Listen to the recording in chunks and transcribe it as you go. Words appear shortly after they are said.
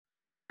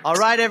All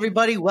right,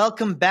 everybody,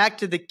 welcome back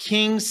to the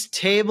King's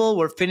Table.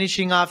 We're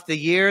finishing off the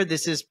year.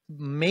 This is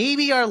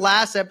maybe our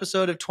last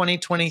episode of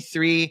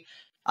 2023.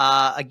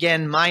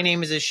 Again, my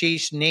name is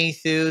Ashish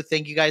Nathu.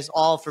 Thank you guys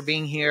all for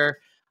being here.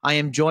 I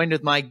am joined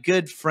with my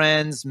good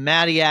friends,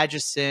 Maddie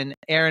Adjison,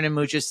 Aaron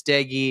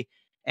Amuchastegui,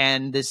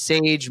 and the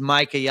sage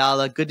Mike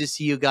Ayala. Good to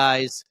see you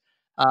guys.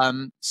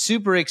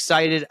 Super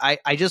excited.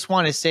 I just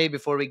want to say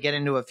before we get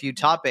into a few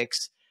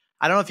topics,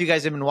 I don't know if you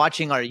guys have been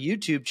watching our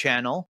YouTube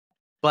channel,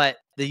 but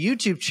the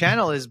YouTube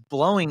channel is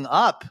blowing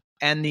up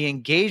and the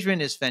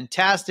engagement is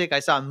fantastic. I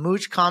saw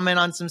Mooch comment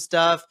on some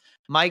stuff.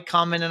 Mike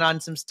commented on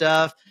some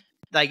stuff.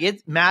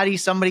 Maddie,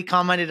 somebody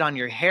commented on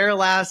your hair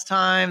last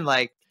time.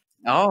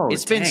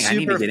 It's been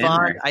super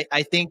fun.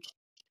 I think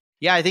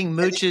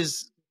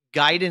Mooch's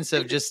guidance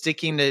of just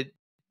sticking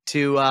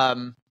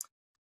to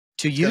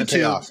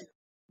YouTube.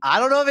 I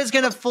don't know if it's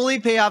going to fully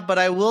pay off, but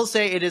I will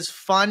say it is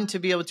fun to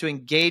be able to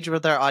engage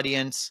with our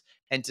audience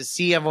and to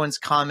see everyone's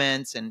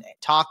comments and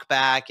talk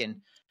back.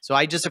 And so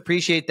I just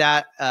appreciate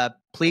that.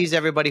 Please,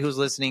 everybody who's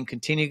listening,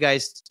 continue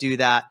guys to do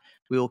that.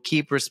 We will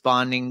keep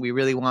responding. We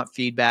really want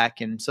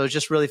feedback. And so it's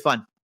just really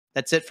fun.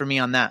 That's it for me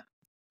on that.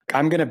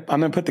 I'm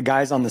gonna put the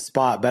guys on the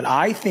spot, but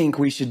I think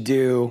we should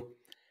do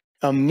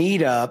a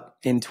meetup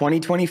in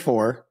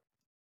 2024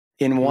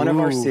 in one of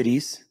our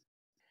cities.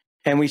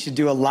 And we should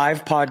do a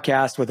live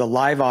podcast with a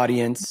live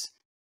audience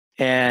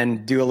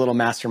and do a little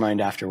mastermind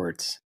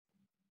afterwards.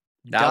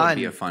 That would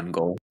be a fun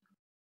goal.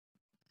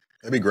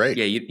 That'd be great.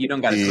 Yeah, you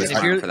don't got to twist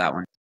around for that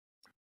one.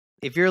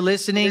 If you're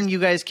listening, you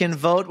guys can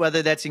vote,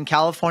 whether that's in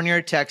California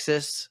or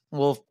Texas.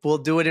 We'll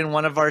do it in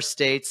one of our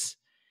states.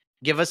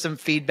 Give us some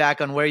feedback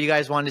on where you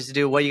guys want us to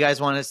do, what you guys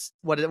want us,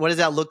 what does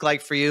that look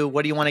like for you?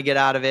 What do you want to get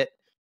out of it?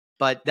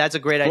 But that's a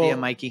great idea,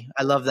 Mikey.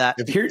 I love that.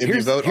 If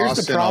you vote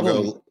Austin, I'll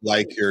go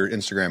like your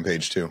Instagram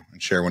page too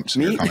and share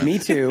some of your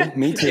comments.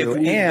 Me too.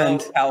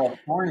 And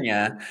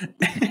California.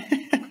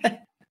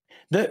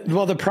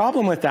 The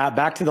problem with that,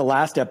 back to the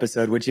last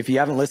episode, which if you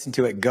haven't listened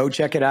to it, go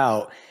check it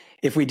out.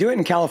 If we do it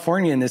in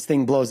California and this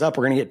thing blows up,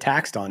 we're going to get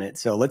taxed on it.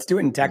 So let's do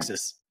it in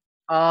Texas.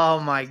 Oh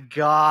my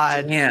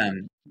God.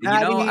 Damn.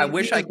 I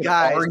wish I could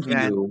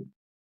argue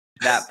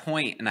that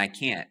point and I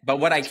can't. But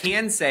what I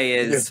can say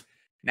is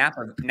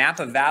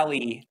Napa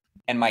Valley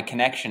and my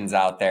connections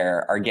out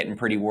there are getting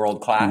pretty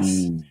world class.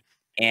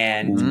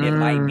 And it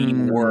might be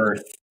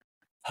worth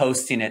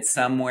hosting it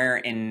somewhere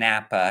in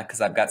Napa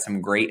because I've got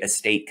some great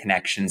estate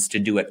connections to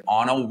do it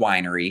on a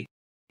winery,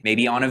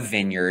 maybe on a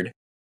vineyard.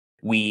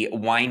 We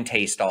wine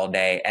taste all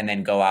day and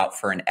then go out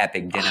for an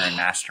epic dinner and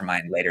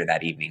mastermind later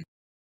that evening.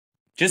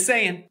 Just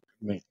saying.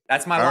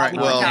 That's my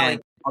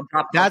talent.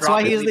 That's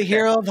why he's the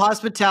hero of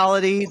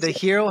hospitality. The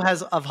hero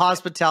of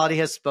hospitality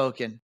has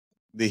spoken.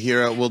 The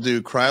hero will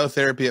do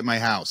cryotherapy at my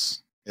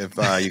house if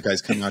you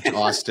guys come out to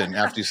Austin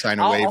after you sign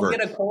a waiver. I'll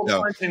get a cold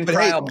punch and but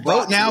hey,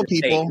 vote now,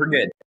 people. We're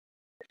good.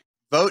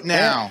 Vote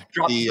now.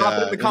 Drop it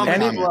in the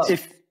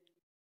comments.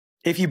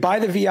 If you buy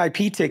the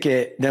VIP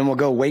ticket, then we'll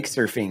go wake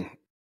surfing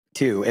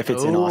too if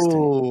it's in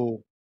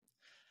Austin.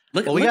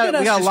 We got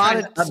a lot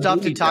of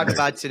stuff to talk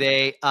about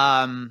today.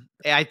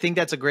 I think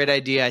that's a great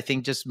idea. I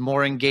think just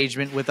more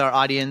engagement with our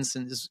audience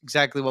and this is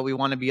exactly what we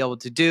want to be able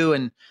to do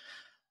and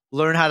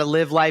learn how to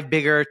live life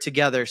bigger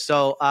together.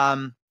 So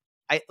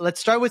let's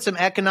start with some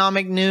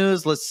economic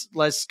news.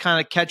 Let's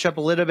kind of catch up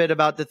a little bit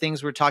about the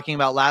things we were talking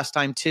about last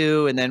time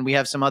too. And then we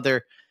have some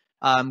other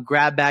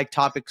grab bag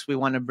topics we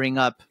want to bring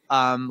up.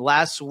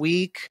 Last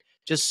week,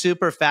 just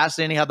super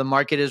fascinating how the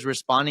market is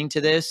responding to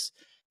this.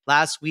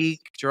 Last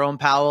week, Jerome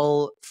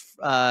Powell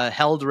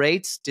held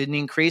rates, didn't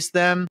increase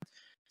them,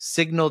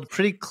 signaled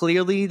pretty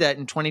clearly that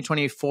in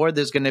 2024,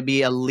 there's going to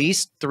be at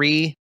least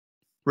 3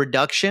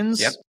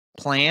 reductions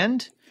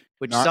planned,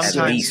 which not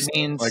sometimes 6,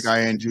 means... like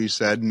ING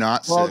said,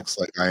 not 6,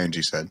 like ING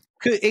said.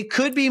 It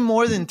could be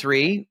more than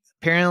 3.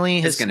 Apparently,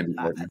 it's going to be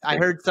more than 3. I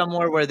heard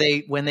somewhere where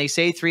when they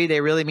say 3,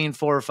 they really mean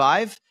 4 or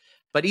 5.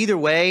 But either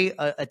way,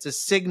 it's a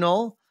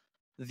signal.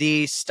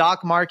 The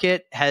stock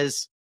market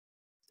has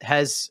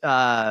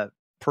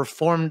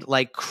performed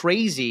like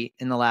crazy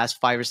in the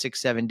last 5 or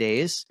 6, 7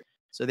 days.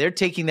 So they're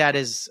taking that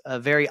as a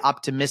very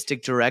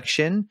optimistic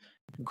direction.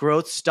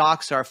 Growth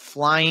stocks are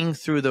flying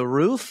through the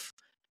roof.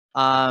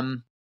 I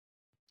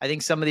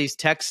think some of these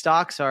tech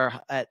stocks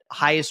are at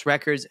highest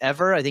records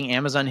ever. I think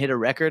Amazon hit a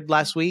record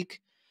last week.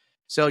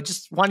 So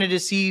just wanted to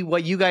see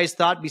what you guys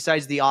thought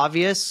besides the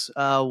obvious.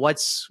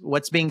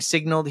 What's being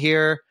signaled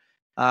here?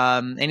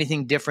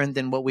 Anything different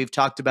than what we've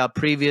talked about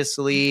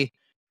previously?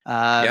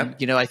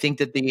 I think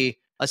that the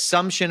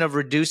assumption of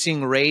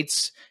reducing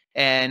rates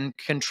and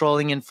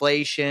controlling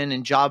inflation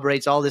and job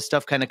rates, all this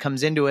stuff kind of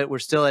comes into it. We're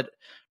still at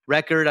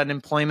record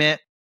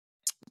unemployment.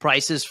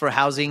 Prices for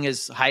housing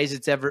as high as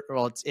it's ever,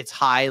 well, it's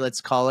high,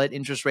 let's call it.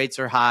 Interest rates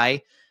are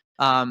high.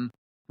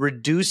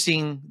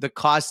 Reducing the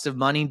cost of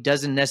money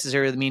doesn't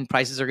necessarily mean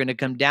prices are going to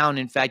come down.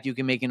 In fact, you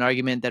can make an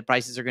argument that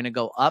prices are going to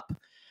go up.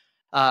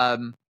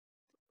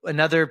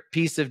 Another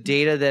piece of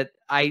data that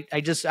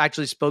I just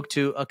actually spoke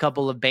to a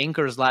couple of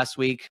bankers last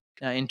week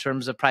in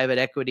terms of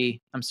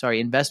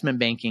investment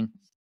banking.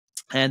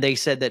 And they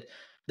said that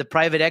the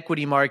private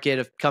equity market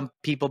of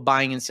people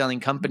buying and selling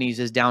companies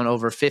is down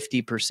over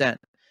 50%.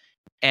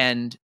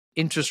 And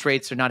interest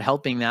rates are not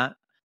helping that.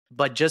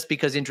 But just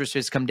because interest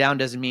rates come down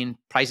doesn't mean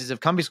prices of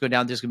companies go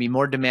down. There's going to be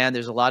more demand.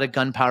 There's a lot of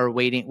gunpowder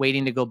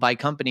waiting to go buy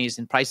companies,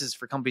 and prices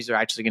for companies are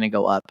actually going to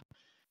go up.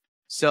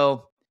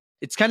 So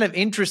it's kind of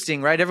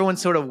interesting, right?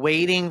 Everyone's sort of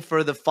waiting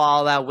for the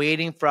fallout,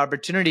 waiting for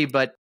opportunity.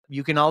 But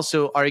you can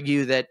also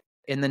argue that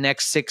in the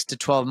next 6 to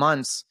 12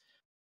 months,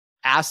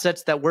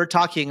 assets that we're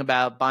talking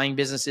about, buying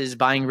businesses,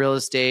 buying real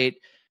estate,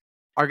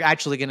 are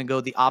actually going to go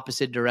the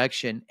opposite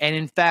direction. And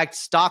in fact,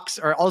 stocks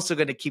are also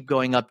going to keep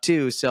going up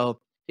too. So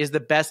is the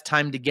best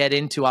time to get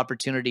into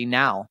opportunity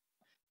now?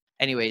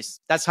 Anyways,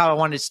 that's how I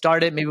wanted to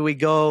start it. Maybe we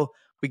go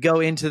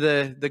into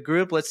the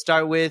group. Let's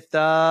start with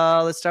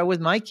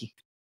Mikey.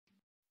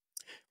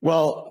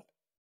 Well,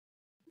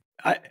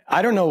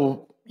 I don't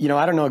know,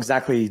 I don't know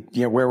exactly,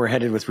 where we're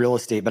headed with real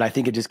estate, but I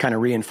think it just kind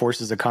of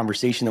reinforces a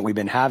conversation that we've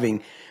been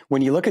having.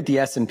 When you look at the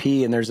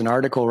S&P, and there's an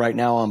article right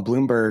now on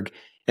Bloomberg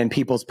and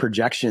people's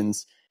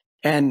projections,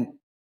 and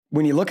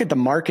when you look at the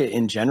market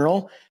in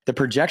general, the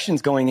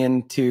projections going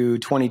into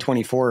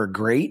 2024 are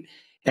great.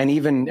 And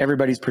even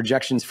everybody's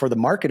projections for the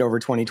market over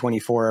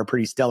 2024 are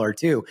pretty stellar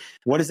too.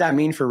 What does that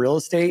mean for real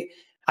estate?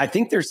 I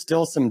think there's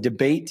still some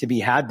debate to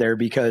be had there,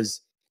 because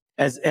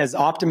as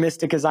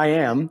optimistic as I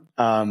am,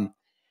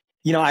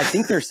 I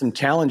think there's some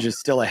challenges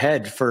still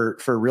ahead for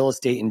real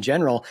estate in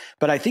general.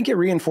 But I think it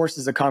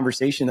reinforces a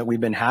conversation that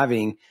we've been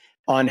having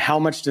on how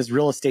much does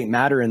real estate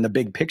matter in the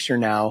big picture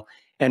now,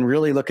 and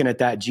really looking at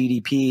that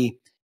GDP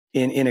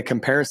in a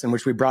comparison,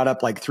 which we brought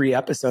up like 3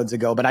 episodes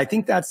ago. But I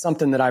think that's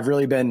something that I've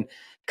really been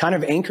kind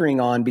of anchoring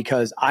on,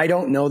 because I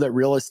don't know that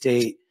real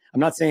estate, I'm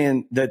not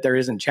saying that there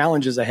isn't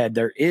challenges ahead,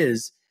 there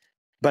is,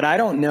 but I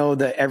don't know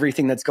that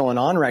everything that's going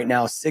on right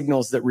now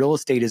signals that real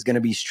estate is going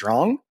to be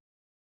strong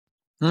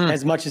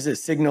as much as it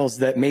signals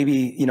that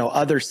maybe,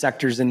 other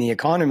sectors in the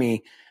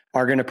economy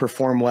are going to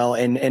perform well.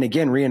 And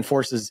again,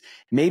 reinforces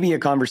maybe a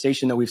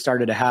conversation that we've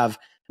started to have,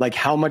 like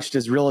how much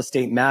does real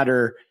estate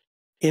matter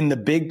in the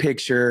big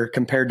picture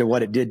compared to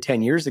what it did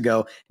 10 years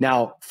ago.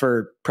 Now,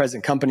 for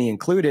present company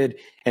included,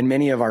 and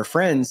many of our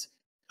friends,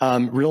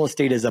 real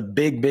estate is a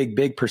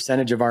big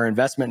percentage of our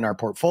investment in our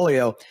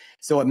portfolio.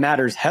 So it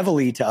matters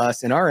heavily to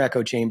us in our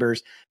echo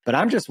chambers. But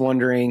I'm just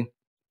wondering,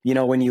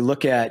 when you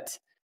look at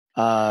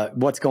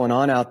what's going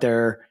on out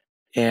there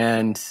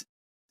and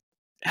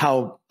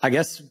how, I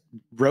guess,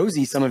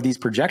 rosy some of these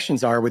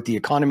projections are with the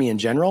economy in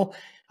general,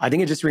 I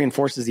think it just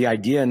reinforces the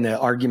idea and the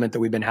argument that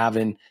we've been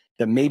having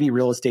that maybe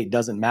real estate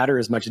doesn't matter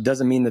as much. It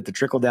doesn't mean that the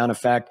trickle down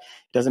effect,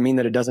 doesn't mean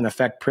that it doesn't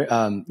affect,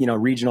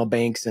 regional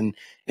banks and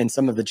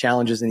some of the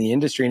challenges in the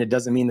industry. And it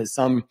doesn't mean that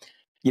some,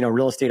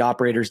 real estate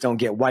operators don't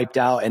get wiped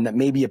out, and that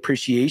maybe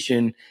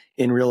appreciation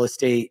in real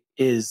estate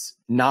is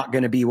not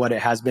going to be what it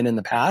has been in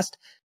the past,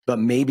 but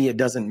maybe it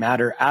doesn't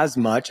matter as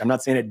much. I'm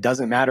not saying it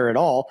doesn't matter at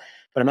all,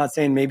 but I'm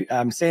saying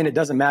it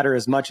doesn't matter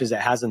as much as it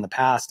has in the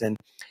past. And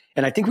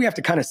I think we have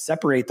to kind of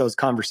separate those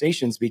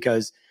conversations,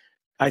 because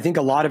I think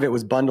a lot of it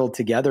was bundled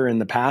together in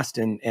the past.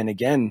 And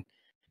again,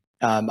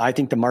 I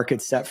think the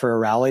market's set for a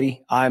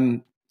rally.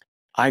 I'm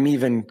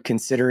even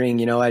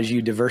considering, as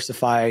you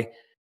diversify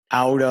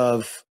out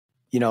of,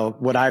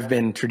 what I've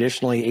been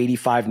traditionally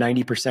 85,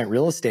 90%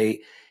 real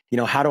estate,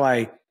 how do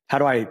I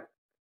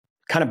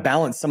kind of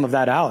balance some of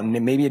that out? And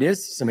maybe it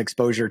is some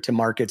exposure to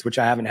markets, which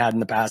I haven't had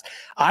in the past.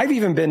 I've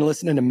even been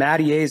listening to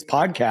Matty A's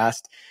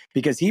podcast,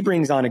 because he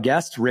brings on a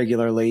guest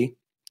regularly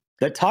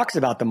that talks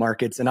about the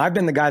markets. And I've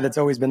been the guy that's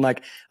always been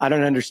like, I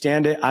don't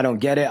understand it. I don't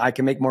get it. I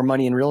can make more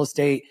money in real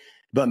estate,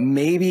 but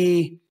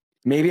maybe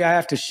I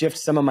have to shift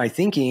some of my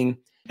thinking.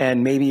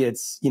 And maybe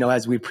it's,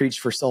 as we preached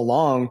for so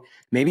long,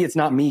 maybe it's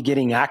not me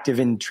getting active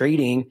in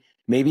trading.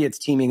 Maybe it's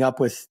teaming up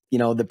with,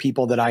 the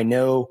people that I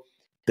know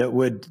that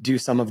would do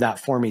some of that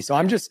for me. So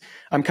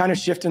I'm kind of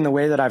shifting the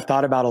way that I've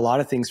thought about a lot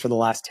of things for the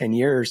last 10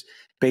 years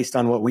based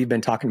on what we've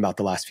been talking about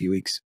the last few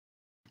weeks.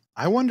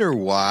 I wonder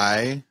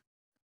why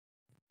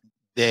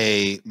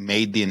they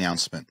made the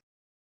announcement.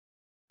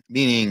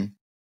 Meaning,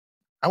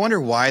 I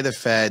wonder why the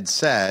Fed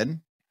said,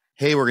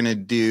 hey, we're going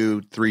to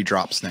do 3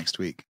 drops next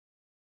week.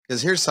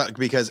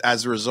 Because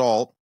as a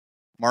result,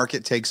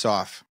 market takes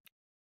off,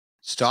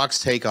 stocks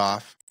take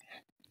off,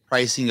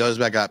 pricing goes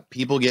back up,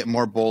 people get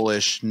more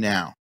bullish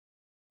now,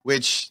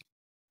 which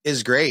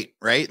is great,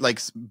 right?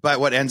 But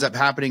what ends up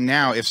happening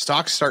now, if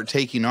stocks start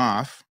taking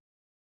off,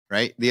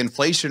 right, the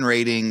inflation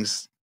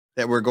ratings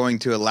that we're going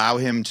to allow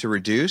him to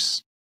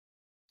reduce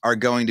are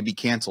going to be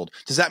canceled.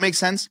 Does that make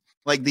sense?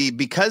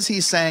 Because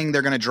he's saying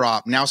they're going to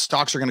drop, now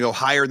stocks are going to go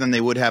higher than they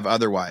would have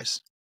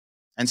otherwise.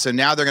 And so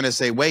now they're going to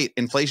say, wait,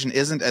 inflation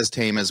isn't as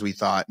tame as we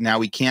thought. Now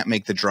we can't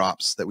make the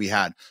drops that we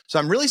had. So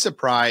I'm really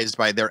surprised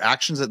by their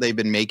actions that they've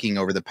been making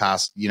over the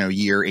past,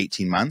 year,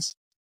 18 months,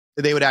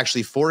 that they would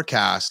actually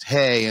forecast,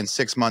 hey, in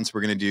 6 months,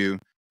 we're going to do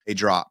a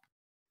drop,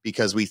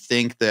 because we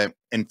think that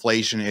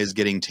inflation is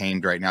getting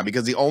tamed right now.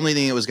 Because the only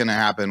thing that was going to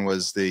happen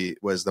was the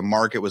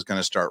market was going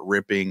to start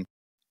ripping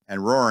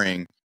and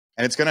roaring,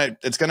 and it's going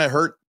to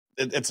hurt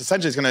it's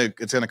essentially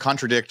it's gonna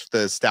contradict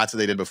the stats that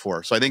they did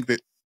before. So I think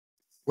that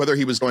whether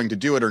he was going to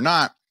do it or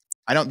not,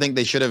 I don't think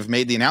they should have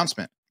made the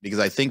announcement, because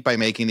I think by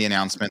making the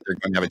announcement, they're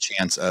going to have a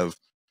chance of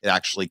it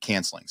actually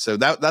canceling. So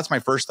that's my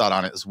first thought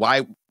on it, is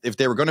why, if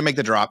they were going to make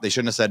the drop, they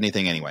shouldn't have said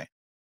anything anyway,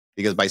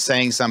 because by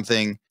saying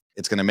something,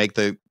 it's going to make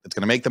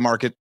the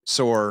market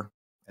soar.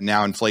 And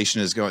now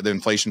the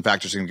inflation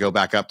factor is going to go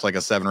back up to like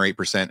a 7 or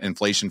 8%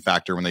 inflation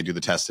factor when they do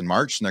the test in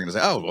March. And they're going to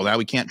say, oh, well, now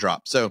we can't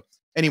drop. So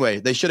anyway,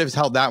 they should have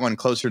held that one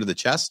closer to the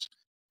chest.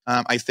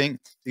 I think,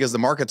 because the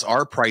markets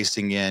are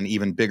pricing in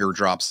even bigger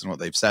drops than what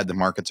they've said. The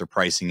markets are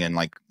pricing in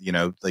like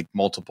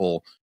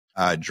multiple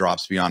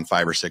drops beyond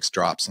 5 or 6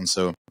 drops. And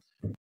so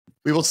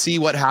we will see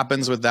what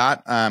happens with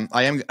that.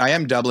 I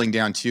am doubling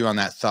down too on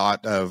that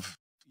thought of,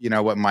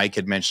 what Mike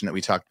had mentioned that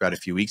we talked about a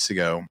few weeks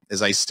ago,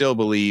 is I still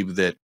believe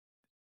that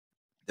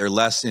they're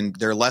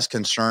less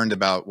concerned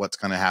about what's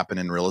going to happen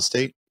in real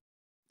estate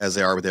as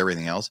they are with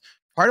everything else.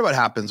 Part of what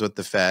happens with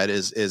the Fed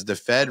is the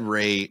Fed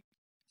rate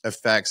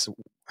affects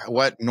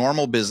what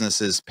normal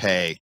businesses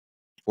pay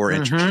for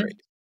interest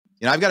rate.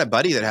 I've got a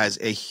buddy that has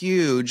a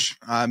huge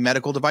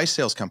medical device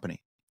sales company,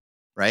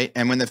 right?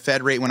 And when the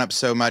Fed rate went up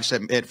so much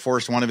that it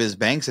forced one of his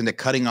banks into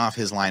cutting off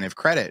his line of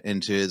credit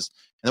and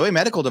the way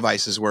medical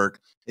devices work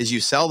is you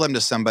sell them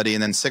to somebody,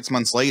 and then 6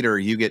 months later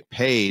you get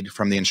paid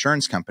from the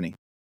insurance company.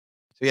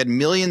 So he had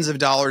millions of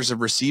dollars of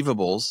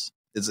receivables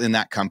is in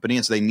that company,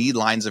 and so they need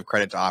lines of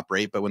credit to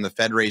operate. But when the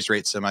Fed raised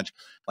rates so much,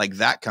 like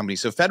that company,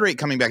 so Fed rate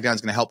coming back down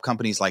is going to help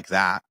companies like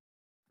that,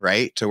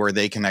 right, to where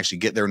they can actually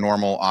get their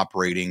normal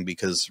operating,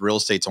 because real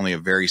estate's only a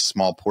very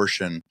small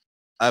portion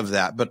of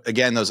that. But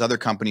again, those other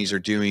companies are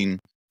doing,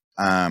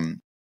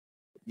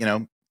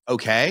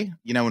 okay,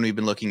 when we've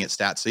been looking at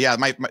stats. So yeah,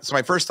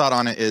 my first thought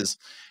on it is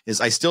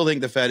I still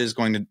think the Fed is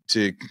going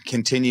to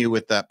continue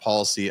with that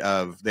policy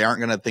of they aren't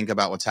going to think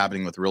about what's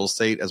happening with real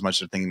estate as much as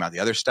they're thinking about the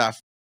other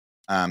stuff,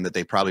 that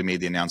they probably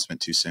made the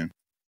announcement too soon.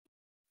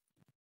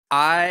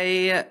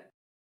 I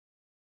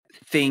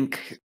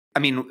think,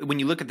 when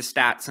you look at the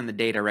stats and the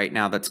data right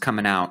now that's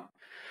coming out,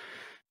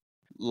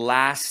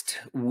 last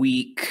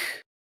week,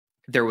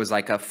 there was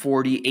like a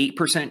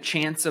 48%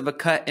 chance of a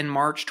cut in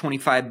March,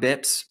 25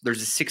 bips.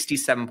 There's a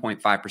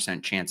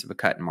 67.5% chance of a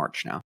cut in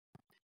March now.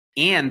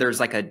 And there's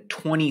like a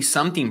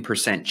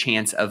 20-something%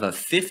 chance of a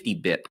 50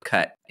 bip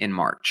cut in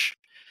March.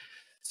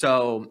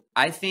 So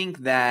I think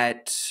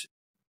that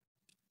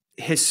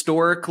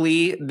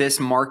historically, this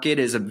market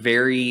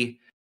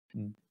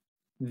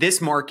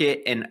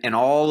and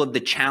all of the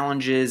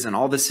challenges and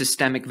all the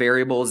systemic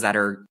variables that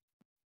are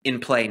in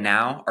play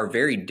now are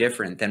very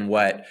different than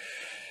what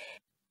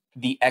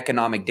the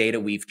economic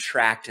data we've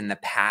tracked in the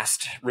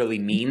past really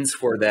means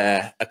for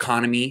the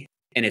economy.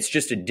 And it's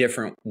just a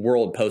different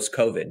world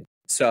post-COVID.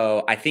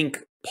 So I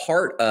think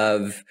part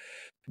of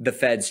the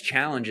Fed's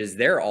challenge is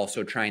they're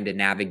also trying to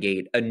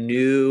navigate a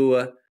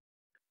new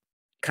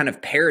kind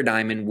of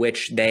paradigm in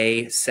which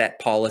they set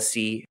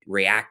policy,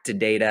 react to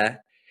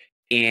data.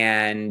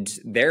 And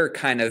they're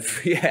kind of,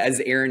 as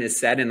Aaron has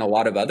said, and a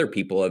lot of other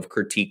people have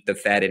critiqued the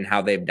Fed and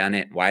how they've done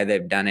it, why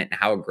they've done it, and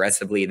how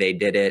aggressively they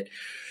did it.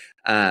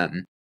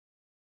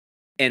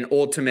 And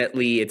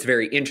ultimately, it's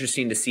very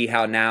interesting to see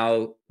how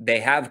now they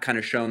have kind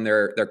of shown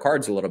their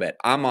cards a little bit.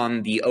 I'm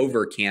on the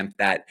over camp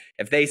that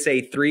if they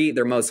say 3,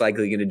 they're most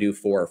likely going to do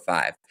 4 or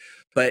 5.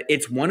 But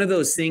it's one of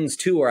those things,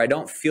 too, where I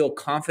don't feel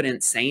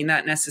confident saying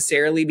that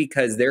necessarily,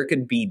 because there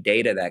could be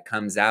data that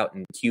comes out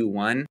in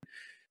Q1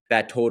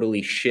 that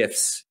totally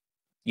shifts,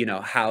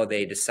 how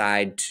they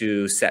decide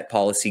to set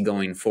policy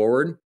going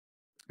forward.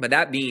 But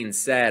that being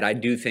said, I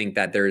do think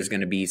that there is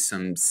going to be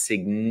some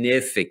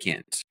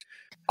significant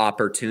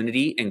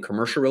opportunity in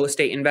commercial real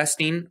estate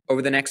investing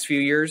over the next few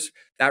years.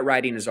 That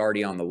writing is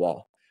already on the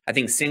wall. I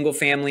think single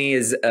family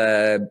is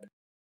a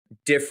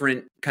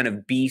different kind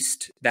of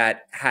beast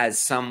that has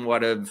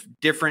somewhat of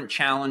different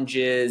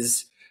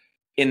challenges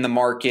in the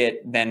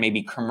market than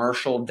maybe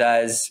commercial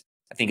does.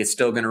 I think it's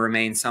still going to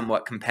remain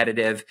somewhat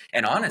competitive.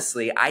 And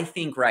honestly, I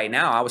think right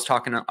now, I was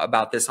talking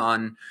about this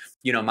on,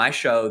 my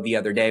show the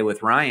other day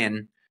with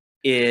Ryan,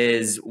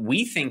 is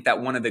we think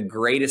that one of the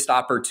greatest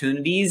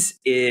opportunities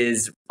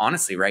is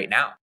honestly right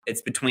now.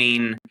 It's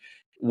between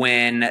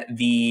when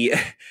the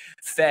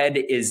Fed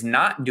is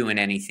not doing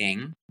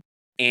anything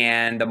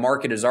and the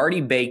market has already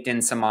baked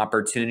in some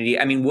opportunity.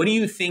 What do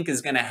you think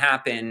is going to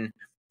happen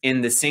in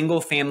the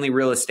single family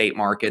real estate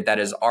market that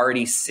is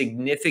already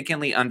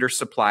significantly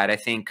undersupplied? I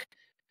think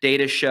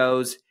data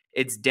shows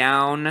it's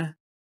down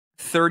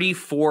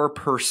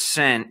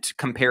 34%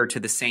 compared to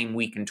the same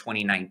week in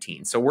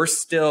 2019. So we're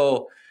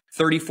still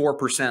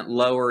 34%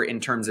 lower in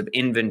terms of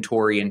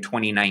inventory in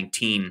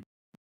 2019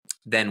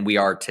 than we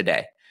are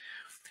today.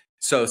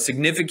 So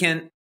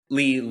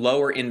significantly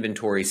lower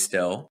inventory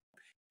still.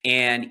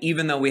 And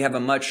even though we have a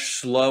much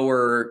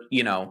slower,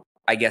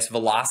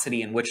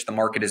 velocity in which the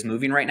market is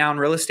moving right now in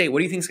real estate, what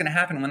do you think is going to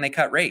happen when they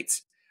cut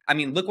rates?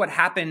 Look what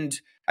happened.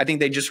 I think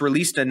they just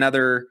released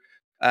another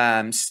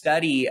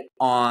study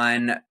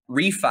on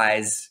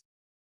refis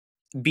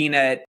being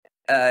at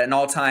an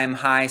all-time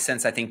high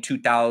since I think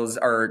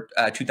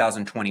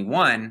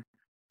 2021,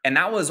 and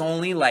that was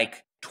only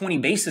like 20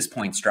 basis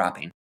points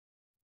dropping.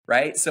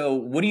 Right. So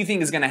what do you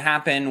think is going to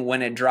happen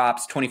when it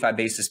drops 25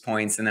 basis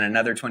points and then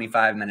another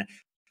 25, and then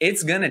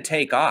it's going to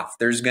take off?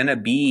 There's going to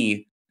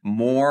be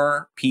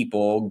more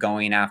people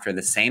going after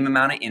the same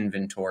amount of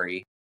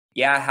inventory.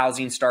 Yeah,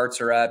 housing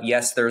starts are up.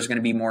 Yes, there's going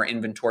to be more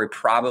inventory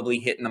probably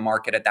hitting the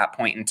market at that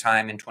point in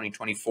time in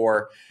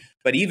 2024.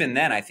 But even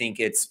then, I think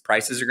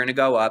prices are going to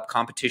go up.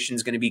 Competition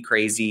is going to be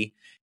crazy.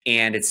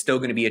 And it's still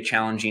going to be a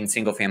challenging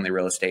single family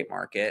real estate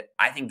market.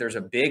 I think there's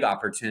a big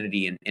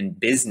opportunity in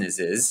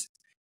businesses.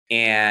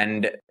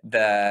 And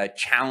the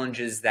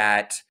challenges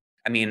that,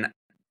 I mean,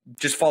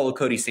 just follow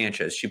Cody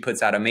Sanchez. She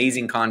puts out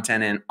amazing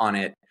content on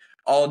it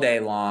all day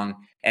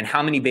long. And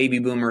how many baby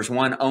boomers,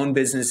 one, own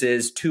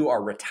businesses, two,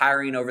 are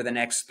retiring over the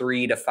next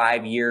 3 to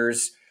 5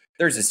 years.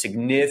 There's a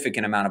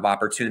significant amount of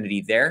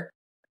opportunity there.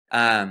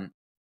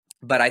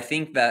 But I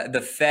think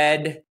the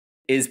Fed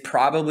is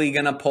probably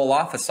going to pull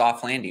off a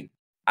soft landing.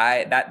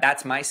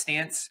 That's my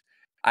stance.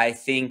 I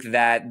think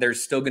that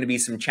there's still going to be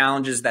some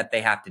challenges that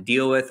they have to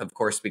deal with. Of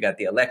course, we got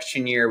the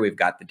election year. We've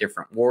got the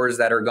different wars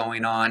that are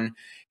going on.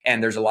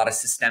 And there's a lot of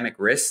systemic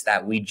risks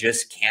that we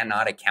just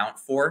cannot account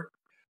for.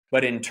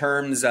 But in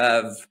terms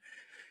of,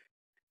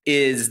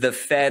 is the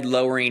Fed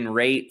lowering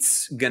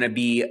rates going to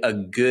be a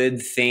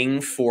good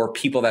thing for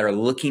people that are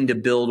looking to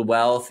build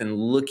wealth and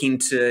looking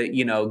to,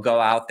 go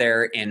out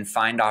there and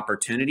find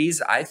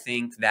opportunities? I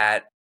think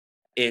that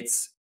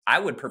I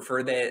would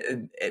prefer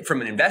that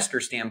from an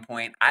investor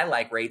standpoint. I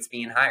like rates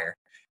being higher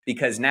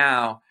because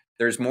now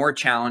there's more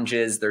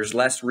challenges. There's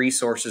less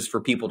resources for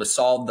people to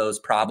solve those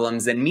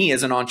problems. And me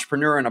as an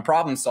entrepreneur and a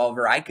problem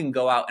solver, I can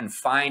go out and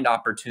find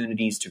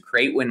opportunities to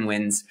create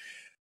win-wins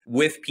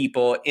with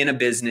people in a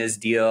business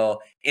deal,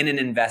 in an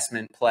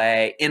investment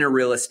play, in a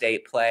real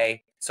estate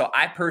play. So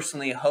I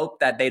personally hope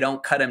that they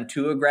don't cut them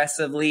too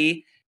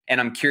aggressively.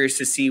 And I'm curious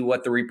to see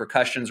what the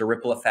repercussions or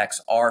ripple effects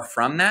are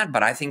from that.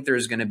 But I think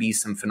there's going to be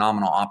some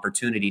phenomenal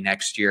opportunity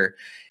next year.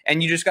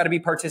 And you just got to be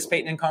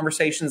participating in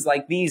conversations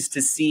like these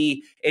to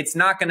see it's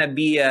not going to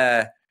be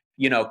a,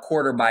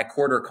 quarter by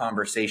quarter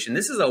conversation.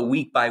 This is a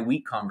week by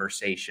week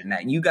conversation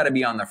that you got to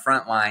be on the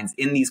front lines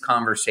in these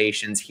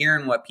conversations,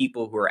 hearing what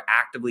people who are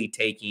actively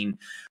taking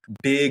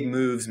big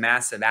moves,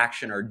 massive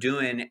action are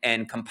doing,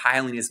 and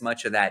compiling as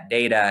much of that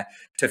data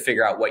to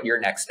figure out what your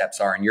next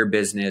steps are in your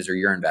business or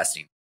your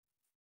investing.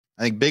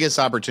 I think biggest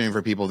opportunity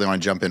for people that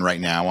want to jump in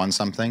right now on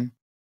something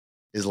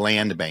is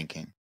land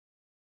banking,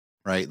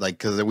 right? Like,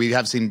 because we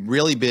have seen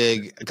really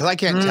big, because I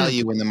can't tell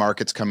you when the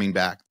market's coming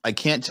back. I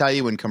can't tell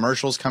you when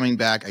commercial's coming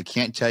back. I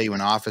can't tell you when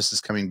office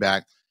is coming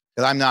back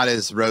because I'm not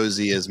as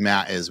rosy as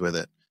Matt is with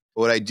it.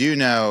 But what I do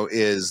know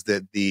is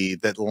that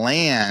that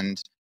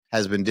land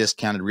has been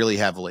discounted really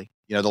heavily.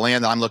 The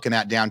land that I'm looking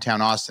at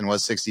downtown Austin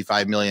was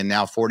 65 million,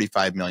 now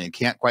 45 million.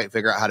 Can't quite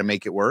figure out how to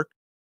make it work.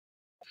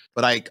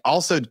 But I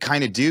also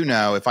kind of do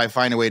know if I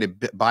find a way to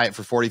buy it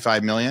for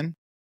 45 million,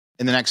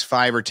 in the next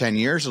 5 or 10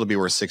 years, it'll be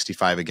worth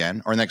 65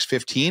 again, or in the next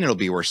 15, it'll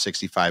be worth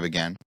 65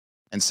 again.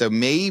 And so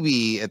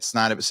maybe it's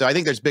not. So I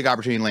think there's big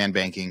opportunity in land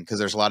banking because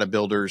there's a lot of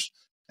builders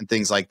and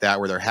things like that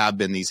where there have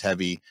been these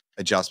heavy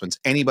adjustments.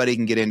 Anybody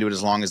can get into it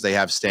as long as they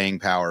have staying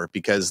power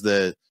because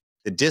the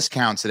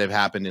discounts that have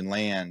happened in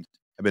land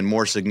have been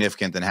more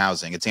significant than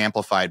housing. It's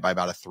amplified by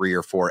about a 3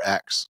 or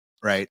 4x,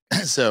 right?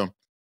 So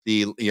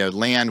the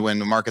land, when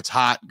the market's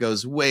hot,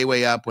 goes way,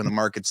 way up. When the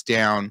market's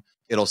down,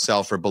 it'll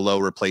sell for below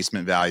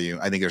replacement value.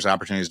 I think there's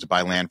opportunities to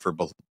buy land for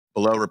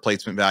below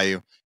replacement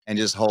value and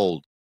just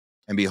hold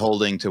and be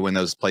holding to when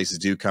those places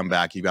do come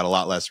back. You've got a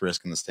lot less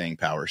risk in the staying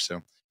power.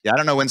 So yeah, I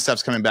don't know when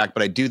stuff's coming back,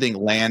 but I do think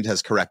land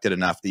has corrected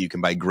enough that you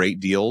can buy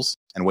great deals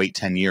and wait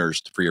 10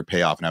 years for your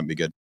payoff and that would be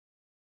good.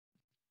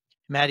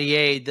 Matty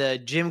A, the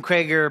Jim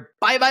Crager,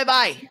 bye, bye,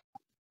 bye.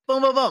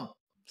 Boom, boom, boom.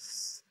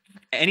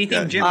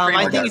 Anything Jim Cramer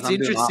I think does, it's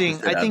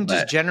interesting. I think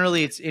just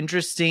generally it's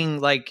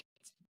interesting. Like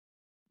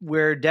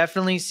we're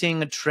definitely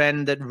seeing a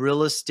trend that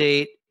real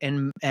estate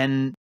and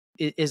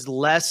is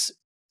less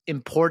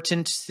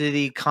important to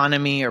the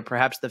economy, or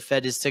perhaps the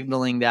Fed is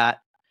signaling that.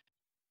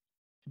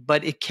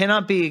 But it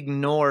cannot be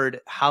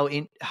ignored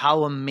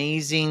how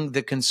amazing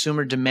the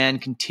consumer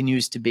demand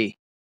continues to be.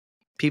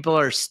 People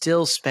are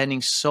still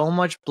spending so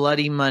much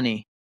bloody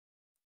money,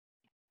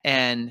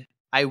 and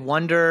I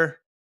wonder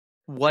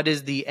what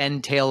is the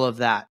end tail of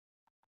that.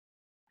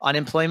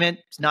 Unemployment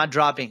is not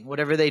dropping.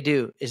 Whatever they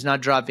do is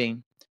not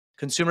dropping.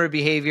 Consumer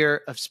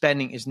behavior of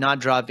spending is not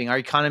dropping. Our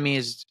economy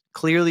is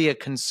clearly a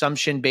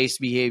consumption-based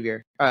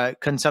behavior,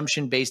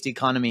 consumption-based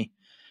economy.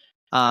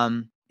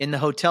 In the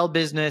hotel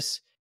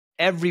business,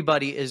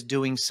 everybody is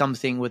doing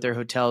something with their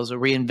hotels, or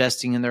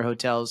reinvesting in their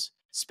hotels,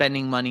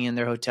 spending money in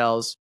their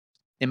hotels,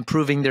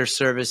 improving their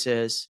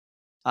services.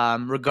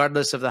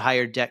 Regardless of the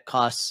higher debt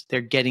costs,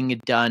 they're getting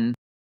it done.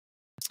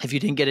 If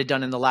you didn't get it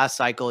done in the last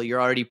cycle, you're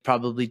already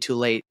probably too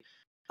late.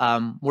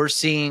 We're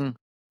seeing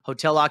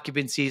hotel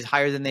occupancies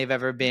higher than they've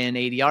ever been,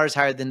 ADRs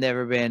higher than they've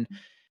ever been,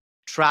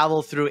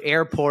 travel through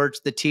airports,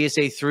 the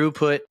TSA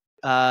throughput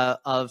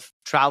of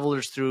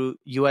travelers through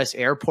U.S.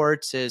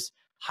 airports is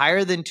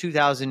higher than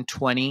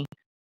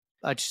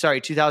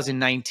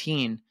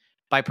 2019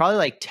 by probably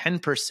like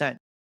 10%.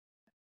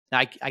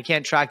 I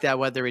can't track that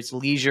whether it's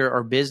leisure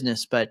or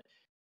business, but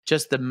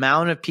just the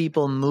amount of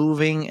people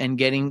moving and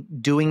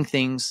doing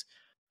things.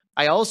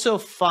 I also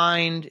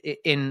find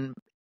in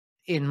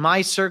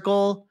my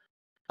circle,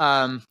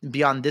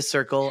 beyond this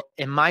circle,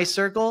 in my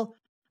circle,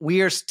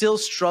 we are still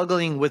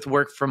struggling with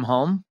work from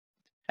home.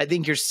 I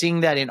think you're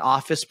seeing that in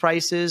office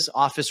prices,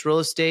 office real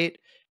estate,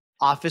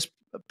 office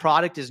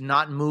product is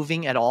not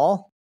moving at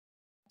all.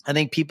 I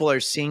think people are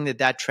seeing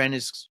that trend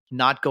is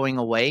not going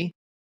away.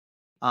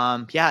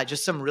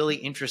 Just some really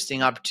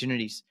interesting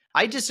opportunities.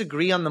 I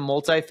disagree on the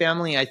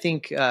multifamily. I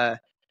think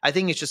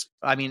it's just,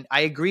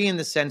 I agree in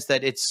the sense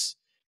that it's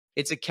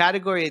a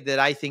category that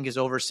I think is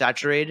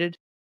oversaturated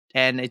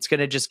and it's going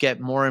to just get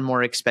more and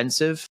more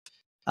expensive.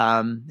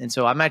 And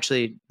so I'm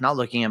actually not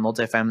looking at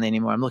multifamily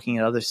anymore. I'm looking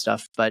at other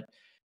stuff, but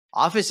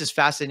office is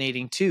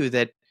fascinating too,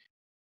 that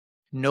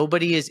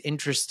nobody is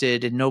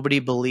interested and nobody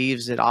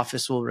believes that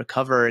office will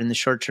recover in the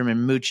short term.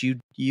 And Mooch,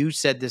 you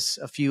said this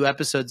a few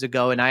episodes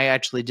ago, and I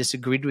actually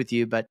disagreed with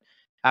you. But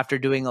after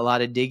doing a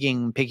lot of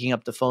digging, picking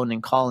up the phone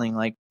and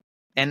calling,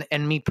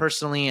 and me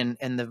personally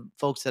and the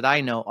folks that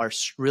I know are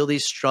really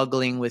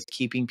struggling with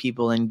keeping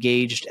people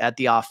engaged at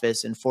the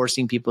office and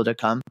forcing people to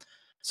come.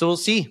 So we'll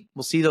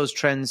see those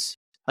trends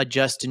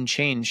adjust and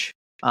change.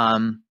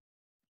 A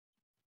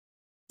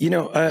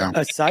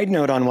side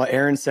note on what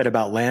Aaron said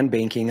about land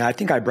banking, I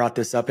think I brought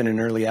this up in an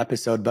early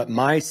episode, but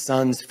my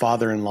son's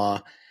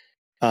father-in-law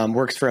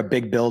works for a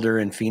big builder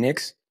in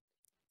Phoenix,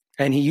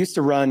 and he used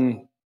to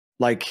run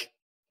like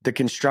the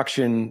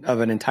construction of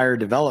an entire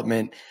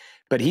development,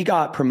 but he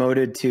got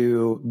promoted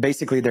to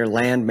basically their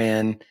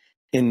landman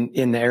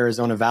in the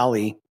Arizona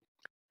Valley.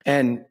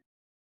 And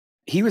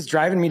he was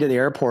driving me to the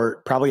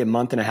airport probably a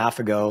month and a half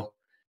ago.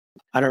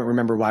 I don't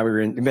remember why we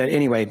were in, but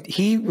anyway,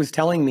 he was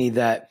telling me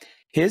that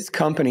his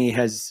company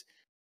has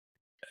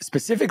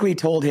specifically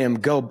told him,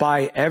 go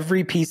buy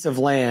every piece of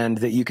land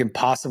that you can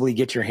possibly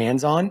get your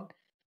hands on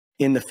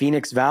in the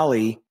Phoenix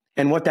Valley.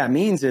 And what that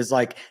means is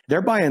like,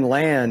 they're buying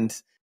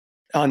land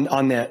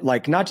on that,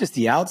 like not just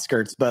the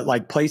outskirts, but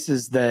like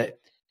places that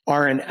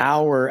are an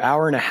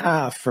hour and a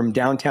half from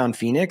downtown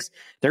Phoenix.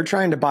 They're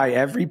trying to buy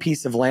every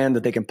piece of land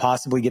that they can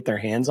possibly get their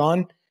hands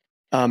on.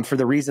 For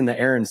the reason that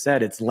Aaron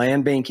said, it's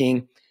land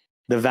banking.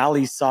 The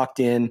valley's socked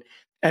in.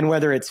 And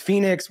whether it's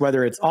Phoenix,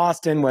 whether it's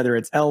Austin, whether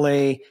it's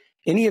LA,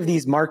 any of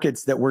these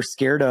markets that we're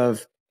scared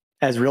of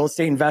as real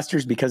estate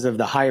investors because of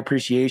the high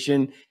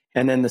appreciation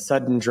and then the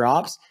sudden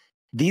drops,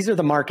 these are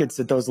the markets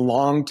that those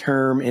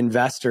long-term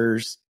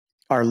investors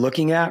are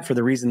looking at for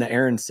the reason that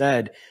Aaron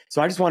said.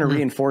 So I just want to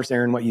reinforce,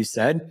 Aaron, what you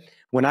said.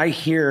 When I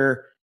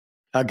hear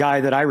a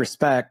guy that I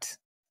respect,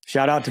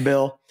 shout out to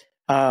Bill,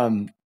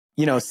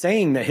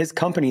 saying that his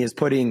company is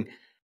putting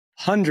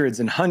hundreds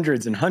and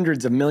hundreds and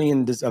hundreds of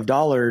millions of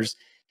dollars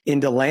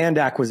into land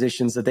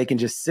acquisitions that they can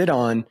just sit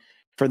on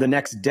for the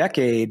next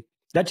decade,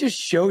 that just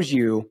shows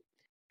you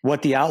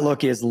what the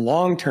outlook is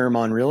long-term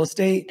on real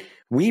estate.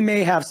 We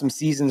may have some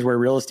seasons where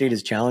real estate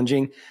is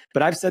challenging,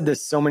 but I've said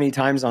this so many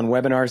times on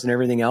webinars and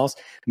everything else.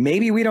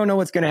 Maybe we don't know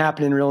what's going to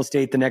happen in real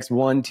estate the next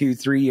 1, 2,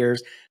 3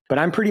 years, but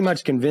I'm pretty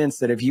much convinced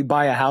that if you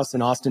buy a house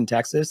in Austin,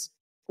 Texas,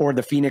 or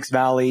the Phoenix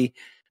Valley,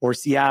 or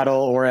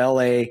Seattle, or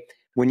LA,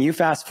 when you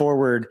fast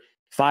forward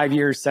 5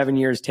 years, 7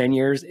 years, 10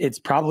 years, it's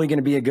probably going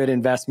to be a good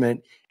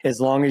investment as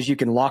long as you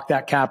can lock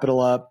that capital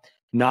up,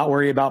 not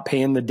worry about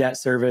paying the debt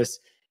service,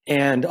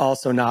 and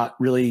also not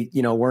really,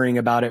 worrying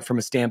about it from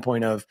a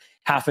standpoint of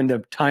having to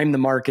time the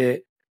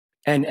market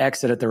and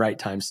exit at the right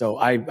time. So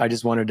I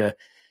just wanted to,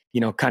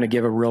 kind of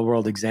give a real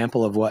world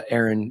example of what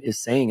Aaron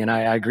is saying. And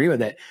I agree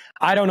with it.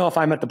 I don't know if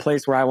I'm at the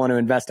place where I want to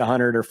invest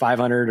 100 or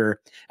 500,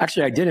 or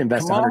actually I did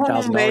invest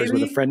 $100,000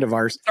 with a friend of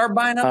ours. Start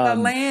buying up that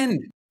land.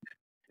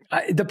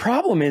 The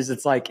problem is,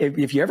 it's like,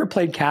 if you ever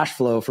played Cash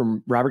Flow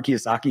from Robert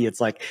Kiyosaki, it's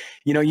like,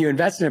 you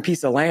invest in a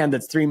piece of land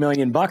that's $3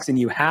 million and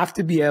you have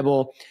to be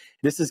able,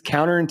 this is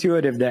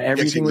counterintuitive to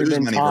everything we've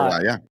been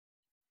taught.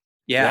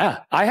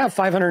 Yeah. I have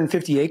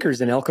 550 acres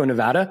in Elko,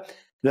 Nevada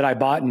that I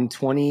bought in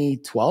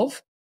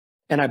 2012,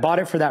 and I bought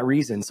it for that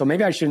reason. So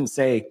maybe I shouldn't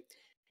say,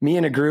 me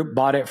and a group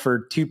bought it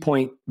for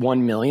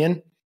 2.1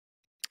 million.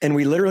 And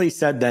we literally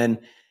said then,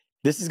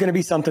 this is going to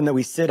be something that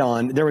we sit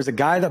on. There was a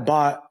guy that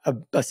bought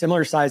a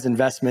similar size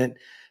investment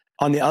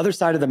on the other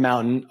side of the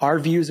mountain. Our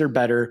views are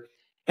better.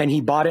 And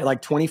he bought it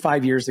like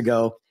 25 years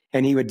ago,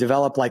 and he would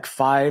develop like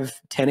 5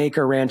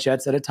 10-acre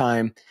ranchettes at a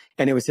time.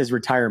 And it was his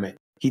retirement.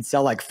 He'd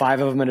sell like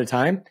 5 of them at a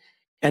time.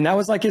 And that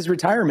was like his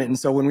retirement. And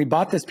so when we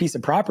bought this piece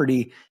of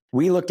property,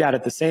 we looked at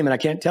it the same. And I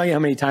can't tell you how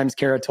many times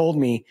Kara told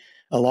me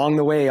along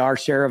the way, our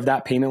share of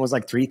that payment was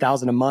like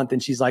 $3,000 a month.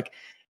 And she's like,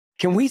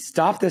 can we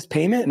stop this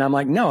payment? And I'm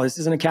like, no, this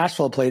isn't a cash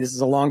flow play. This is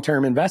a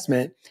long-term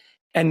investment.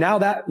 And now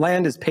that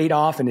land is paid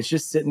off and it's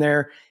just sitting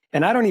there.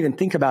 And I don't even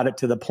think about it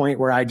to the point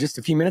where I just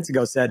a few minutes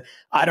ago said,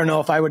 I don't know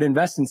if I would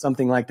invest in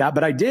something like that,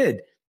 but I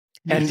did.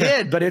 You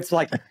did. But it's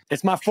like,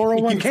 it's my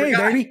 401k,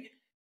 baby.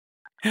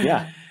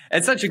 Yeah.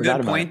 It's such a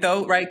good point,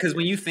 though, right? Because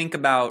when you think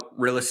about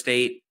real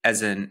estate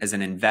as an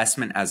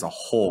investment as a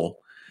whole,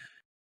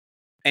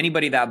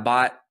 anybody that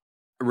bought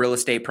a real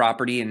estate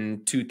property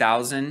in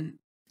 2000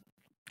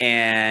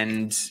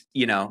 and,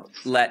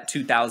 let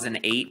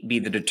 2008 be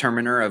the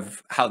determiner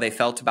of how they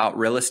felt about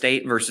real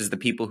estate versus the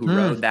people who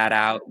rode that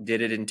out,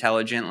 did it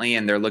intelligently,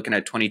 and they're looking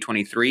at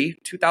 2023,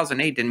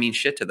 2008 didn't mean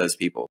shit to those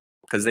people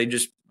because they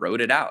just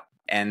rode it out.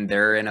 And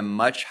they're in a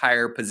much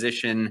higher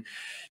position,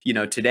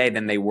 today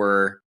than they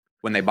were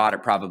when they bought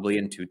it probably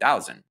in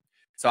 2000.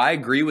 So I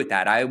agree with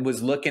that. I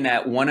was looking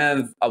at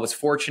I was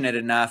fortunate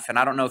enough, and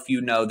I don't know if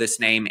you know this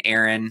name,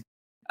 Aaron,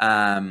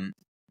 Angelo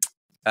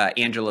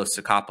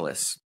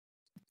Tsakopoulos.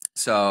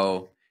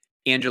 So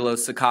Angelo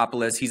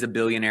Tsakopoulos, he's a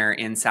billionaire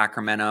in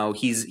Sacramento.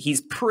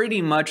 He's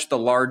pretty much the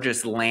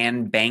largest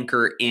land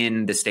banker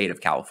in the state of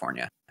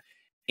California.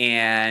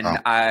 And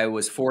I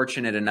was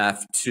fortunate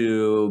enough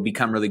to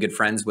become really good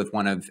friends with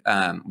one of,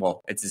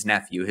 it's his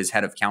nephew, his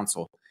head of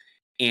council.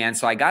 And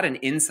so I got an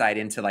insight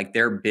into like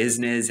their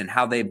business and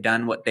how they've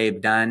done what they've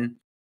done,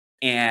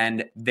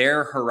 and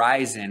their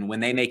horizon when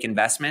they make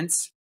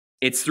investments,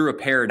 it's through a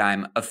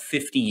paradigm of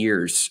 50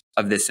 years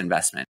of this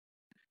investment.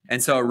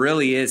 And so it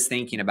really is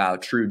thinking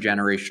about true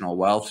generational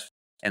wealth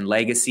and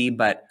legacy.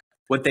 But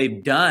what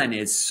they've done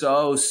is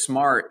so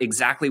smart,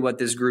 exactly what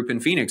this group in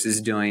Phoenix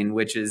is doing,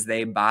 which is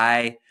they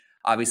buy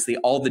obviously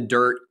all the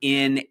dirt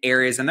in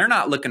areas, and they're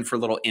not looking for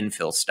little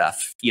infill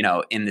stuff,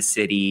 in the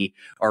city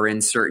or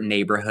in certain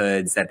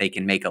neighborhoods that they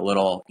can make a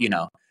little, hit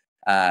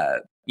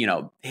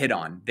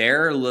on.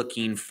 They're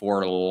looking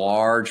for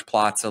large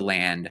plots of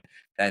land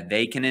that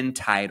they can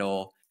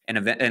entitle.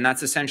 And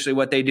that's essentially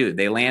what they do.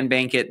 They land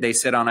bank it. They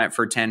sit on it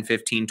for 10,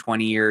 15,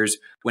 20 years.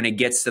 When it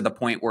gets to the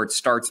point where it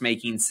starts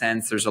making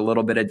sense, there's a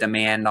little bit of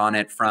demand on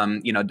it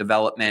from,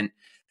 development.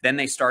 Then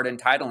they start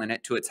entitling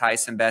it to its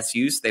highest and best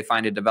use. They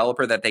find a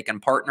developer that they can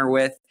partner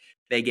with.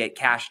 They get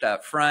cashed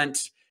up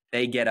front.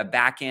 They get a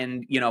back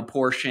end,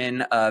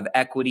 portion of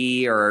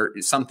equity or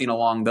something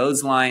along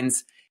those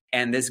lines.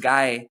 And this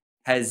guy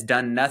has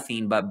done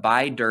nothing but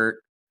buy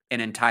dirt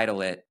and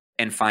entitle it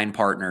and find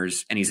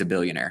partners. And he's a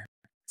billionaire.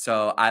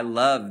 So I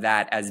love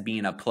that as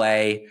being a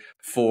play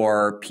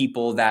for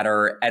people that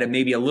are at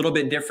maybe a little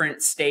bit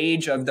different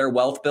stage of their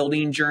wealth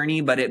building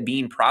journey, but it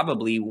being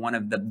probably one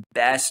of the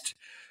best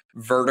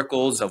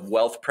verticals of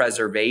wealth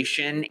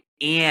preservation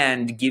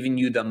and giving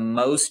you the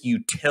most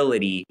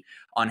utility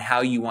on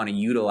how you want to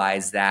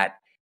utilize that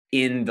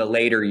in the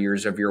later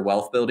years of your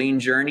wealth building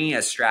journey,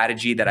 a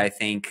strategy that I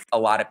think a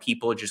lot of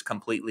people just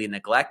completely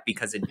neglect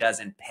because it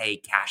doesn't pay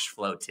cash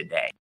flow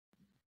today.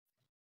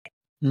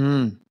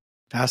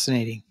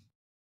 Fascinating.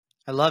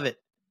 I love it.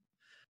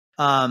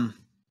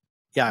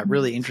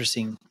 Really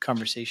interesting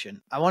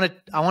conversation. I want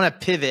to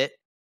pivot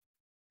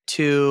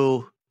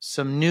to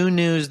some new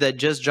news that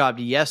just dropped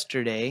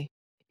yesterday,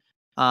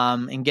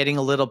 and getting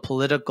a little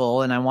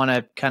political. And I want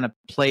to kind of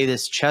play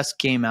this chess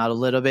game out a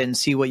little bit and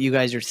see what you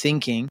guys are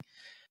thinking.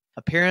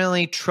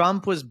 Apparently,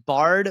 Trump was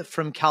barred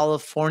from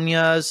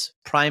California's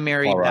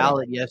primary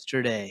ballot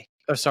yesterday.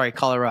 Oh, sorry,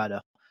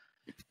 Colorado.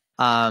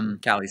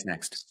 Cali's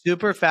next.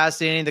 Super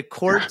fascinating. The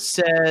court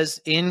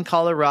says in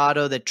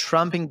Colorado that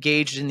Trump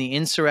engaged in the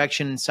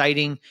insurrection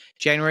inciting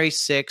January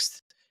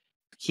 6th.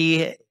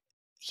 He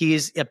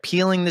is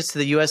appealing this to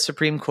the U.S.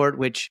 Supreme Court,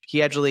 which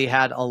he actually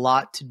had a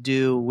lot to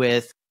do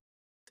with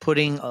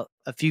putting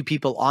a few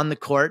people on the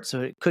court.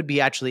 So it could be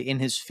actually in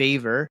his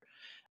favor.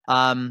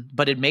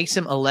 But it makes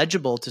him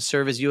eligible to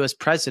serve as U.S.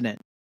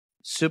 president.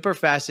 Super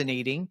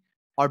fascinating.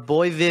 Our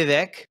boy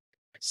Vivek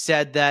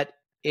said that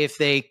if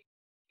they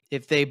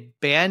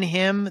ban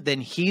him,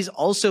 then he's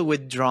also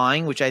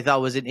withdrawing, which I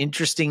thought was an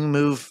interesting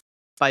move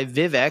by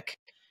Vivek.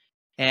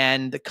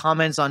 And the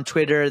comments on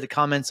Twitter, the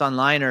comments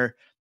online are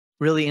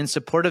really in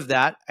support of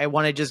that. I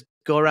want to just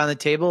go around the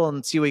table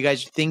and see what you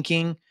guys are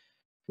thinking.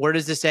 Where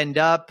does this end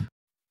up?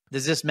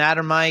 Does this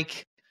matter,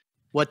 Mike?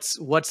 What's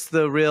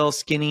the real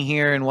skinny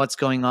here and what's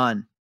going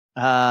on?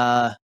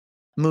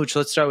 Mooch,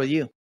 let's start with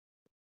you.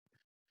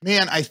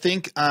 Man, I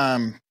think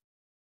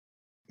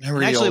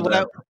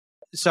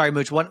sorry,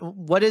 Mooch,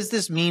 what does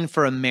this mean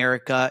for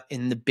America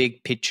in the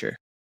big picture?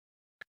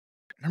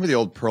 Remember the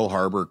old Pearl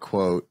Harbor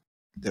quote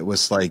that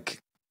was like,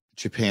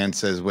 Japan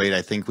says, wait,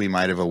 I think we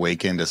might have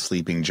awakened a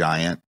sleeping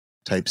giant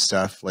type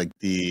stuff.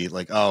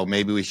 Oh,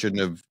 maybe we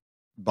shouldn't have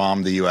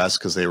bombed the US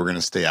because they were going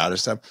to stay out of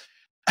stuff.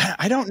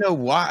 I don't know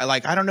why.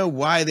 I don't know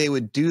why they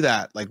would do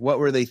that. What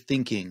were they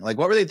thinking? What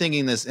were they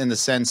thinking this in the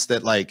sense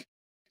that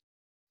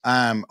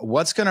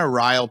what's going to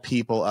rile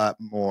people up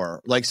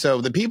more?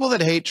 So the people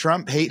that hate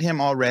Trump hate him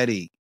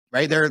already,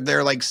 right?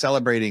 They're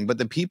celebrating, but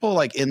the people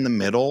in the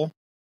middle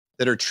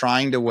that are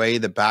trying to weigh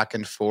the back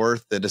and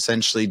forth that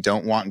essentially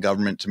don't want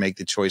government to make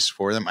the choice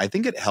for them. I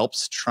think it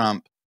helps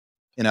Trump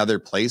in other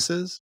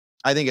places.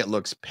 I think it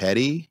looks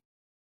petty.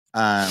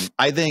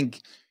 I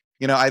think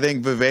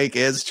Vivek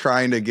is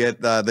trying to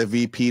get the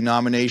VP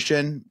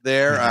nomination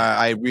there.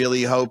 I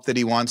really hope that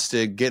he wants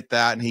to get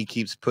that and he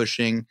keeps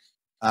pushing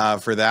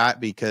for that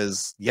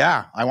because,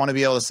 I want to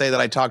be able to say that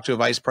I talked to a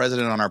vice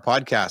president on our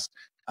podcast.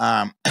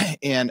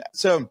 And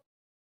so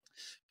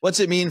what's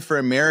it mean for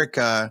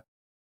America?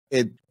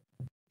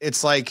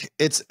 It's like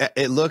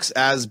it looks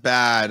as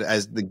bad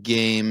as the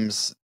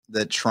games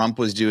that Trump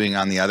was doing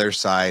on the other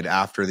side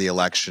after the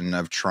election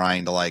of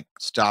trying to like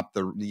stop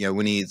the,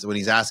 when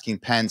he's asking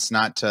Pence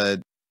not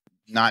to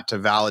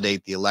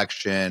validate the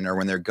election, or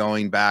when they're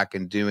going back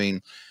and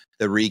doing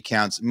the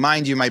recounts.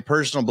 Mind you, my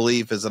personal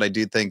belief is that I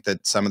do think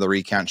that some of the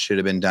recounts should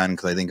have been done,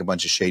 because I think a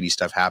bunch of shady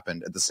stuff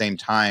happened. At the same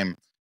time,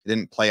 it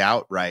didn't play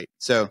out right.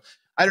 So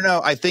I don't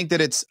know. I think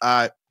that it's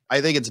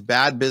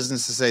bad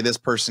business to say this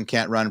person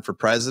can't run for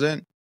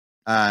president.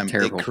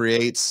 It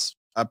creates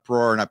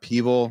uproar and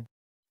upheaval.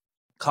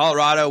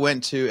 Colorado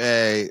went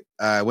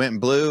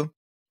blue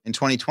in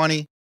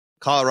 2020.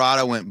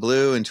 Colorado went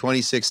blue in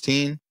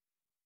 2016.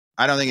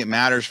 I don't think it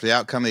matters for the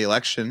outcome of the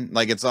election.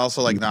 Like, it's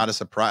also like not a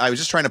surprise. I was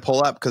just trying to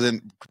pull up because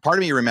part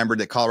of me remembered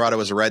that Colorado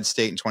was a red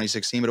state in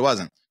 2016, but it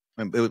wasn't.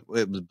 It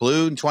was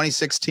blue in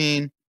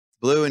 2016,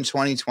 blue in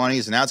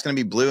 2020, so now it's going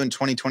to be blue in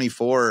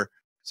 2024.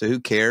 So who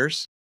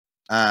cares?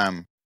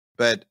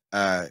 But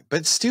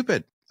it's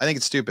stupid. I think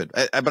it's stupid.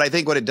 But I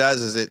think what it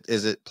does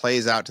is it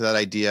plays out to that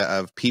idea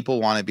of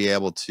people want to be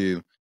able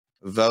to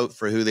vote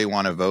for who they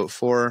want to vote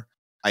for.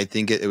 I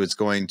think it was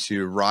going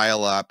to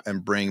rile up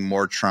and bring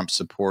more Trump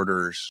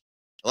supporters.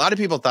 A lot of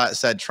people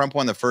said Trump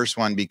won the first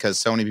one because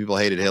so many people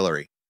hated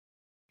Hillary,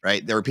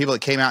 right? There were people that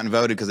came out and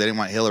voted because they didn't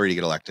want Hillary to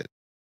get elected,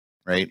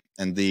 right?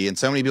 And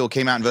so many people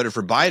came out and voted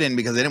for Biden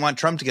because they didn't want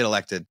Trump to get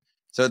elected.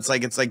 So it's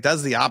like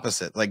does the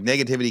opposite. Like,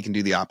 negativity can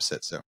do the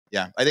opposite. So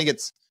yeah, I think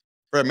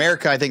for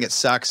America, I think it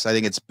sucks. I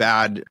think it's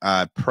bad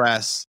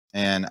press,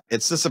 and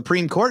it's the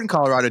Supreme Court in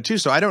Colorado too.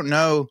 So I don't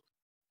know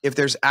if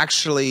there's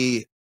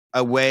actually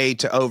a way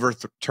to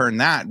overturn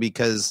that,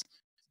 because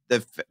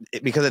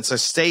it's a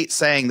state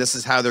saying this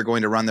is how they're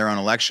going to run their own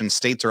elections.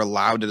 States are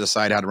allowed to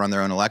decide how to run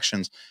their own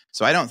elections.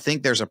 So I don't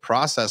think there's a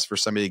process for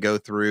somebody to go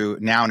through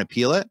now and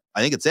appeal it.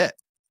 I think it's it.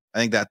 I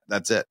think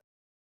that's it.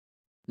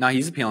 No,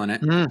 he's appealing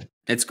it.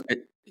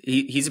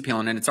 He's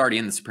appealing it. It's already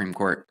in the Supreme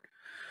Court.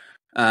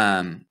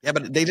 Yeah,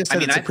 but they just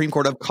said the Supreme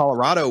Court of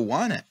Colorado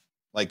won it.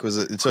 Like, was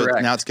it? So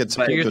now it's good.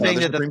 So you're saying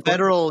that the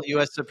federal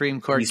U.S.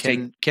 Supreme Court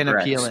can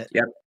appeal it.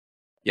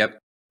 Yep.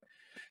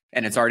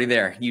 And it's already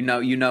there. You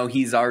know,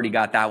 he's already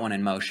got that one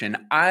in motion.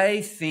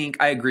 I think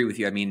I agree with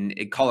you. I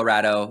mean,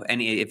 Colorado,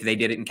 and if they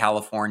did it in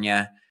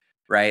California,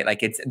 right?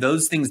 Like,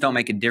 those things don't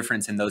make a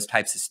difference in those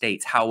types of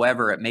states.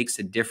 However, it makes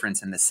a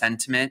difference in the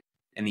sentiment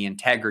and the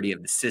integrity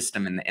of the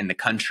system in the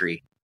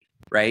country,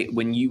 right?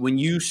 When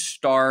you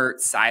start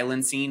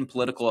silencing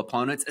political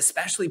opponents,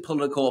 especially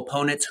political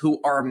opponents who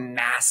are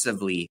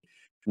massively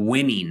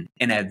winning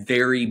in a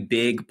very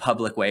big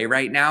public way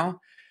right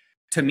now,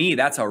 to me,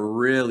 that's a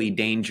really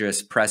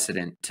dangerous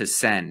precedent to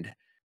send.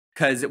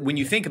 Because when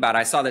you think about it,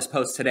 I saw this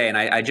post today and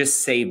I just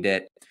saved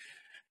it.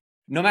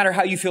 No matter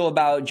how you feel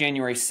about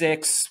January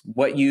 6th,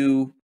 what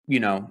you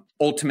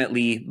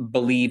ultimately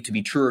believe to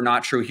be true or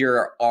not true,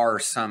 here are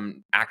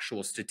some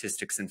actual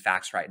statistics and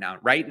facts right now.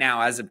 Right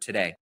now, as of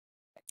today,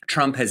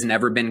 Trump has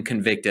never been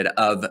convicted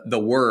of the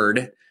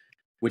word,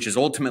 which is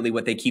ultimately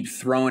what they keep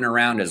throwing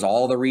around as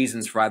all the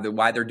reasons for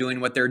why they're doing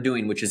what they're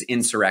doing, which is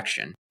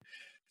insurrection.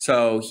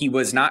 So he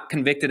was not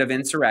convicted of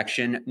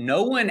insurrection.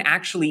 No one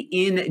actually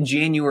in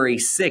January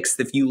 6th,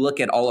 if you look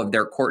at all of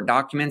their court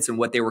documents and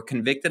what they were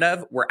convicted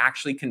of, were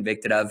actually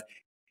convicted of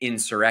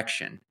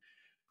insurrection.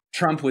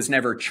 Trump was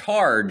never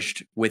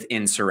charged with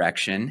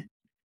insurrection,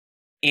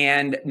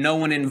 and no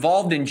one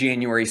involved in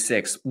January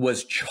 6th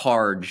was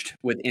charged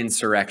with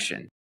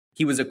insurrection.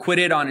 He was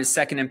acquitted on his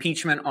second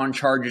impeachment on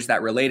charges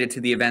that related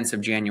to the events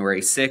of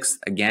January 6th.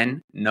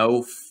 Again,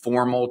 no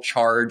formal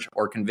charge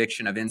or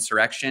conviction of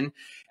insurrection.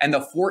 And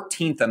the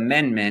 14th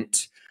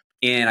Amendment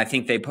in, I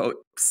think they put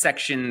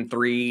section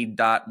 3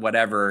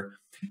 whatever,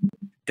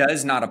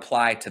 does not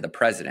apply to the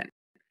president.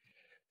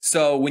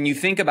 So when you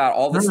think about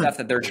all the stuff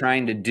that they're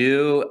trying to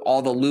do,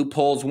 all the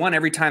loopholes,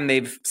 every time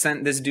they've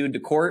sent this dude to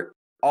court,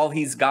 all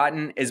he's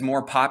gotten is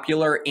more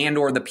popular, and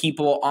or the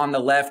people on the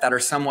left that are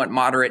somewhat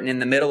moderate and in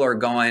the middle are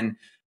going,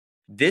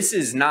 this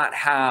is not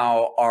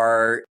how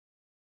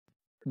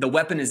the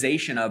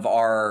weaponization of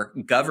our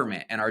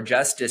government and our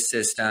justice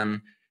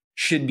system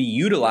should be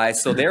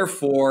utilized. So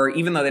therefore,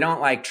 even though they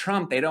don't like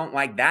Trump, they don't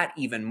like that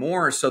even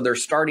more. So they're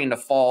starting to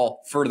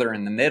fall further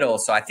in the middle.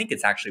 So I think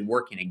it's actually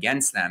working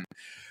against them.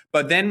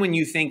 But then when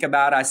you think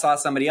about, I saw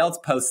somebody else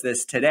post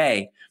this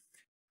today.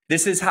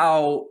 This is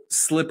how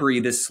slippery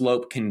this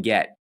slope can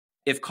get.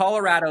 If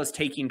Colorado's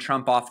taking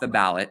Trump off the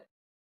ballot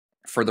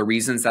for the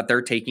reasons that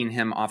they're taking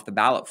him off the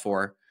ballot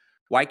for,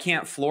 why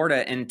can't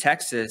Florida and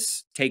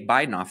Texas take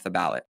Biden off the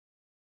ballot?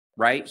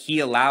 Right? He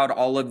allowed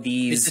all of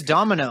these. It's a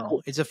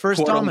domino. It's a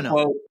first domino.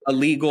 Unquote,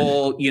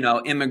 illegal,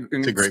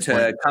 immigrants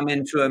to come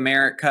into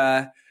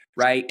America,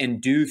 right,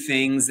 and do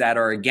things that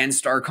are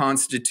against our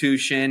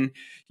Constitution.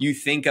 You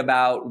think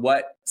about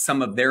what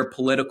some of their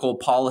political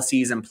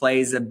policies and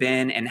plays have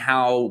been, and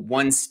how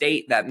one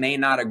state that may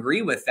not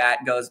agree with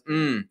that goes,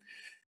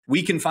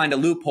 we can find a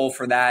loophole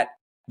for that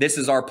this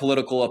is our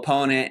political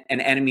opponent, an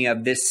enemy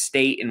of this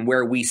state and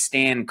where we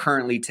stand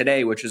currently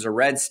today, which is a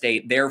red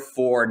state.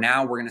 Therefore,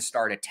 now we're going to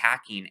start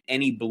attacking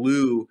any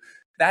blue.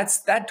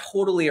 That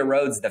totally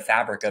erodes the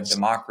fabric of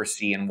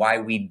democracy and why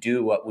we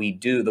do what we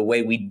do the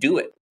way we do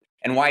it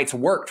and why it's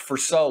worked for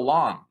so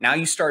long. Now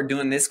you start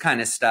doing this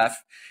kind of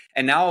stuff,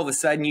 and now all of a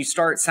sudden you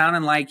start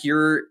sounding like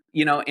you're,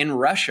 in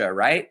Russia,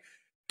 right?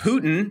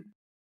 Putin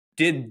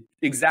did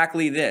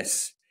exactly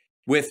this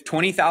with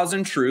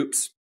 20,000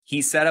 troops.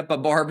 He set up a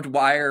barbed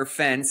wire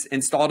fence,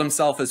 installed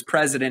himself as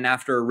president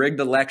after a rigged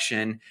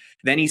election.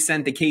 Then he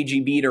sent the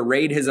KGB to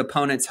raid his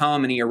opponent's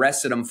home, and he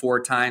arrested him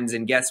 4 times.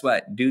 And guess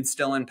what? Dude's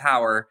still in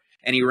power,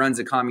 and he runs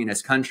a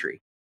communist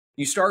country.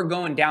 You start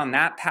going down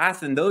that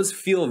path, and those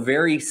feel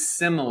very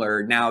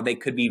similar. Now, they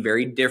could be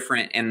very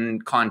different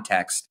in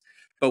context.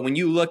 But when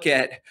you look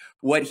at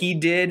what he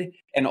did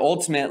and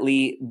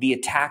ultimately the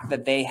attack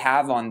that they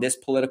have on this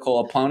political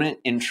opponent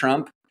in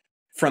Trump,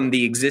 from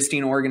the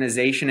existing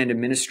organization and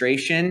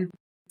administration,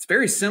 it's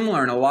very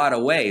similar in a lot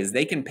of ways.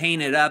 They can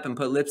paint it up and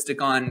put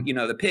lipstick on,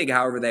 the pig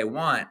however they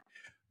want.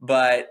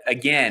 But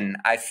again,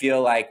 I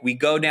feel like we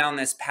go down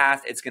this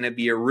path, it's going to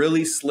be a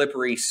really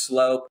slippery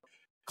slope.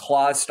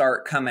 Claws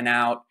start coming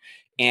out,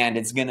 and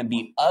it's going to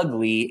be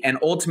ugly. And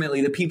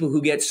ultimately, the people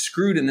who get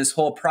screwed in this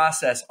whole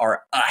process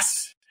are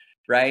us,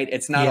 right?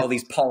 It's not all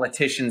these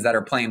politicians that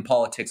are playing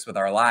politics with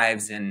our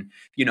lives and,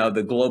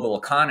 the global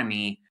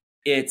economy.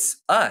 It's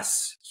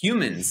us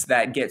humans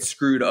that get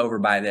screwed over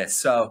by this.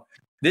 So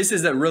this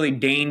is a really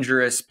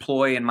dangerous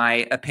ploy, in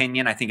my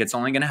opinion. I think it's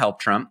only going to help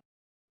Trump.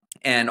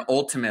 And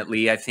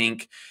ultimately, I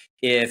think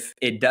if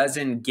it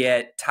doesn't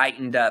get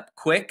tightened up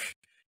quick,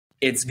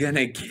 it's going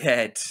to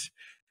get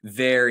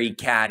very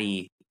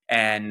catty.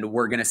 And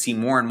we're going to see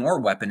more and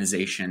more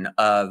weaponization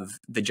of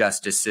the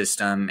justice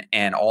system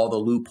and all the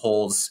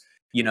loopholes,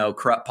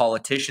 corrupt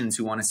politicians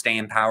who want to stay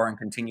in power and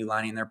continue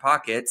lining their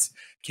pockets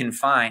can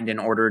find in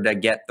order to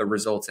get the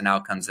results and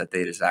outcomes that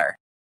they desire.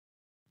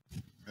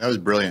 That was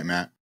brilliant,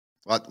 Matt.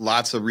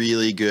 Lots of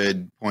really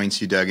good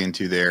points you dug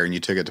into there, and you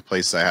took it to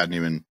places I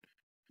hadn't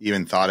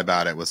even thought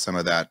about it with some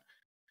of that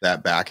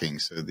backing.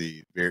 So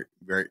the very,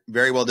 very,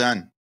 very well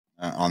done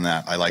on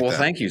that. I like that. Well,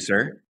 thank you,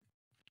 sir.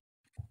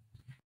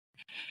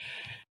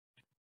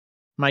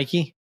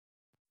 Mikey?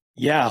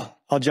 Yeah,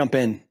 I'll jump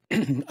in.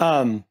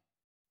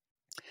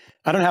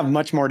 I don't have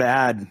much more to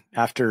add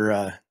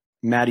after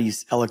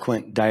Maddie's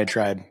eloquent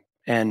diatribe,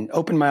 and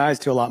opened my eyes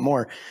to a lot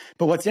more.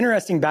 But what's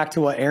interesting, back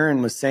to what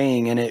Aaron was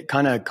saying, and it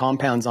kind of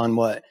compounds on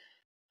what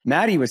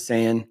Maddie was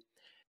saying.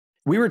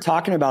 We were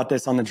talking about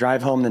this on the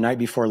drive home the night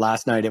before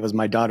last night. It was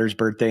my daughter's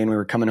birthday, and we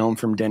were coming home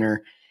from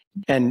dinner.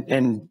 And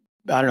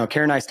I don't know,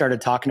 Karen and I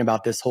started talking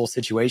about this whole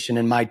situation.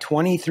 And my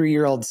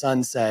 23-year-old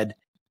son said,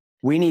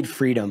 "We need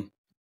freedom."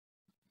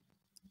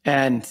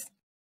 And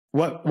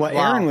what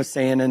Aaron was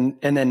saying, and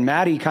then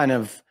Maddie kind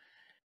of,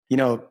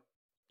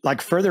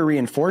 further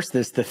reinforced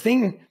this. The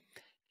thing,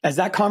 as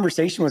that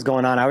conversation was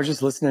going on, I was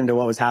just listening to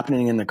what was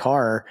happening in the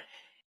car.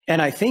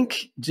 And I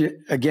think,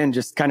 again,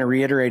 just kind of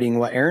reiterating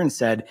what Aaron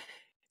said,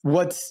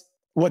 what's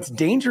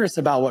dangerous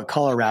about what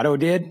Colorado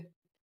did,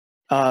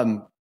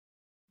 and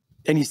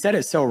you said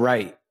it so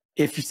right.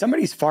 If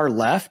somebody's far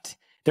left,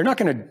 they're not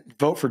going to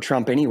vote for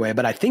Trump anyway.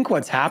 But I think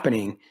what's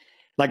happening,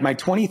 like my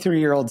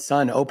 23-year-old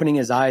son opening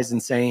his eyes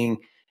and saying,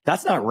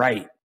 that's not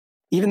right.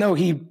 Even though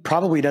he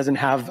probably doesn't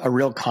have a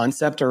real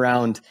concept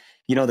around,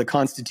 the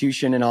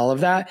Constitution and all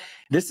of that,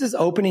 this is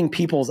opening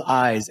people's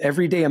eyes,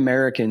 everyday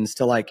Americans,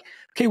 to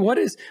okay, what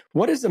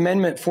does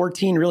Amendment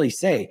 14 really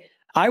say?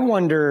 I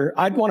wonder,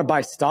 I'd want to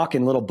buy stock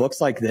in little books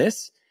like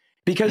this,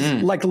 because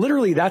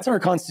literally that's our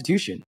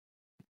Constitution.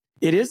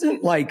 It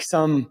isn't like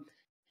some,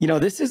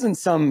 this isn't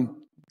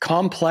some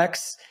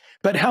complex,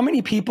 but how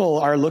many people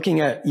are looking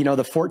at, the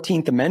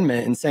 14th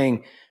Amendment and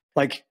saying,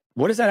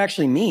 what does that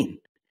actually mean?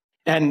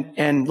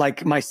 And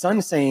like my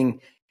son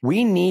saying,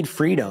 we need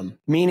freedom,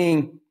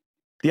 meaning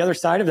the other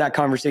side of that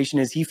conversation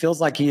is he feels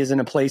like he is in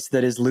a place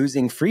that is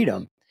losing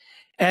freedom.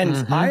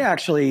 And I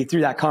actually,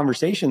 through that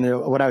conversation,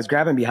 what I was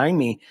grabbing behind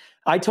me,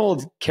 I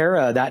told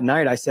Kara that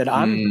night, I said,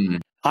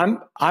 I'm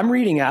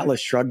reading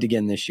Atlas Shrugged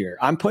again this year.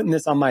 I'm putting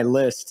this on my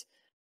list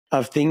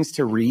of things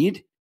to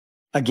read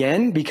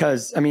again,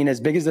 because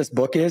as big as this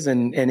book is,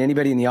 and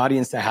anybody in the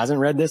audience that hasn't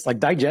read this,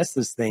 digest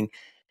this thing.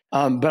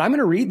 But I'm going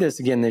to read this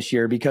again this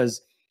year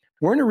because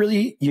we're in a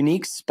really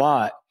unique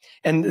spot.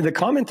 And the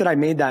comment that I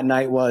made that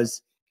night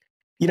was,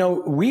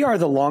 we are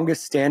the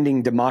longest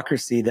standing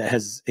democracy that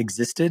has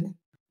existed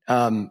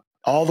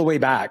all the way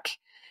back.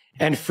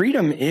 And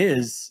freedom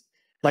is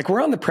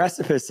we're on the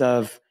precipice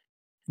of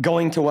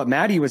going to what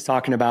Maddie was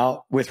talking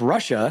about with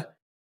Russia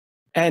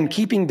and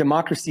keeping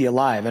democracy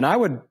alive. And I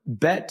would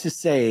bet to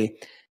say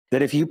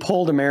that if you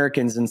polled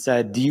Americans and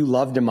said, do you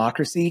love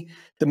democracy?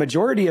 The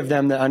majority of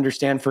them that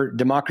understand for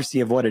democracy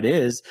of what it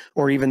is,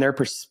 or even their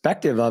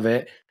perspective of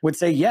it, would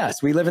say,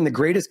 yes, we live in the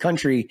greatest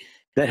country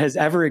that has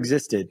ever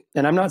existed.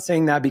 And I'm not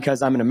saying that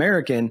because I'm an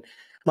American.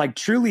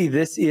 Truly,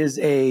 this is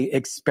a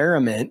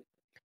experiment.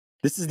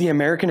 This is the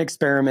American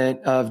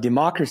experiment of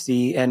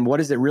democracy. And what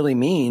does it really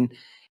mean?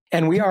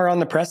 And we are on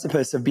the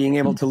precipice of being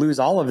able to lose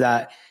all of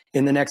that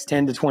in the next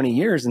 10 to 20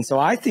 years. And so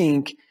I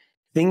think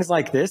things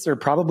like this are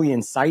probably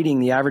inciting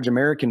the average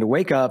American to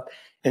wake up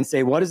and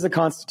say, what does the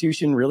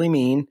Constitution really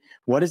mean?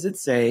 What does it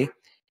say?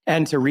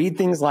 And to read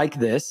things like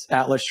this,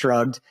 Atlas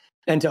Shrugged,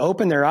 and to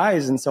open their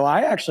eyes. And so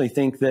I actually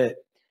think that,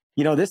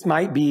 this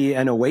might be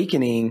an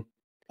awakening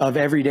of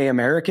everyday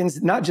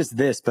Americans, not just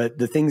this, but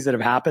the things that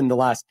have happened the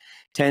last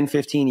 10,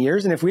 15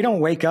 years. And if we don't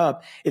wake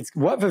up, it's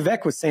what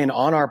Vivek was saying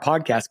on our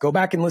podcast. Go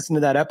back and listen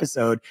to that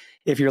episode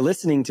if you're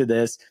listening to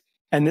this.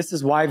 And this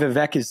is why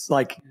Vivek is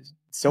like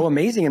so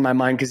amazing in my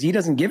mind, because he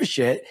doesn't give a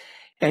shit.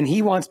 And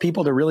he wants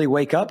people to really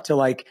wake up to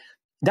like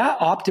that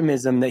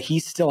optimism that he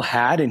still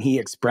had and he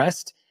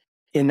expressed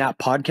in that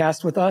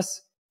podcast with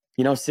us,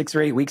 6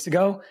 or 8 weeks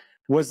ago,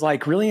 was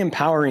like really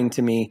empowering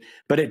to me.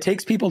 But it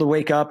takes people to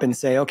wake up and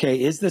say,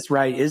 okay, is this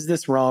right? Is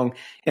this wrong?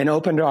 And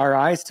open our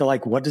eyes to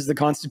like, what does the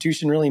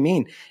Constitution really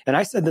mean? And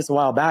I said this a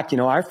while back,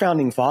 our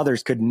founding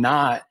fathers could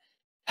not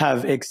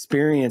have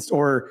experienced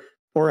or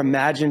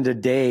imagined a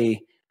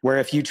day where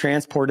if you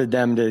transported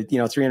them to,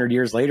 300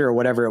 years later or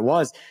whatever it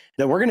was,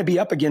 that we're going to be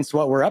up against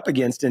what we're up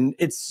against. And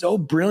it's so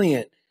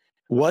brilliant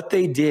what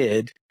they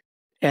did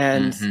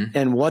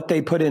and what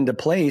they put into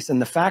place.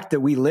 And the fact that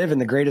we live in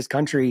the greatest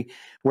country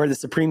where the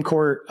Supreme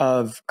Court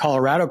of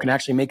Colorado can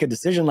actually make a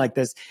decision like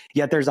this,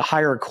 yet there's a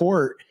higher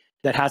court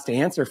that has to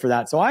answer for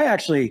that. So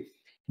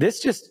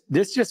this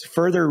just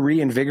further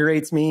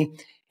reinvigorates me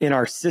in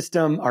our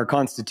system, our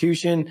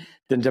Constitution,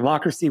 the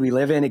democracy we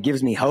live in. It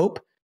gives me hope.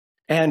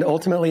 And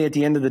ultimately, at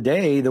the end of the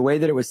day, the way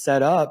that it was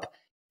set up,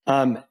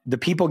 the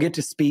people get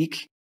to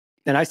speak.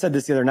 And I said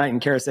this the other night,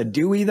 and Kara said,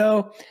 do we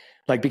though?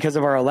 Like because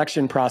of our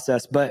election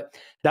process. But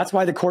that's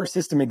why the court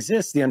system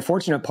exists. The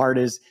unfortunate part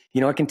is,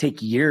 it can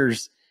take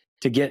years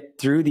to get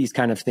through these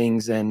kind of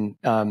things. And,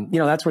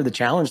 that's where the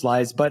challenge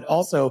lies. But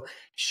also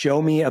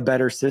show me a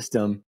better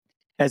system.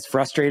 As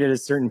frustrated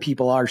as certain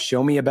people are,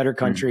 show me a better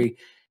country,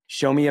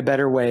 show me a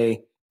better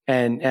way.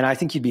 And I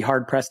think you'd be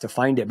hard pressed to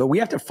find it. But we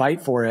have to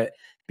fight for it.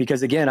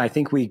 Because again, I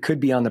think we could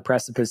be on the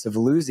precipice of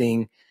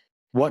losing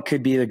what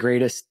could be the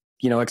greatest,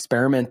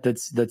 experiment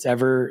that's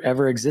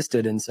ever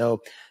existed. And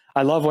so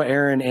I love what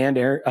Aaron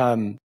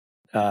and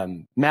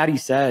Maddie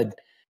said.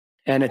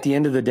 And at the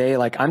end of the day,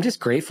 like, I'm just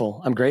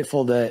grateful. I'm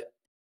grateful that,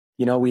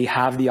 we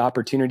have the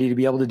opportunity to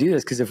be able to do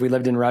this. Because if we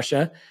lived in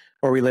Russia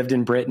or we lived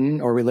in Britain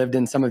or we lived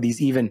in some of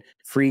these even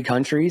free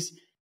countries,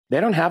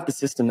 they don't have the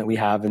system that we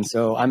have. And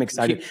so I'm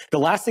excited. The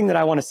last thing that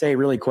I want to say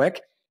really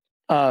quick,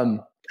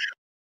 Aaron,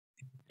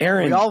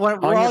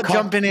 we're all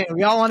jumping in.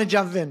 We all want to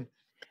jump in.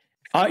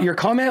 Your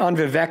comment on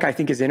Vivek, I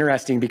think, is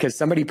interesting because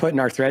somebody put in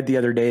our thread the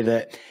other day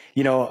that,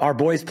 our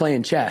boy's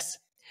playing chess.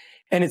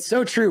 And it's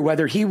so true.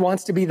 Whether he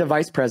wants to be the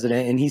vice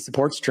president and he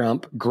supports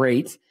Trump,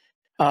 great.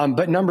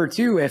 But number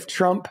two, if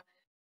Trump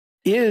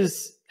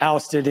is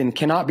ousted and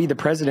cannot be the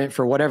president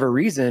for whatever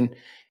reason,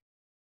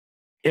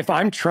 if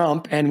I'm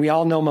Trump and we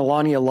all know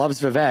Melania loves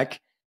Vivek,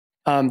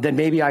 then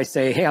maybe I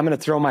say, hey, I'm going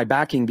to throw my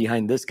backing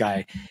behind this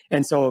guy.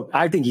 And so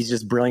I think he's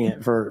just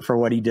brilliant for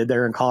what he did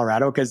there in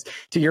Colorado. Because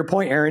to your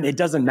point, Aaron, it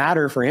doesn't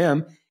matter for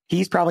him.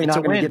 He's probably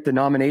not going to get the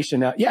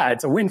nomination.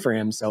 It's a win for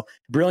him. So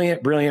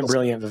brilliant,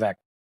 Vivek.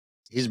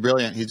 He's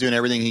brilliant. He's doing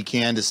everything he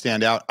can to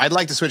stand out. I'd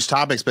like to switch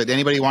topics, but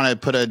anybody want to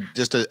put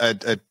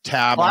a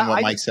tab on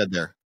what Mike said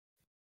there?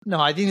 No,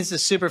 I think this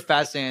is super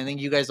fascinating. I think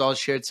you guys all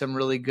shared some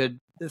really good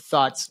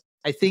thoughts.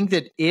 I think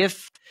that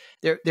if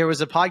there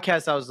was a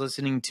podcast I was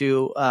listening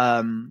to,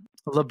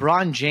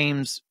 LeBron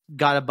James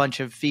got a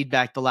bunch of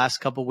feedback the last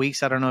couple of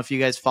weeks. I don't know if you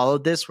guys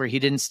followed this, where he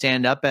didn't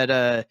stand up at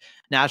a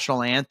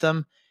national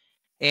anthem.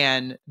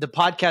 And the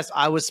podcast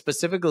I was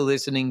specifically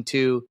listening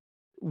to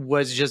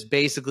was just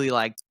basically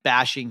like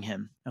bashing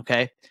him.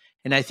 Okay.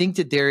 And I think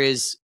that there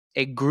is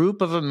a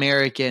group of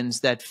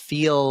Americans that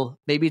feel,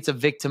 maybe it's a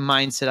victim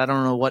mindset, I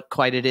don't know what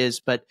quite it is,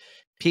 but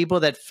people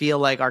that feel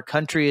like our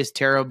country is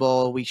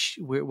terrible.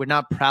 We're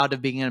not proud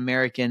of being an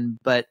American,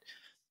 but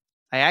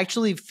I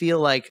actually feel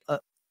like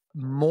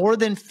more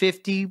than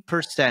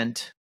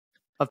 50%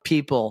 of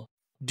people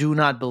do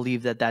not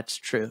believe that that's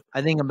true.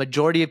 I think a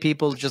majority of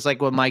people, just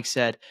like what Mike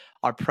said,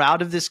 are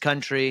proud of this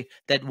country,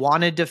 that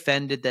want to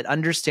defend it, that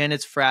understand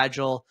it's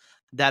fragile,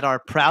 that are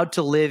proud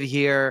to live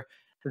here,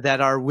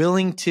 that are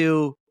willing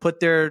to put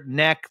their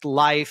neck,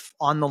 life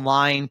on the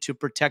line to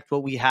protect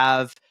what we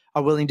have,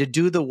 are willing to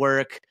do the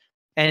work.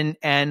 And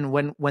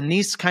when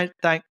these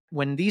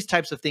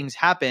types of things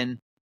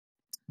happen,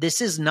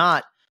 this is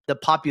not the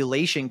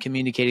population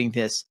communicating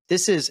this.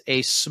 This is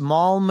a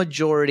small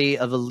majority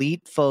of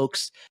elite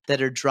folks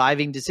that are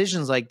driving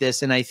decisions like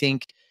this. And I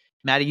think,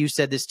 Maddie, you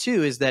said this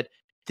too, is that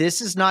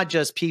this is not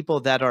just people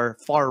that are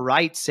far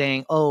right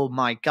saying, oh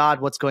my God,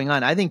 what's going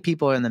on? I think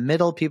people in the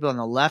middle, people on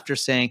the left are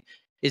saying,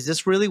 is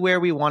this really where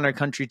we want our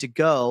country to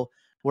go?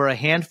 Where a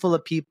handful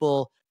of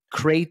people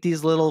create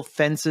these little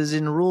fences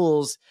and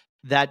rules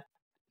that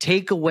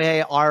take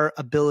away our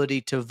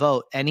ability to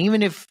vote. And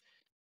even if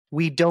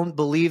we don't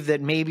believe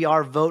that maybe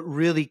our vote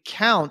really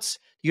counts,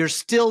 you're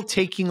still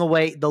taking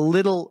away the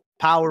little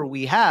power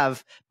we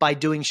have by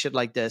doing shit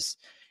like this.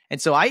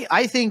 And so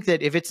I think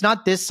that if it's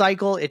not this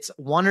cycle, it's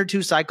 1 or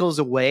 2 cycles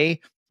away.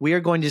 We are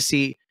going to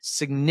see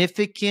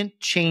significant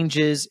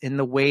changes in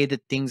the way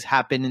that things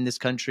happen in this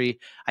country.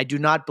 I do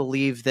not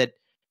believe that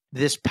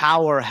this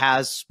power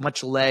has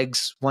much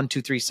legs 1,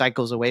 2, 3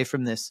 cycles away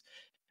from this.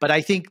 But I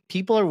think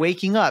people are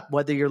waking up,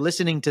 whether you're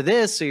listening to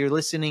this or you're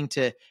listening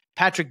to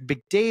Patrick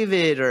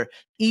McDavid or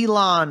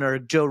Elon or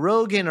Joe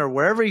Rogan or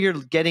wherever you're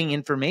getting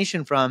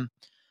information from.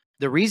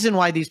 The reason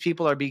why these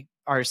people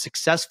are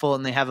successful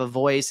and they have a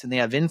voice and they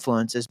have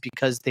influence is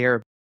because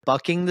they're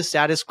bucking the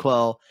status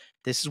quo.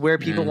 This is where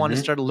people want to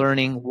start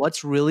learning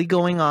what's really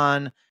going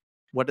on,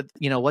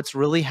 what's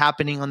really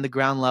happening on the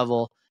ground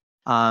level.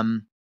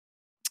 And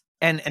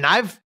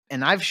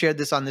I've shared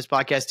this on this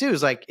podcast too.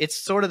 Is like, it's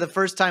sort of the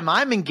first time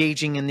I'm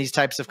engaging in these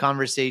types of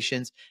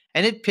conversations,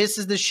 and it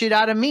pisses the shit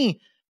out of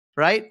me.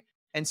 Right.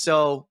 And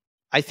so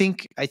I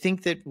think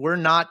that we're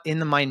not in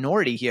the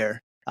minority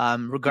here,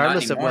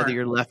 regardless of whether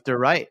you're left or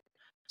right.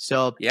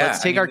 So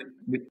let's take our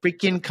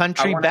freaking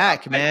country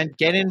back, man.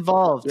 Get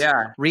involved.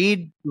 Yeah.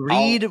 Read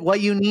what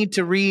you need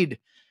to read.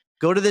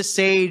 Go to the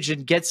Sage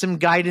and get some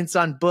guidance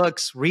on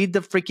books. Read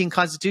the freaking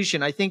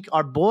Constitution. I think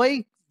our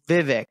boy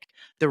Vivek,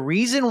 the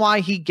reason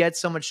why he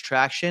gets so much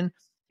traction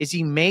is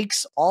he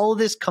makes all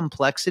this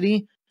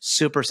complexity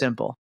super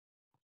simple.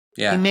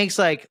 Yeah. He makes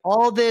like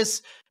all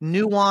this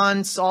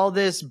nuance, all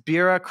this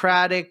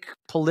bureaucratic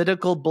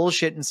political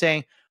bullshit and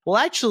saying, well,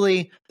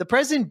 actually, the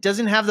president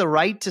doesn't have the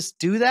right to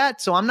do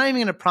that, so I'm not even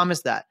going to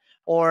promise that.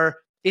 Or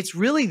it's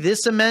really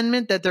this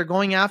amendment that they're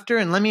going after,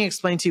 and let me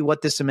explain to you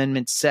what this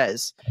amendment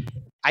says.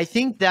 I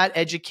think that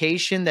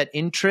education, that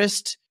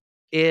interest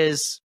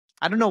is,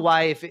 I don't know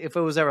why, if it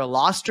was ever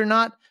lost or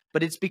not,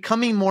 but it's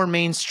becoming more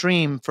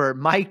mainstream for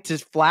Mike to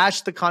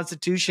flash the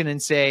Constitution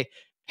and say,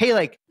 hey,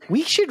 like,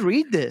 we should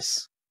read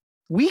this.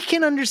 We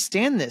can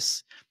understand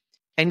this.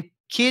 And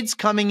kids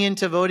coming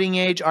into voting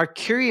age are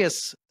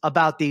curious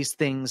about these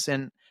things.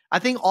 And I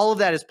think all of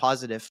that is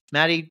positive.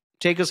 Maddie,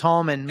 take us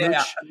home. And Mooch,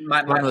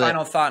 my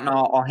final thought, and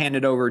I'll hand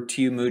it over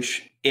to you,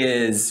 Mooch,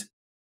 is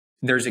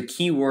there's a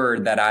key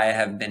word that I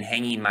have been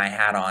hanging my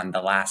hat on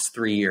the last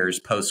 3 years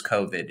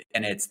post-COVID,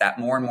 and it's that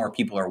more and more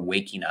people are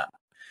waking up.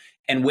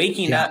 And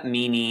waking up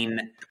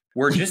meaning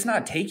we're just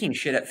not taking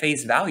shit at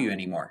face value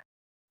anymore.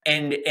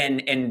 And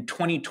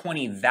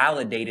 2020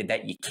 validated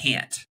that you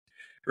can't,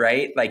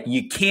 right? Like,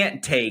 you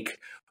can't take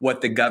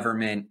what the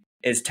government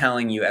is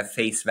telling you at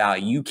face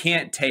value. You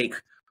can't take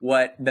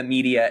what the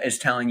media is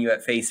telling you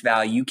at face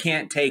value. You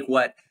can't take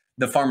what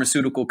the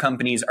pharmaceutical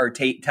companies are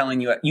telling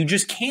you. You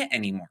just can't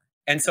anymore.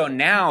 And so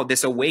now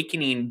this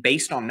awakening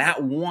based on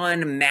that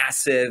one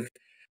massive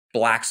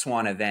black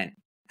swan event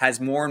has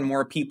more and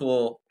more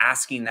people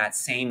asking that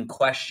same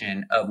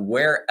question of,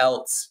 where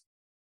else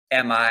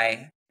am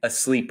I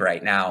asleep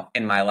right now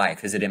in my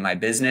life? Is it in my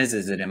business?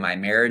 Is it in my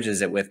marriage?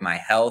 Is it with my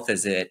health?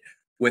 Is it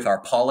with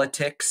our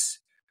politics?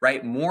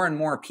 Right? More and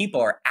more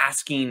people are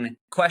asking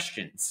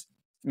questions.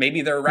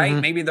 Maybe they're right,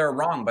 maybe they're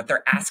wrong, but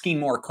they're asking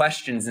more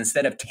questions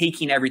instead of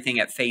taking everything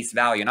at face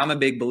value. And I'm a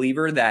big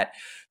believer that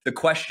the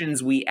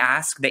questions we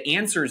ask, the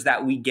answers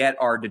that we get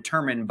are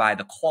determined by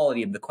the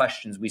quality of the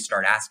questions we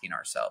start asking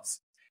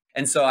ourselves.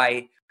 And so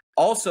I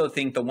also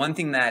think the one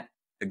thing that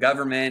the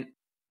government,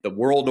 the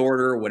world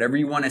order, whatever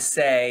you want to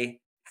say,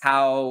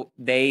 how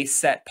they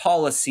set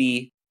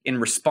policy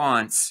in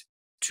response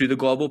to the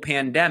global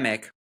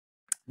pandemic,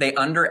 they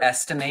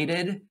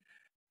underestimated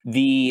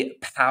the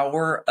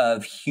power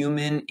of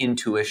human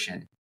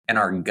intuition and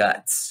our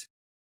guts.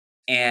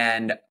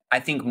 And I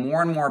think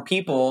more and more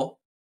people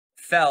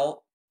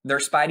felt their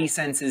spidey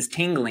senses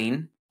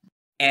tingling,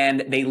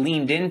 and they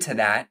leaned into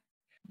that.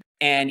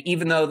 And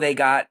even though they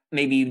got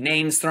maybe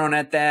names thrown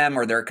at them,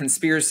 or their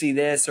conspiracy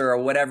this or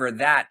whatever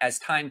that, as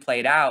time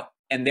played out,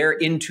 and their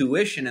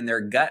intuition and their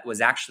gut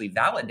was actually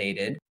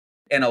validated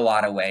in a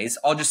lot of ways.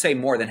 I'll just say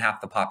more than half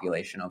the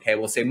population, okay?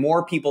 We'll say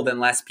more people than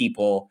less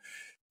people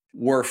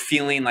were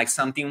feeling like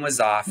something was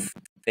off.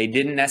 They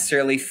didn't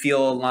necessarily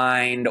feel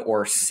aligned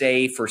or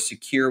safe or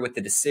secure with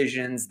the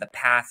decisions, the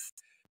path,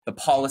 the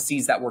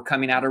policies that were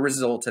coming out as a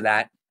result of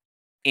that.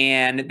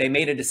 And they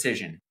made a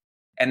decision.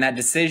 And that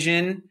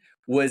decision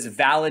was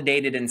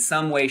validated in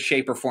some way,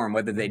 shape, or form.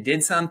 Whether they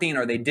did something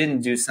or they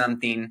didn't do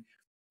something,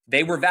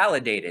 they were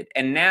validated.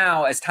 And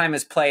now, as time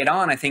has played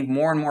on, I think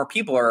more and more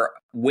people are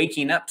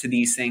waking up to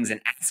these things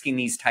and asking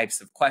these types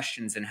of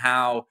questions and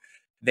how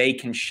they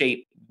can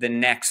shape the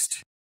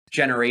next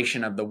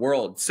generation of the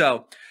world.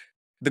 So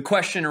the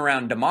question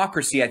around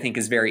democracy, I think,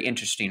 is very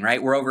interesting,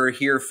 right? We're over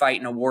here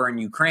fighting a war in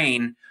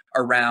Ukraine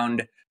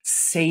around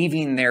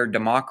saving their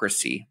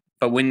democracy.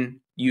 But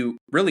when you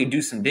really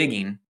do some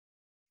digging,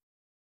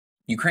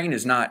 Ukraine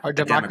is not our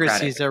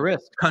democracy is at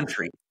risk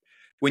country.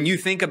 When you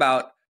think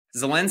about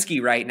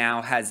Zelensky right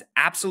now has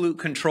absolute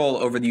control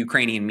over the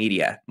Ukrainian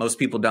media. Most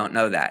people don't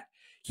know that.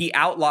 He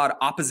outlawed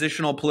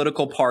oppositional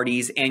political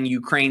parties and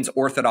Ukraine's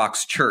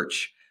Orthodox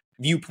Church,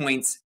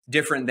 viewpoints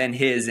different than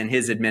his and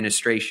his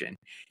administration.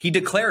 He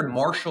declared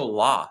martial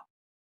law.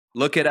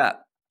 Look it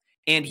up.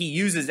 And he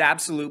uses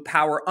absolute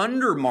power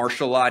under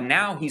martial law.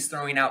 Now he's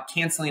throwing out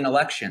canceling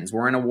elections.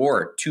 We're in a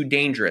war. Too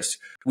dangerous.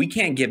 We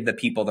can't give the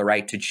people the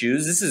right to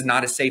choose. This is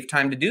not a safe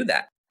time to do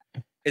that.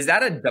 Is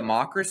that a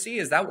democracy?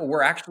 Is that what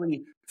we're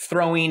actually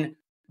throwing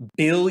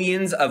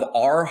billions of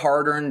our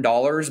hard-earned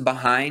dollars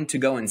behind to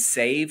go and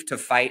save to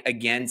fight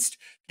against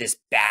this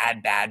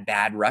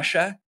bad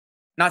Russia?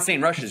 Not saying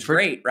Russia's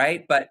great,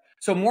 right? But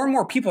so more and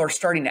more people are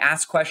starting to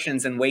ask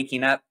questions and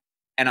waking up,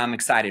 and I'm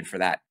excited for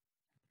that.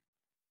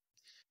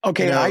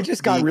 Okay, I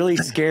just got really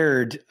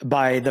scared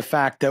by the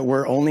fact that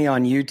we're only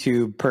on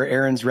YouTube per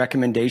Aaron's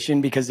recommendation,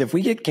 because if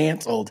we get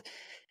canceled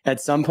at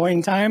some point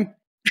in time,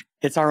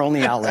 it's our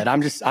only outlet.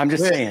 I'm just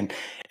saying.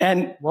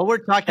 And what we're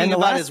talking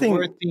about is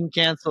worth being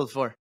canceled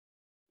for.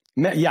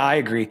 Yeah, I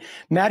agree.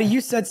 Maddie,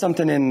 you said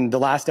something in the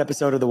last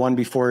episode of the one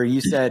before.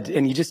 You said,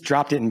 and you just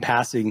dropped it in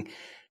passing,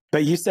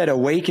 but you said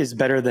awake is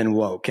better than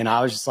woke. And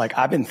I was just like,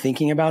 I've been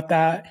thinking about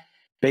that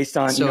based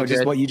on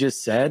just what you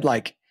just said.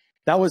 Like,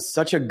 that was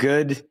such a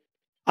good.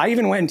 I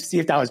even went to see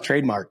if that was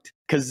trademarked,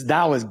 because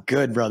that was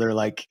good, brother.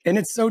 Like, and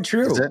it's so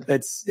true.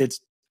 It's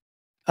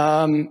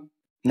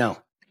no.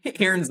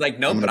 Aaron's like,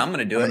 no, but I'm going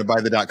to do it. I'm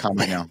going to buy the .com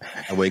right now.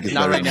 Awake is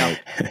better than woke.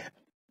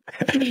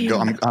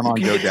 I'm on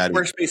GoDaddy.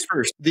 First space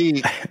first.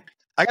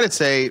 I got to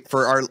say,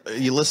 for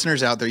you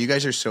listeners out there, you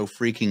guys are so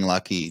freaking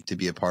lucky to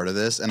be a part of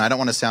this. And I don't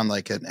want to sound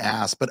like an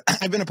ass, but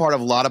I've been a part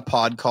of a lot of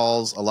pod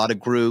calls, a lot of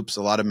groups,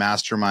 a lot of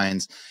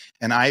masterminds,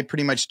 and I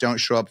pretty much don't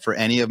show up for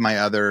any of my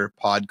other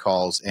pod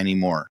calls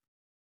anymore.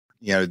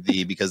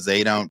 Because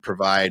they don't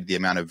provide the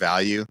amount of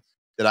value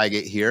that I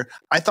get here.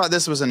 I thought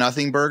this was a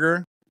nothing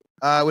burger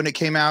when it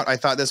came out. I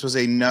thought this was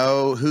a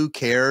no, who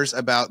cares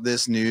about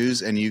this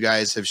news? And you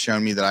guys have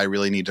shown me that I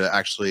really need to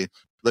actually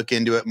look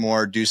into it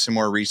more, do some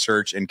more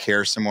research, and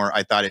care some more.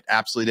 I thought it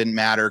absolutely didn't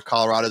matter.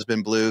 Colorado's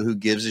been blue. Who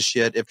gives a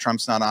shit if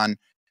Trump's not on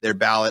their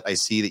ballot? I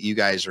see that you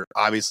guys are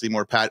obviously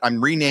more I'm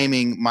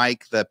renaming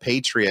Mike the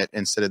Patriot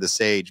instead of the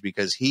Sage,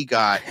 because he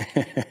got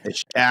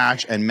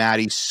Ash and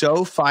Maddie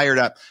so fired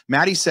up.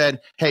 Maddie said,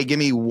 hey, give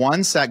me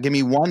 1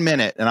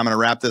 minute and I'm going to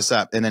wrap this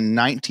up. And then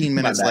 19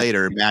 minutes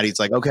later, Maddie's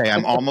like, okay,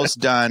 I'm almost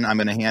done. I'm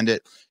going to hand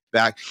it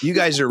back. You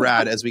guys are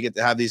rad as we get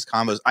to have these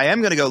combos. I am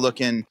going to go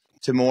look into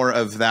more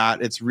of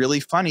that. It's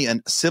really funny.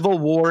 And Civil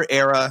War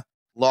era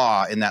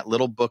law in that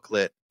little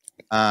booklet.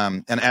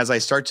 And as I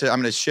start to, I'm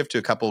going to shift to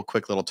a couple of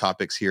quick little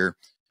topics here.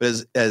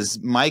 But as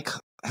Mike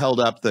held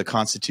up the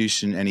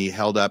Constitution and he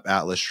held up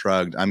Atlas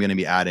Shrugged, I'm going to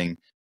be adding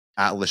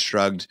Atlas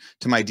Shrugged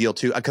to my deal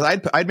too. Because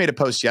I'd made a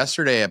post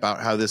yesterday about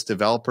how this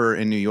developer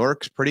in New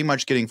York is pretty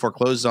much getting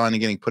foreclosed on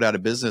and getting put out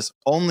of business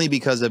only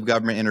because of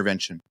government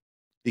intervention.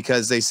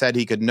 Because they said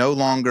he could no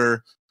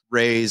longer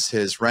raise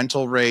his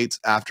rental rates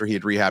after he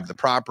had rehabbed the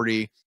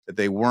property, that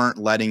they weren't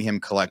letting him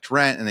collect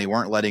rent and they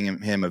weren't letting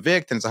him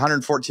evict. And it's a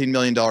 $114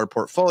 million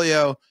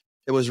portfolio.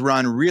 It was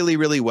run really,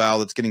 really well.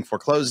 That's getting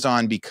foreclosed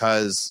on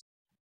because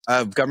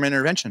of government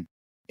intervention.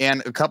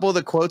 And a couple of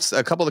the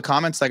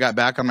comments I got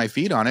back on my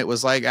feed on it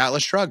was like,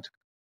 Atlas Shrugged.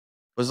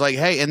 Was like,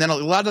 hey, and then a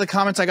lot of the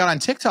comments I got on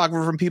TikTok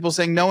were from people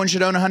saying no one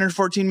should own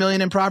 114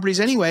 million in properties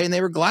anyway. And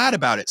they were glad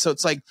about it. So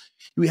it's like,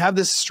 we have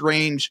this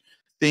strange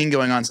thing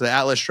going on. So the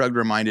Atlas Shrugged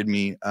reminded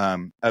me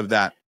of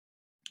that.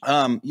 As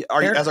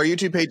our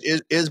YouTube page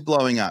is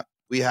blowing up,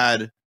 we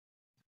had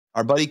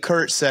our buddy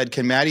Kurt said,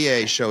 can Mattie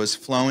A show his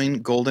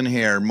flowing golden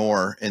hair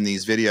more in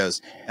these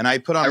videos? And I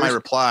put on my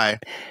reply.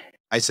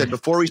 I said,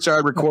 before we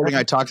started recording,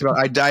 I talked about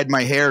I dyed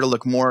my hair to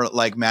look more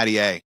like Mattie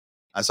A.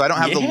 So I don't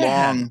have the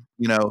long,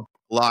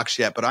 locks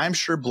yet, but I'm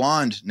sure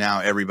blonde now,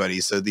 everybody.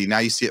 So now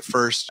you see it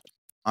first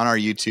on our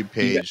YouTube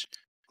page.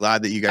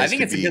 Glad that you guys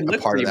could be a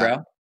part of that.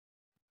 Bro.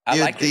 I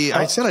like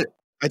it.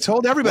 I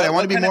told everybody I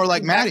want to be more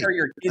like Maddie.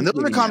 And those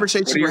are the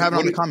conversations we're having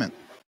on the comment.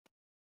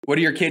 What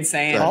are your kids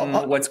saying?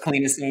 What's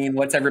Kalina saying?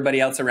 What's everybody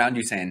else around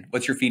you saying?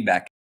 What's your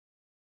feedback?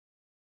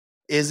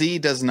 Izzy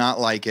does not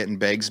like it and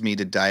begs me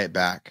to dye it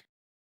back.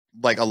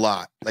 Like a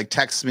lot. Like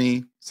texts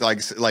me,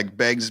 like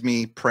begs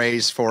me,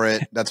 prays for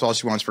it. That's all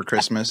she wants for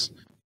Christmas.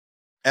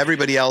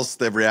 Everybody else,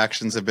 the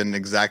reactions have been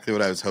exactly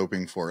what I was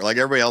hoping for. Like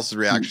everybody else's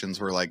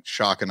reactions were like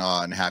shock and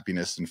awe and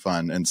happiness and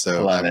fun. And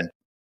so I'm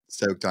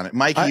stoked on it.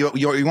 Mikey,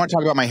 you want to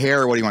talk about my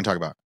hair or what do you want to talk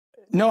about?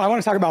 No, I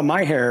want to talk about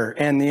my hair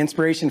and the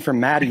inspiration from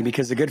Maddie,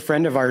 because a good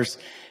friend of ours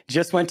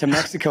just went to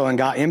Mexico and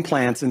got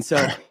implants. And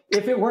so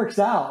if it works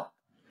out,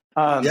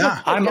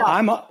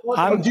 I'm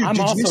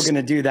also going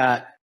to do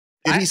that.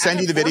 Did he send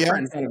you the video?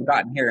 Friends that have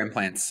gotten hair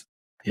implants.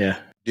 Yeah,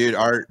 dude,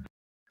 our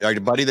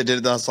buddy that did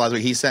it last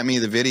week, he sent me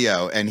the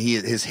video, and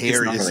his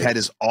head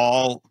is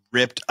all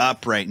ripped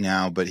up right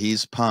now, but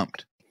he's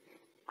pumped.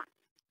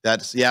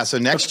 So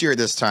next year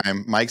this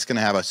time, Mike's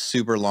gonna have a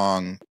super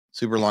long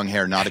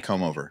hair, not a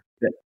comb over.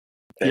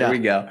 There we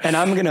go. And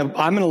I'm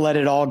gonna let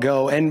it all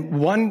go. And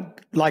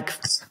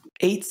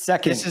 8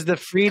 seconds. This is the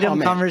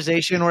freedom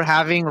conversation we're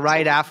having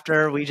right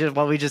after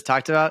what we just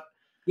talked about.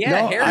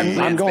 Yeah,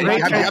 I'm going.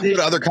 You have to go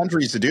to other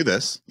countries to do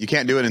this. You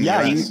can't do it in the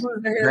US.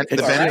 The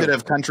benefit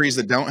of countries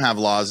that don't have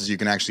laws is you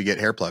can actually get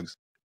hair plugs.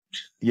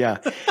 Yeah.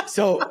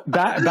 So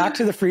back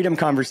to the freedom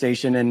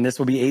conversation, and this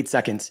will be 8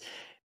 seconds.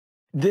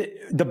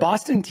 the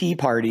Boston Tea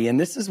Party, and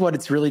this is what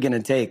it's really going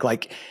to take.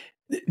 Like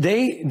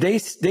they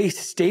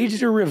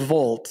staged a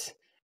revolt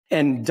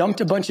and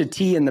dumped a bunch of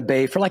tea in the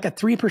bay for like a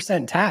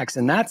 3% tax,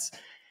 and that's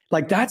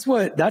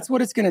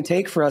what it's going to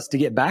take for us to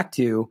get back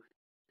to.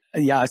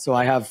 Yeah, so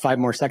I have 5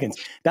 more seconds.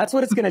 That's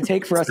what it's going to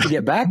take for us to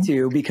get back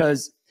to,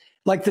 because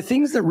like the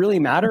things that really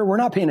matter, we're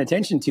not paying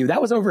attention to.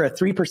 That was over a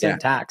 3%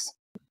 tax.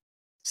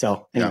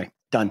 So anyway,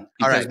 done.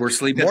 All right, we're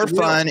sleeping. More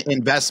fun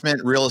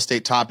investment real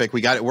estate topic.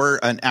 We got it. We're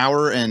an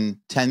hour and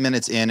 10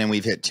 minutes in, and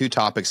we've hit 2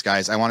 topics,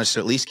 guys. I want us to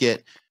at least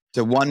get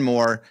to 1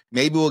 more.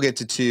 Maybe we'll get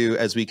to 2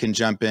 as we can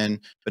jump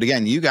in. But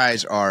again, you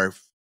guys are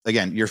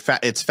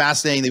it's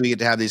fascinating that we get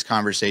to have these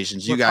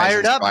conversations. You guys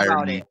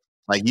inspired me.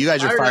 Like you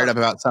guys are fired up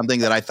about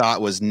something that I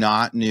thought was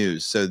not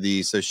news.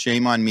 So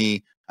shame on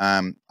me.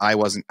 I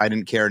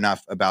didn't care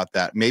enough about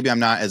that. Maybe I'm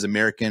not as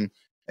American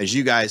as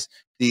you guys.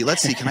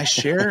 Let's see. Can I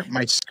share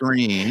my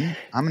screen?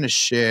 I'm going to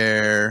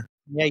share.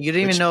 Yeah, you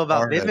didn't even know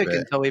about Vivek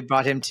until we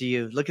brought him to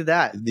you. Look at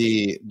that.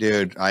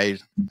 Dude, I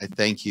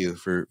thank you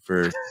for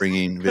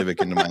bringing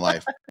Vivek into my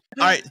life.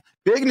 All right,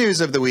 big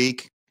news of the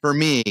week for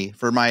me,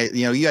 for my,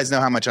 you guys know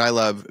how much I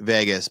love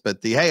Vegas,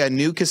 but a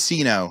new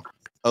casino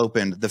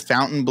opened, the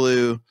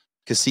Fontainebleau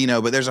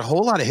Casino. But there's a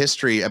whole lot of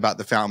history about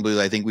the Fontainebleau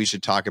that I think we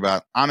should talk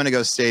about. I'm going to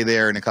go stay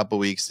there in a couple of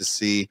weeks to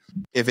see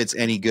if it's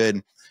any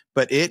good.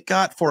 But it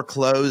got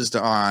foreclosed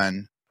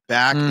on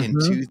back in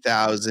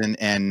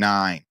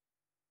 2009,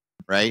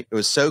 right? It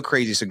was so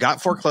crazy. So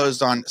got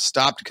foreclosed on,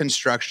 stopped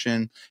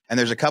construction. And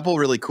there's a couple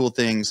really cool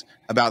things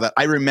about that.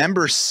 I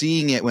remember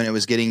seeing it when it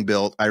was getting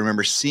built. I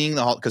remember seeing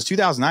because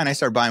 2009, I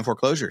started buying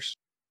foreclosures.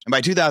 And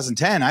by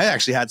 2010, I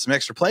actually had some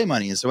extra play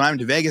money. And so when I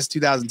went to Vegas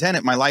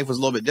 2010, my life was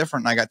a little bit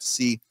different. And I got to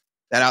see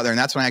that out there. And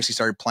that's when I actually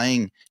started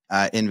playing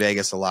in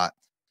Vegas a lot.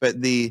 But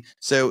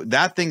so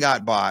that thing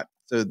got bought.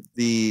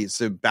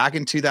 So back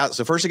in 2000,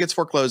 so first it gets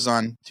foreclosed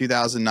on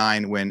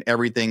 2009 when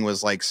everything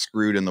was like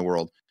screwed in the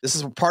world. This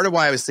is part of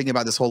why I was thinking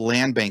about this whole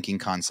land banking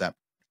concept.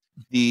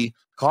 The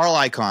Carl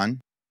Icahn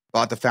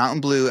bought the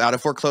Fontainebleau out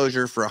of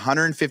foreclosure for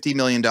 $150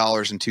 million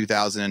in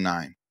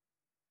 2009.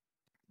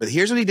 But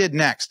here's what he did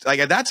next. Like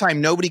at that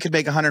time, nobody could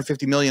make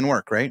 $150 million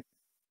work, right?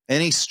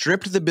 And he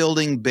stripped the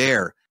building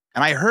bare.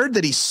 And I heard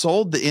that he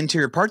sold the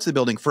interior parts of the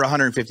building for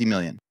 $150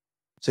 million.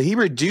 So he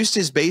reduced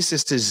his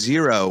basis to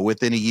 0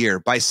 within a year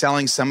by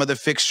selling some of the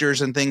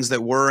fixtures and things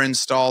that were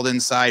installed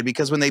inside.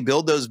 Because when they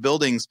build those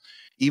buildings,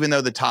 even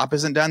though the top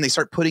isn't done, they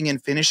start putting in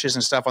finishes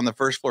and stuff on the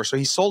first floor. So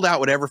he sold out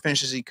whatever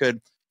finishes he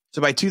could.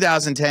 So by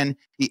 2010,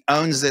 he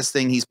owns this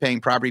thing. He's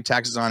paying property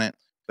taxes on it,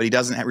 but he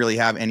doesn't really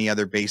have any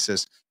other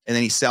basis. And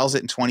then he sells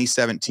it in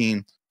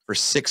 2017 for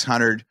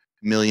 $600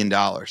 million.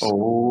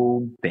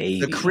 Oh,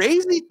 baby. The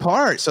crazy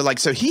part.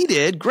 So he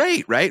did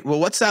great, right? Well,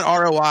 what's that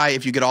ROI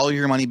if you get all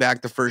your money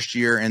back the first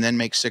year and then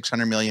make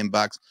 $600 million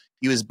bucks?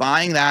 He was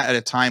buying that at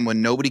a time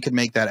when nobody could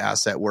make that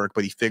asset work,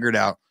 but he figured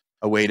out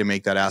a way to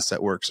make that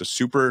asset work. So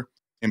super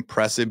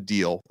impressive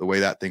deal, the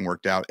way that thing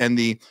worked out. And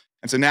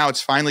so now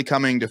it's finally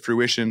coming to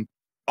fruition.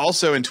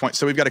 Also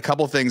so we've got a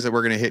couple things that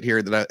we're going to hit here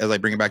as I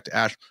bring it back to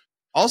Ash.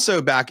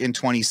 Also back in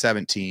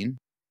 2017,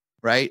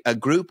 right? A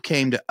group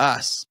came to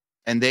us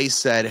and they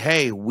said,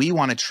 hey, we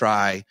want to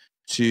try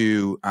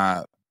to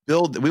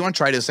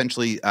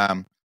essentially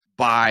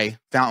buy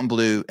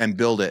Fontainebleau and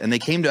build it. And they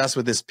came to us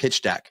with this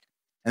pitch deck.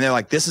 And they're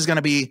like, this is going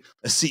to be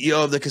a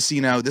CEO of the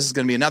casino. This is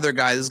going to be another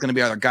guy. This is going to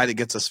be our guy that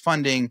gets us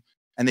funding.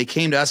 And they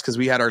came to us because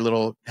we had our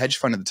little hedge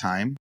fund at the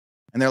time.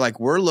 And they're like,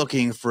 we're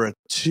looking for a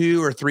 $2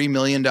 or $3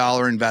 million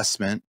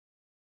investment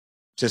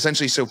to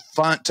essentially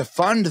to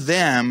fund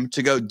them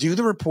to go do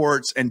the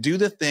reports and do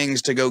the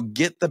things to go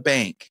get the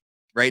bank,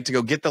 right? To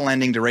go get the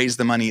lending to raise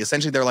the money.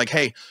 Essentially, they're like,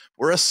 hey,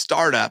 we're a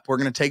startup. We're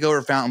going to take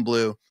over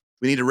Fontainebleau.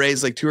 We need to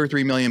raise like $2 or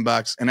 $3 million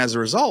bucks. And as a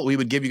result, we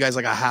would give you guys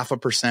like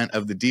 0.5%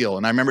 of the deal.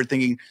 And I remember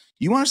thinking,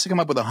 you want us to come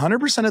up with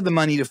 100% of the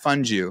money to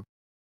fund you.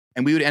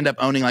 And we would end up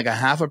owning like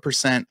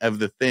 0.5% of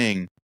the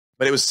thing.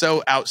 But it was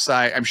so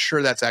outside. I'm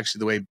sure that's actually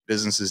the way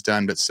business is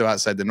done, but so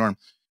outside the norm.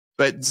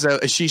 But so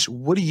Ashish,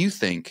 what do you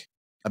think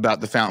about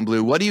the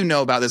Fontainebleau? What do you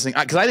know about this thing?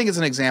 Because I think it's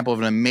an example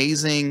of an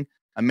amazing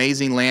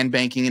land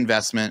banking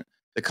investment.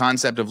 The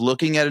concept of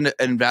looking at an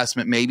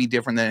investment may be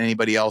different than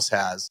anybody else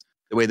has.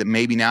 The way that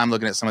maybe now I'm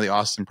looking at some of the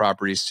Austin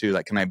properties too.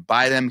 Like, can I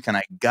buy them? Can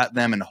I gut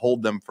them and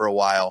hold them for a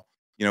while?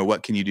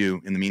 What can you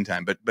do in the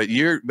meantime? But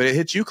it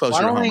hits you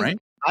closer to home, right?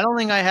 I don't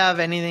think I have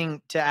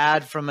anything to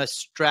add from a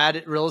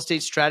real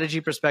estate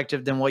strategy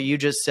perspective than what you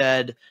just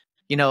said.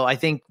 I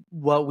think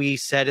what we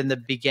said in the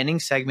beginning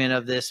segment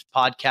of this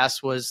podcast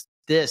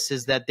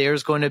is that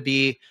there's going to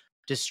be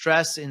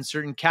distress in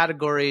certain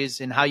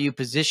categories and how you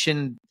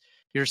position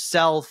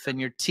yourself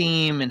and your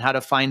team and how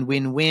to find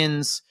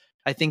win-wins,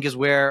 I think is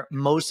where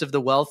most of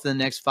the wealth in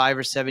the next 5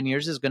 or 7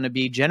 years is going to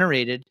be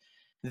generated.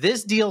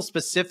 This deal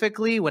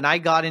specifically, when I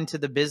got into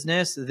the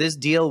business, this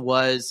deal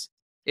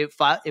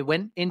it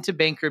went into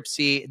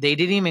bankruptcy. They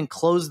didn't even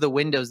close the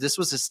windows. This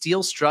was a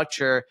steel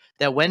structure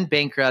that went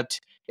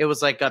bankrupt. It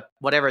was like a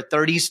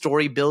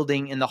 30-story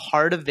building in the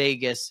heart of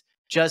Vegas,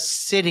 just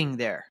sitting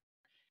there.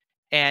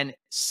 and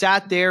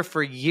sat there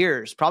for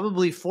years,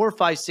 probably 4,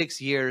 5,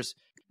 6 years,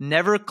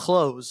 never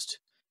closed.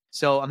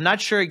 So I'm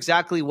not sure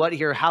exactly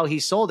how he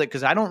sold it,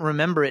 because I don't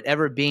remember it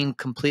ever being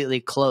completely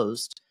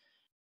closed.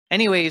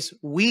 Anyways,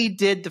 we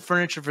did the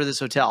furniture for this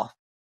hotel,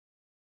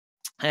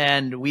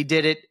 and we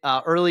did it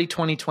early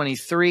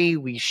 2023.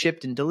 We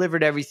shipped and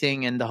delivered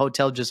everything, and the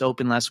hotel just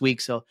opened last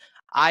week. So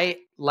I,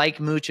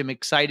 like Mooch, am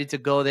excited to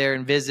go there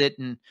and visit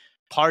and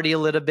party a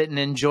little bit and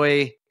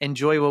enjoy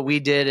what we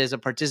did as a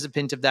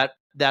participant of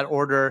that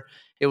order.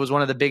 It was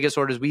one of the biggest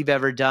orders we've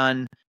ever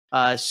done.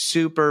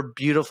 Super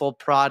beautiful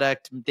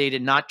product. They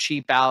did not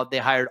cheap out. They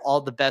hired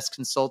all the best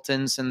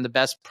consultants and the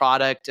best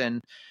product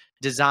and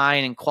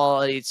design and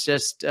quality. It's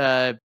just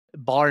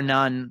bar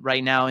none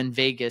right now in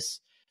Vegas.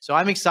 So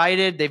I'm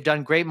excited. They've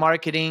done great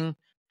marketing.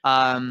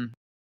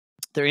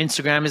 Their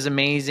Instagram is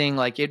amazing.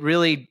 Like, it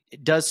really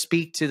does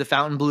speak to the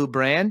Fontainebleau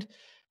brand,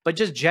 but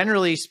just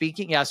generally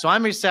speaking, yeah. So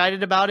I'm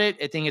excited about it.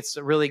 I think it's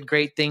a really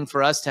great thing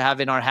for us to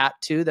have in our hat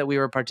too, that we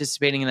were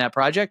participating in that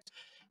project.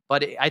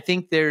 But I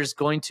think there's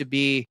going to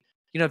be,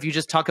 if you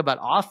just talk about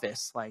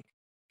office, like,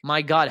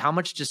 my God, how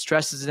much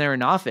distress is there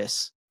in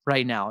office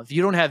right now? If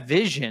you don't have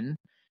vision,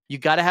 you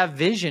got to have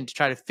vision to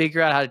try to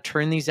figure out how to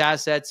turn these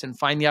assets and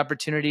find the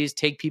opportunities,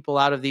 take people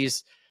out of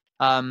these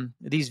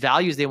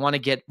values they want to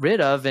get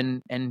rid of,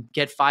 and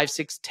get 5,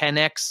 6,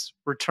 10x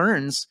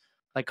returns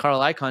like Carl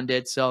Icahn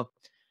did. So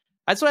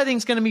that's what I think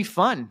is going to be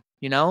fun.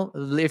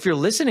 If you're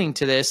listening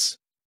to this,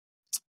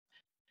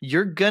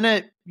 you're going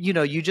to,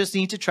 you just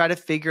need to try to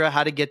figure out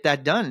how to get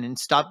that done and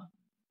stop.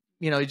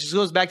 It just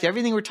goes back to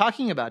everything we're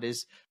talking about,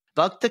 is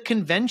buck the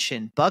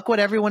convention, buck what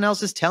everyone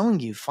else is telling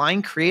you,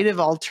 find creative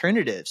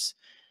alternatives.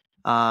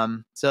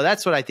 So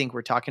that's what I think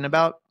we're talking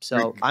about.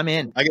 So I'm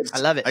in. I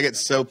love it. I get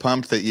so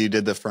pumped that you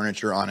did the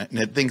furniture on it. And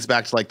it thinks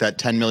back to like that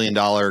 $10 million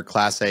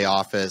Class A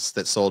office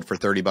that sold for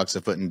 $30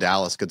 a foot in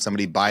Dallas. Could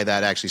somebody buy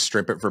that, actually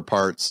strip it for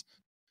parts,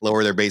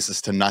 lower their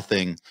basis to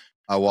nothing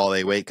while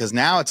they wait? Because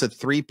now it's a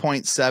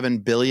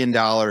 $3.7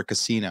 billion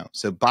casino.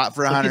 So bought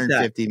for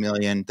 $150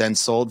 million, then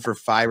sold for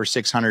 $500 or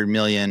 $600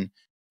 million,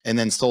 and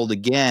then sold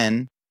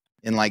again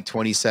in like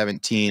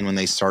 2017 when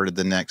they started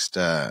the next.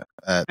 Can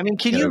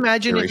you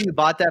imagine if you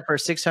bought that for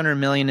 $600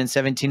 million in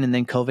 17 and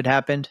then COVID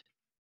happened?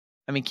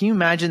 Can you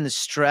imagine the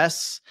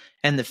stress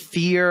and the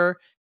fear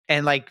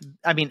and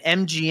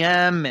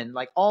MGM and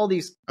like all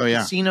these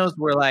casinos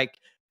were like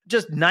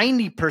just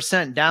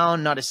 90%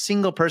 down. Not a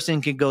single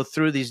person could go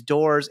through these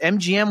doors.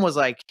 MGM was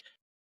like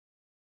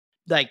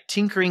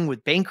tinkering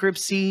with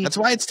bankruptcy. That's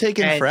why it's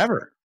taken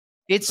forever.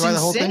 That's why insane. the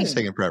whole thing is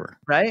taking forever.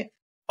 Right?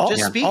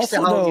 Just speaks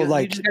to how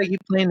you just got to keep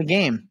playing the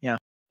game. Yeah.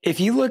 If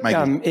you look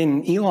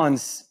in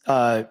Elon's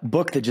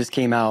book that just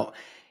came out,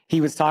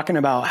 he was talking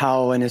about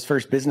how in his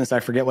first business, I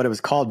forget what it was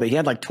called, but he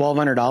had like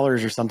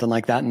 $1,200 or something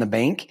like that in the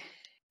bank.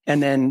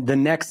 And then the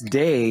next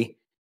day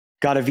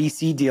got a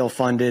VC deal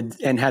funded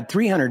and had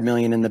 300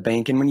 million in the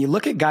bank. And when you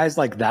look at guys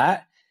like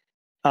that,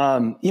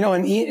 and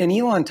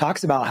Elon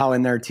talks about how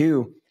in there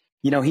too,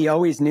 he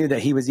always knew that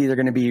he was either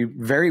going to be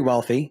very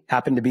wealthy,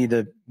 happened to be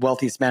the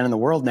wealthiest man in the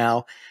world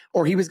now,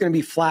 or he was going to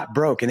be flat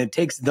broke. And it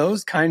takes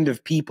those kind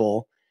of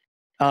people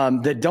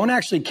that don't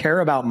actually care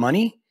about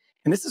money.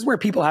 And this is where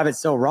people have it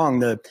so wrong.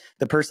 The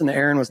person that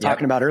Aaron was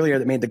talking about earlier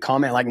that made the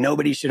comment, like,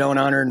 nobody should own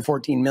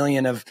 114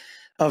 million of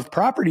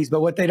properties.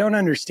 But what they don't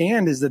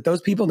understand is that those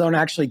people don't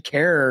actually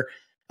care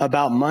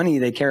about money.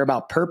 They care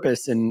about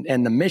purpose and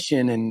the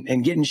mission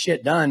and getting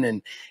shit done.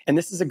 And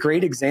this is a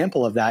great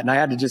example of that. And I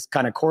had to just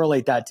kind of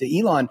correlate that to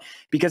Elon,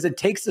 because it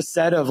takes a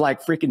set of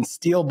like freaking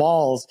steel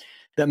balls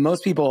that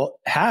most people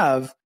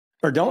have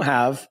or don't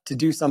have to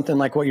do something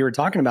like what you were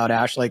talking about,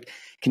 Ash. Like,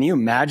 can you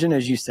imagine,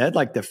 as you said,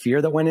 like the fear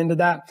that went into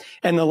that?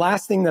 And the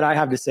last thing that I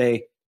have to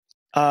say,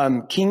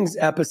 King's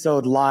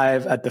episode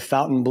live at the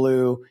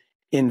Fontainebleau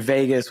in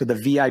Vegas with a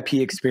VIP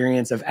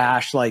experience of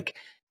Ash, like,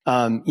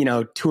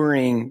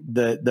 touring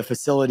the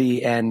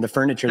facility and the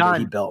furniture that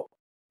he built.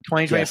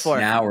 2024.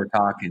 Yes, now we're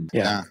talking.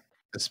 Yeah.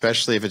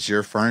 Especially if it's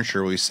your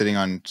furniture, we're sitting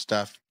on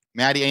stuff.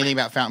 Maddie, anything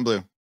about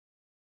Fontainebleau?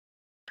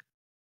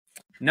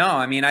 No,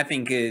 I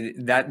think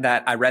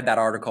that I read that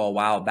article a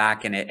while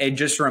back, and it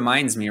just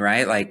reminds me,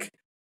 right? Like,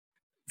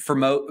 for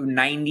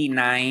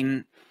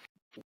 99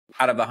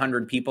 out of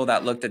 100 people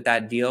that looked at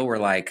that deal were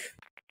like,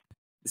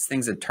 this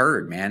thing's a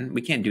turd, man.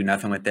 We can't do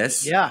nothing with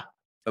this. Yeah.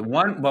 But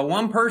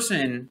one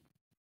person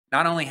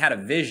not only had a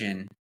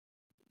vision,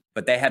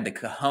 but they had the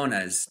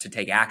cojones to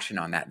take action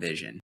on that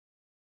vision.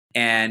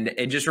 And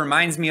it just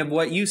reminds me of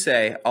what you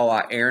say a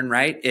lot, Aaron,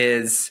 right?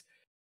 Is,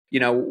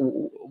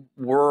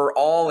 we're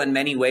all in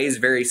many ways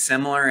very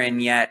similar,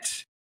 and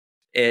yet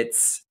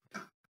it's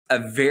a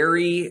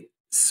very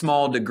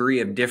small degree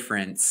of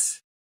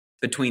difference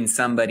between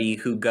somebody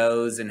who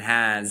goes and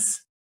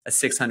has a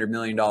 $600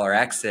 million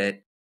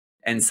exit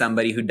and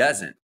somebody who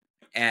doesn't.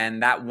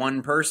 And that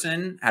one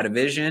person had a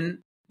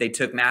vision. They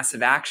took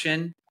massive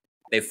action.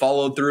 They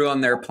followed through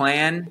on their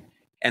plan.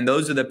 And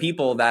those are the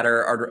people that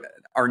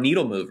are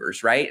needle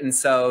movers, right? And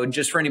so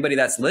just for anybody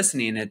that's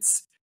listening,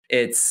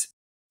 it's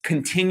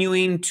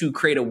continuing to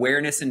create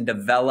awareness and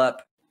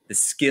develop the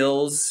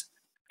skills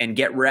and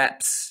get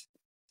reps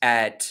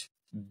at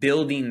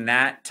building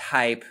that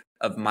type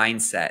of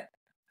mindset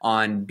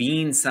on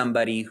being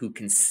somebody who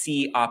can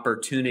see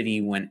opportunity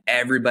when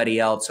everybody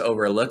else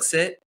overlooks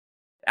it,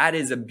 that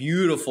is a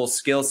beautiful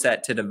skill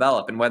set to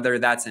develop. And whether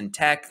that's in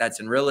tech, that's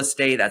in real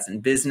estate, that's in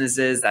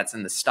businesses, that's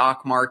in the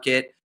stock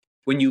market,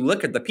 when you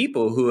look at the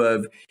people who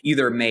have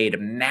either made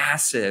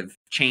massive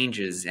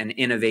changes and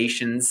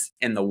innovations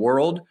in the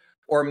world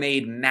or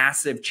made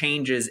massive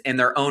changes in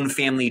their own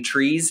family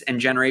trees and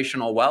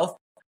generational wealth,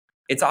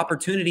 it's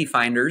opportunity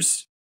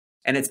finders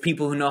and it's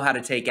people who know how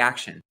to take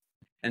action.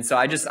 And so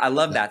I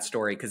love that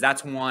story because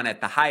that's one at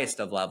the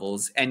highest of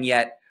levels. And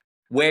yet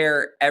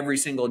where every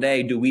single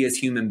day do we as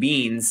human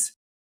beings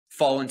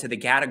fall into the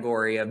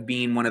category of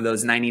being one of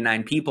those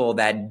 99 people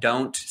that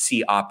don't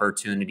see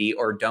opportunity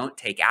or don't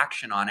take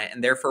action on it.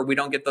 And therefore we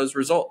don't get those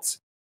results.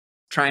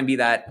 Try and be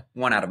that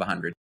 1 out of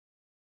 100.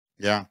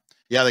 Yeah.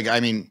 Yeah. I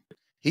mean,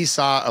 he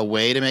saw a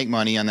way to make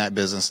money on that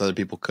business that other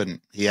people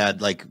couldn't. He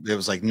had it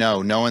was like, no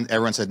one,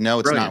 everyone said, no,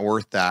 it's Brilliant. Not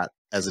worth that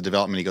as a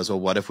development. He goes, well,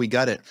 what if we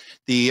got it?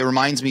 It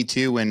reminds me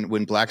too,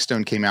 when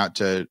Blackstone came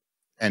out and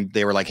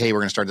they were like, hey, we're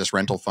going to start this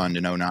rental fund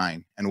in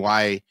 2009. And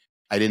why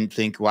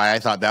I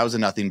thought that was a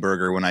nothing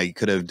burger when I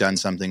could have done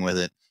something with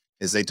it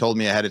is they told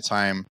me ahead of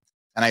time.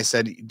 And I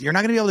said, you're not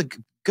going to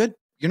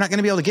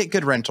be able to get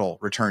good rental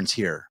returns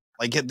here.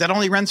 Like that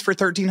only rents for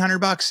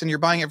 $1,300 and you're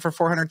buying it for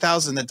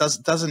 $400,000.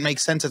 That doesn't make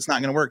sense. It's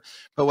not going to work.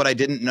 But what I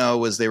didn't know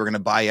was they were going to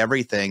buy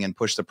everything and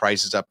push the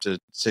prices up to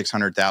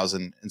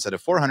 $600,000 instead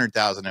of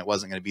 $400,000. It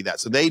wasn't going to be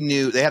that. So they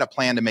knew they had a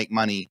plan to make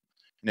money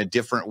in a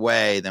different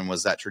way than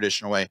was that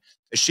traditional way.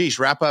 Ashish,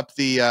 wrap up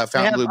the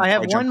Fountain Blue. I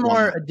have one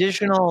more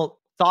additional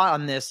thought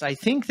on this. I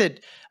think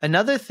that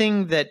another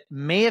thing that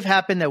may have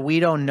happened that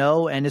we don't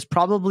know and is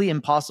probably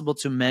impossible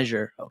to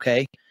measure.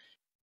 Okay.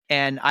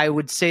 And I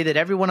would say that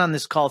everyone on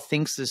this call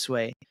thinks this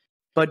way.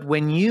 But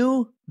when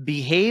you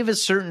behave a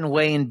certain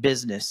way in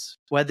business,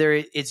 whether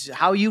it's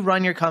how you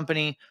run your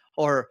company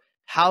or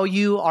how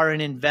you are an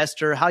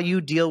investor, how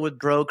you deal with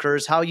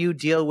brokers, how you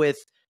deal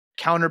with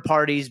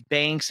counterparties,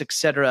 banks,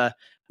 etc.,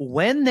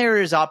 when there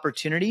is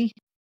opportunity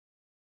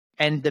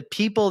and the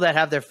people that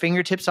have their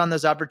fingertips on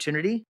those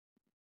opportunity,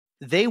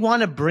 they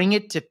want to bring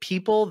it to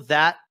people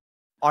that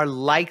are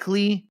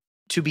likely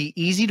to be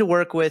easy to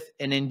work with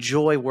and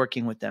enjoy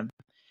working with them.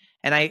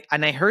 And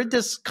I heard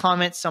this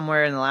comment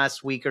somewhere in the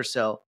last week or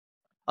so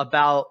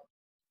about,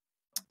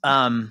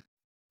 I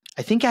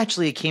think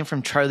actually it came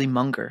from Charlie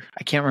Munger.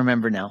 I can't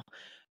remember now.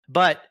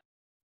 But,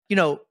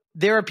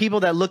 there are people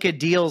that look at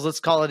deals, let's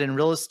call it in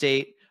real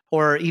estate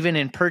or even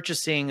in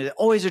purchasing, that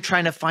always are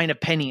trying to find a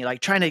penny,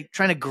 like trying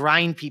to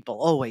grind people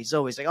always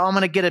like, oh, I'm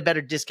going to get a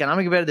better discount. I'm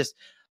going to get better this.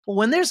 Well,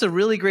 when there's a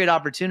really great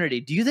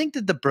opportunity, do you think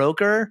that the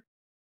broker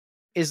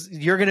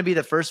you're going to be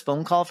the first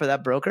phone call for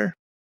that broker?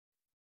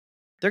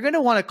 They're going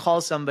to want to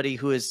call somebody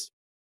who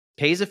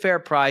pays a fair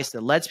price,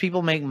 that lets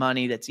people make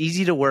money, that's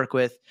easy to work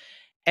with.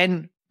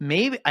 And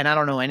maybe, and I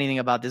don't know anything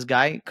about this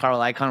guy, Carl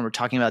Icahn, we're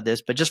talking about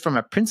this, but just from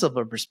a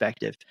principal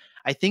perspective,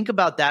 I think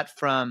about that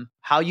from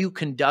how you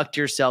conduct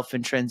yourself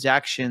in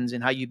transactions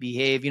and how you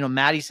behave.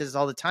 Maddie says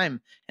all the time,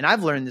 and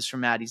I've learned this from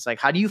Maddie. It's like,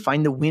 how do you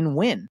find the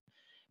win-win?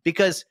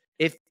 Because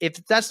if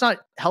that's not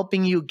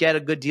helping you get a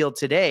good deal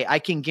today, I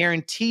can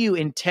guarantee you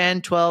in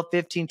 10, 12,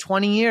 15,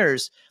 20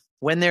 years,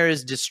 when there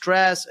is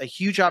distress, a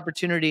huge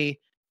opportunity,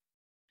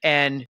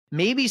 and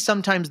maybe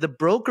sometimes the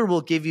broker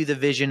will give you the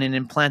vision and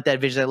implant that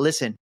vision that,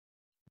 listen,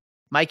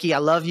 Mikey, I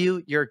love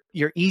you.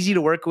 You're easy to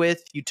work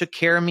with. You took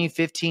care of me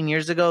 15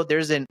 years ago.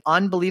 There's an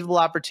unbelievable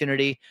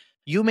opportunity.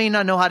 You may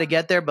not know how to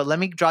get there, but let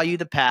me draw you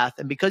the path.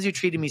 And because you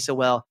treated me so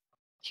well,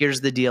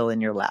 here's the deal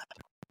in your lap.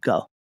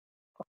 Go.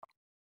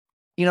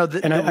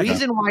 The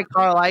reason why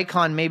Carl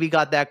Icahn maybe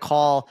got that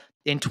call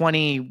in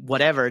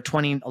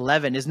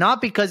 2011 is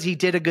not because he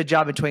did a good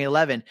job in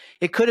 2011.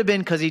 It could have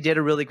been because he did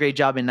a really great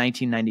job in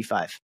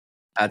 1995.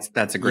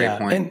 That's a great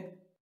point. And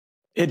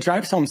it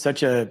drives home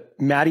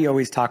Maddie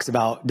always talks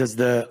about, does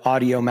the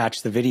audio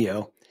match the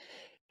video?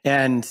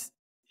 And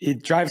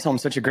it drives home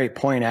such a great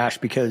point, Ash,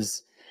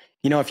 because,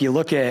 if you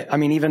look at,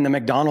 even the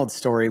McDonald's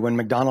story, when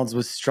McDonald's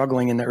was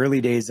struggling in the early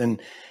days and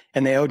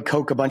they owed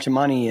Coke a bunch of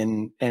money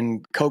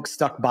and Coke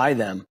stuck by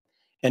them.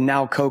 And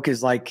now Coke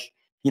is like,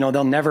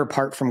 they'll never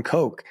part from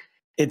Coke.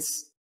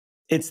 It's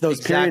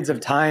those periods of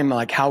time,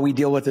 like how we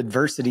deal with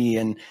adversity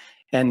and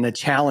the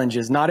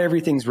challenges. Not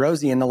everything's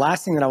rosy. And the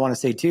last thing that I want to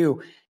say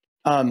too,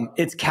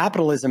 it's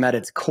capitalism at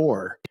its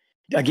core.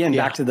 Again,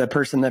 back to the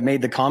person that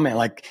made the comment,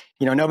 like,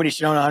 nobody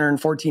should own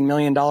 $114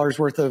 million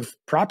worth of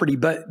property.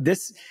 But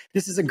this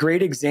is a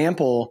great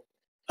example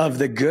of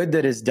the good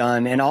that is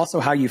done and also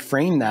how you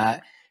frame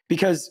that.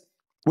 Because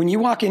when you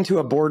walk into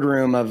a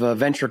boardroom of a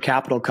venture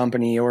capital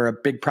company or a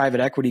big private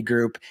equity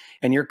group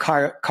and you're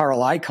Carl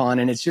Icahn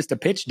and it's just a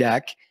pitch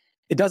deck,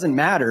 it doesn't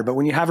matter. But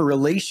when you have a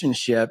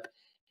relationship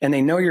and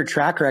they know your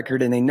track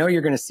record and they know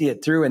you're going to see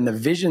it through and the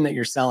vision that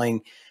you're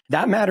selling,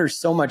 that matters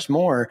so much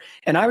more.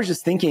 And I was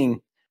just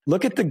thinking,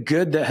 look at the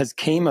good that has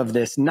came of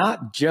this,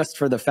 not just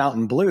for the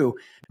Fountain Blue,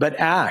 but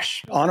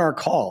Ash on our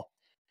call.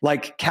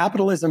 Like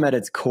capitalism at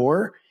its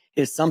core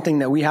is something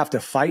that we have to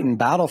fight and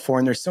battle for.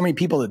 And there's so many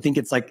people that think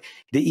it's like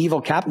the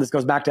evil capitalist.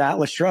 Goes back to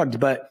Atlas Shrugged,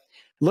 but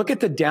look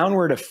at the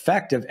downward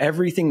effect of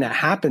everything that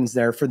happens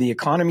there for the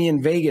economy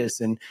in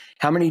Vegas and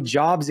how many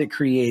jobs it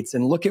creates.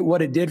 And look at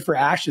what it did for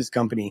Ash's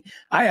company.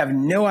 I have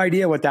no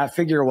idea what that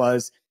figure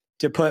was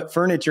to put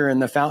furniture in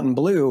the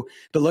Fontainebleau,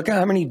 but look at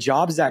how many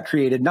jobs that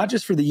created, not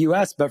just for the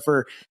US, but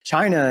for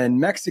China and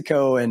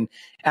Mexico and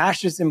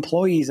Ash's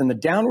employees. And the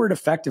downward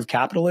effect of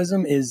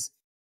capitalism is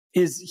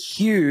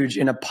huge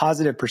in a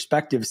positive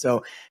perspective.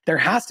 So there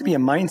has to be a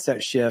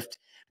mindset shift.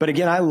 But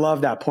again, I love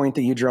that point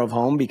that you drove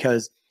home,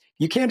 because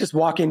you can't just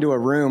walk into a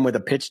room with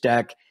a pitch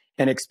deck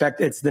and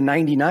expect it's the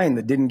 99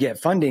 that didn't get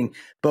funding.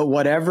 But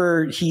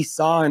whatever he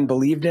saw and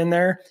believed in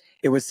there,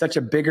 it was such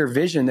a bigger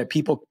vision that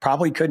people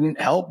probably couldn't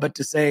help but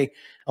to say,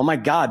 oh my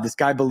God, this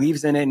guy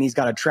believes in it and he's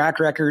got a track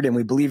record and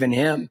we believe in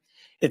him.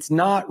 It's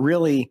not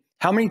really,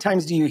 how many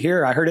times do you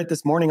hear, I heard it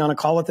this morning on a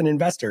call with an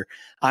investor,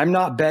 I'm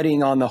not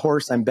betting on the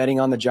horse, I'm betting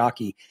on the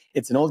jockey.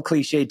 It's an old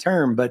cliche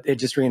term, but it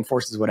just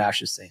reinforces what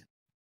Ash is saying.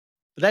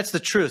 But that's the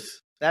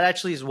truth. That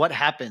actually is what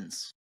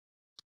happens.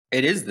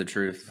 It is the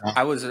truth.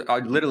 I was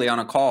literally on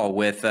a call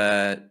with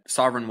a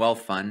sovereign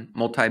wealth fund,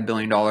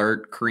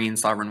 multi-billion-dollar Korean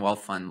sovereign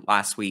wealth fund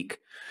last week.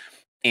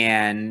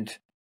 And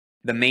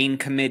the main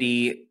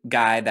committee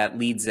guy that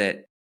leads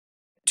it,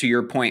 to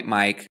your point,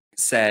 Mike,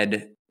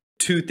 said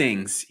two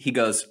things. He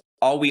goes,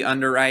 all we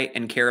underwrite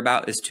and care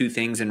about is two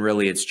things, and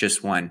really it's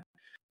just one.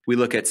 We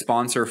look at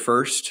sponsor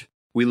first,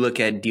 we look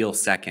at deal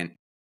second.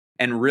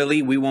 And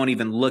really, we won't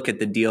even look at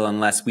the deal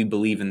unless we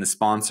believe in the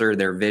sponsor,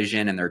 their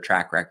vision, and their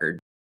track record.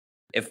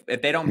 If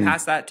they don't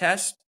pass that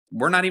test,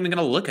 we're not even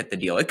going to look at the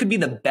deal. It could be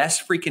the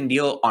best freaking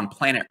deal on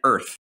planet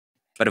Earth,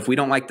 but if we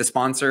don't like the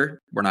sponsor,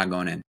 we're not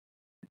going in.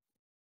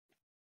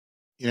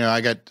 You know,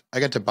 I got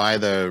to buy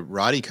the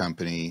Roddy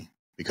company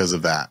because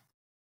of that,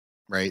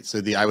 right?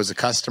 So I was a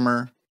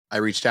customer. I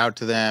reached out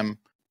to them,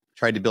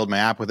 tried to build my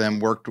app with them,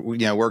 worked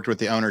with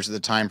the owners at the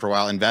time for a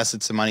while,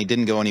 invested some money,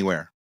 didn't go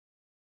anywhere,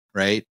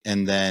 right?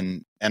 And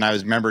I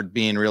remembered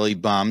being really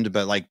bummed,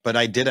 but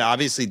I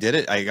obviously did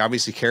it. I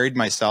obviously carried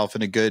myself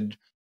in a good,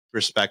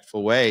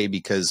 respectful way,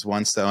 because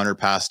once the owner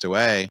passed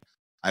away,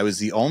 I was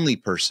the only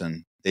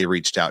person they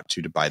reached out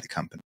to buy the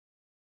company.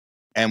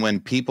 And when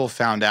people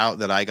found out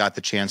that I got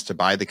the chance to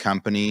buy the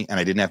company and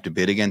I didn't have to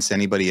bid against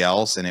anybody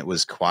else, and it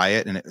was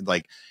quiet, and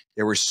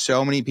there were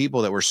so many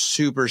people that were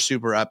super,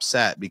 super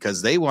upset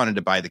because they wanted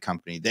to buy the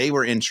company. They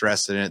were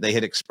interested in it. They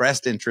had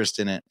expressed interest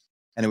in it.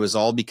 And it was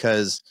all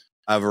because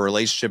of a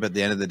relationship. At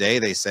the end of the day,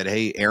 they said,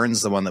 hey,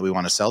 Aaron's the one that we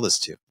want to sell this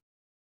to.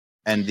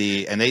 And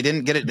they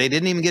didn't get it. They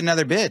didn't even get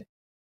another bid.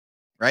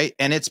 Right.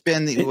 And it's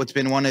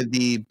been one of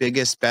the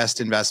biggest,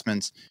 best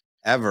investments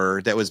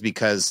ever. That was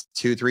because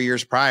 2-3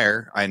 years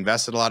prior, I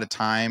invested a lot of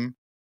time,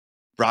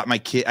 brought my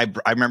kid.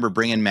 I remember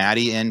bringing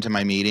Maddie into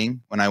my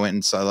meeting when I went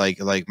and saw like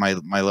my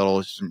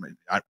little,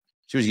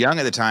 she was young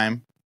at the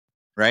time.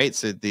 Right.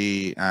 So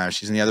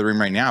she's in the other room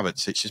right now, but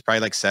she's probably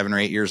like 7 or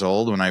 8 years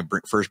old when I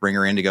first bring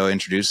her in to go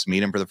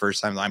meet him for the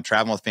first time. I'm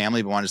traveling with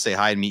family, but wanted to say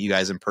hi and meet you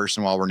guys in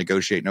person while we're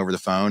negotiating over the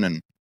phone.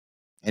 And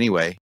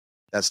anyway,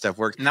 that stuff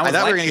worked. I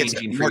thought we were going to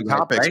get to more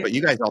topics, right? But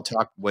you guys all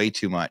talk way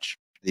too much.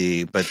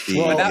 That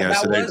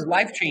was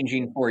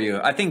life-changing for you.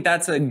 I think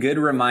that's a good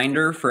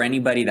reminder for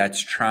anybody that's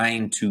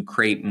trying to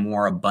create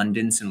more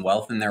abundance and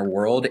wealth in their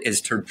world, is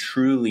to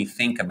truly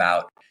think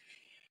about,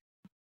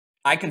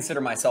 I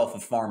consider myself a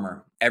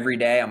farmer. Every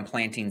day I'm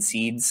planting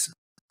seeds.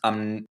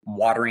 I'm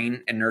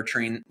watering and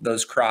nurturing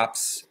those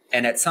crops.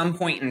 And at some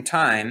point in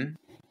time,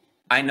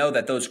 I know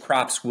that those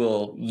crops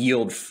will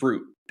yield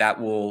fruit that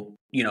will,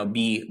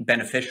 be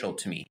beneficial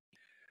to me.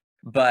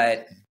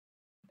 But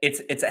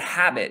it's a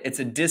habit, it's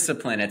a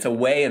discipline, it's a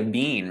way of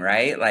being,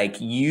 right? Like,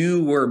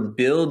 you were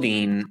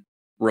building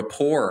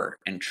rapport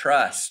and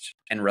trust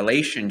and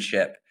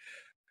relationship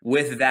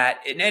with that,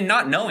 and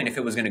not knowing if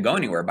it was going to go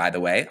anywhere, by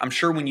the way. I'm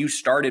sure when you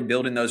started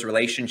building those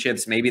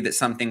relationships, maybe that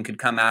something could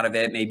come out of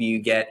it. Maybe you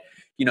get,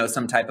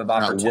 some type of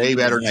opportunity. Way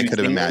better than I could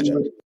have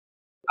imagined.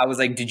 I was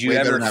like, did you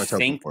ever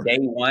think day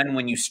one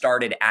when you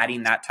started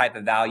adding that type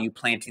of value,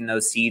 planting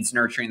those seeds,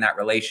 nurturing that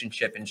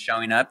relationship and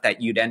showing up,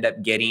 that you'd end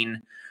up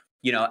getting,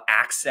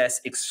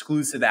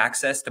 exclusive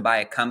access to buy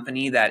a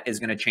company that is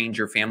going to change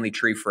your family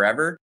tree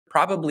forever?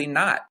 Probably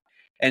not.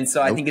 And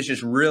so I think it's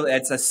just really,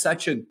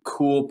 such a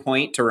cool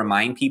point to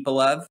remind people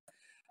of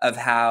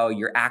how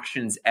your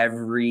actions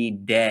every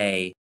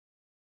day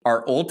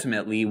are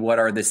ultimately what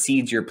are the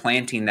seeds you're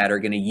planting that are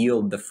going to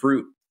yield the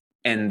fruit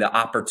and the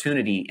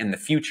opportunity in the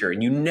future.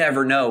 And you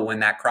never know when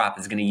that crop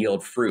is going to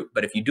yield fruit.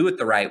 But if you do it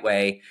the right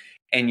way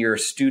and you're a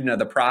student of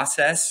the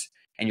process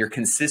and you're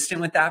consistent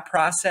with that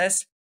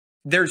process,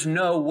 there's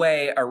no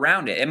way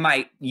around it. It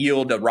might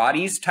yield a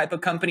Roddy's type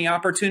of company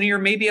opportunity, or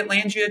maybe it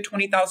lands you a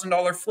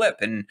 $20,000 flip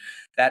and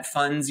that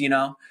funds,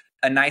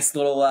 a nice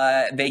little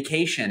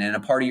vacation and a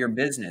part of your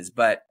business.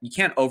 But you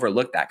can't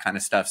overlook that kind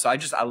of stuff. So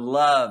I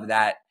love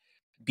that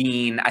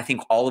I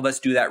think all of us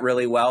do that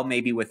really well,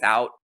 maybe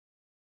without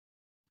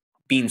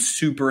being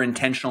super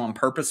intentional and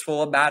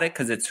purposeful about it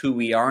because it's who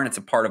we are and it's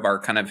a part of our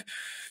kind of,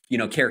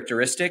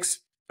 characteristics.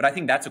 But I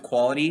think that's a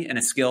quality and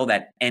a skill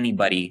that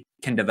anybody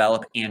can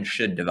develop and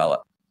should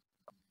develop.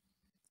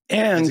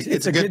 And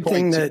it's a good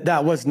thing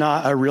that was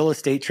not a real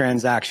estate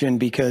transaction,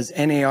 because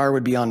NAR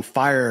would be on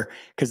fire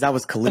because that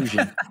was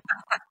collusion.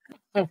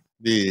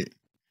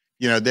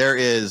 There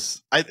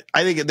is, I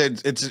think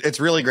it's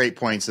really great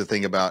points to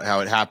think about how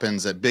it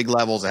happens at big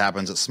levels. It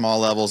happens at small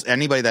levels.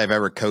 Anybody that I've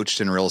ever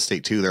coached in real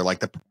estate too, they're like,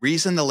 the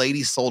reason the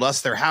lady sold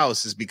us their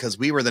house is because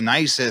we were the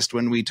nicest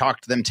when we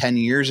talked to them 10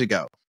 years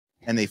ago.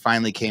 And they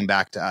finally came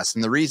back to us.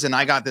 And the reason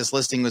I got this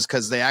listing was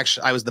because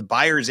I was the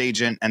buyer's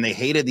agent and they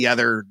hated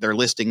their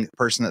listing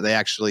person that they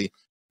actually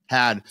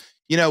had.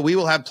 We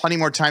will have plenty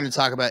more time to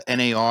talk about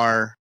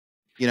NAR,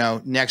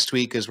 next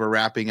week as we're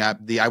wrapping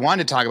up. I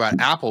wanted to talk about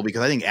Apple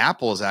because I think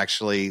Apple is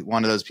actually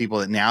one of those people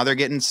that now they're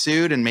getting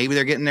sued and maybe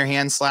they're getting their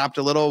hands slapped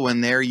a little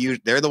when they're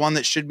the one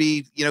that should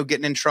be,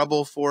 getting in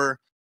trouble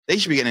they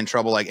should be getting in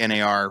trouble like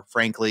NAR.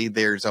 Frankly,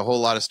 there's a whole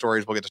lot of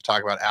stories we'll get to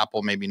talk about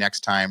Apple maybe next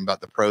time about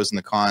the pros and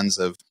the cons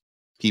of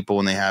people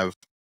when they have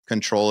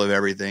control of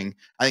everything.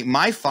 I think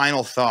my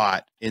final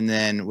thought, and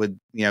then would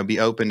be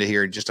open to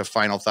hear just a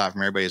final thought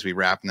from everybody as we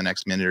wrap in the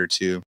next minute or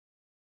two.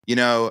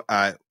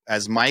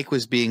 As Mike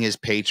was being his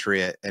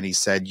patriot, and he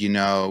said,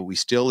 we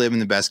still live in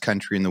the best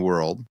country in the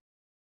world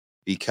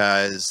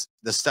because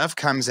the stuff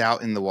comes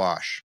out in the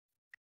wash.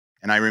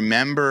 And I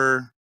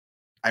remember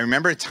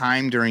a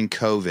time during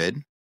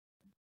COVID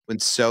when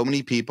so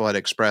many people had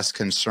expressed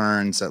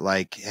concerns that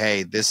like,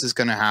 hey, this is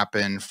going to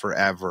happen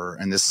forever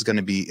and this is going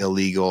to be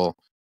illegal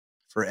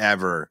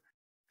forever.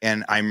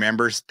 And I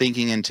remember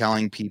thinking and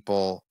telling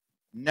people,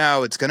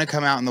 no, it's going to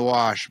come out in the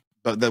wash,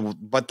 but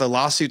the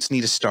lawsuits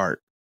need to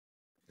start,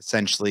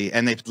 essentially.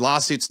 And the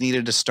lawsuits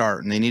needed to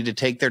start and they need to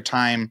take their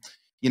time,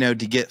 to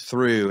get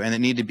through. And it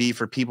need to be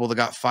for people that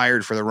got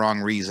fired for the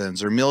wrong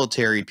reasons, or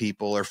military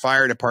people, or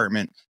fire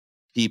department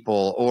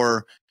people,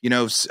 or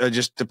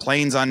just the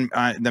planes on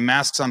the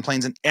masks on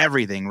planes and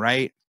everything,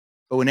 right?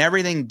 But when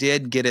everything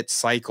did get its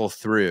cycle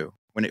through,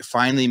 when it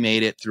finally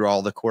made it through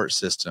all the court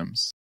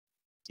systems,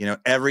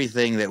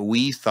 everything that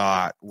we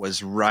thought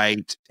was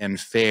right and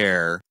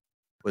fair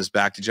was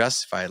back to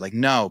justified. Like,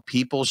 no,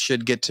 people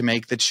should get to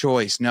make the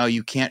choice. No,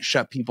 you can't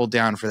shut people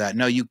down for that.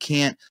 No, you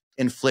can't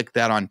inflict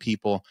that on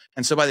people.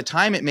 And so by the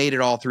time it made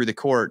it all through the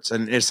courts,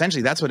 and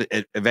essentially that's what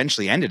it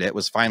eventually ended, it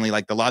was finally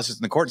like the lawsuits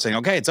in the court saying,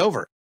 okay, it's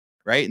over.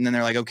 Right. And then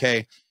they're like,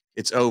 okay,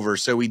 it's over.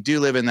 So we do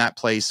live in that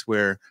place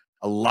where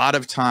a lot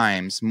of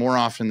times, more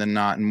often than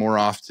not, and more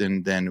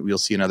often than we'll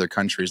see in other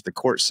countries, the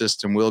court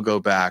system will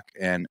go back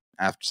and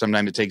after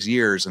sometimes it takes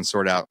years and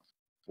sort out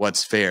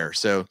what's fair.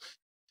 So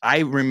I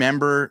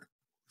remember,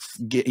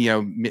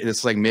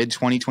 it's like mid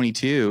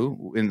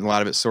 2022 and a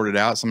lot of it sorted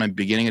out. Sometime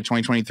beginning of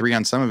 2023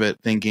 on some of it,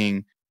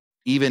 thinking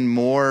even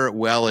more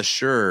well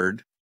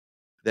assured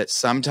that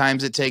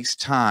sometimes it takes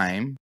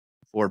time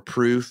for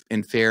proof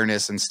and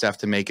fairness and stuff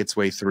to make its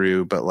way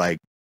through, but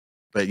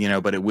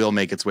it will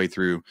make its way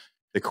through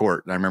the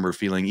court. And I remember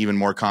feeling even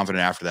more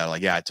confident after that.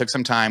 Like, yeah, it took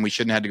some time. We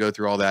shouldn't have to go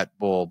through all that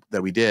bull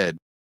that we did,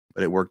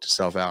 but it worked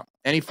itself out.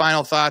 Any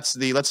final thoughts?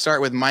 Let's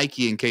start with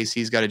Mikey in case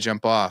he's got to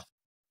jump off.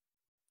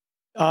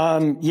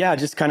 Yeah,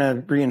 just kind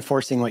of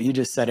reinforcing what you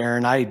just said,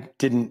 Aaron. I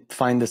didn't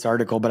find this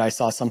article, but I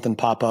saw something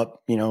pop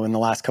up, in the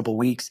last couple of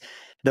weeks.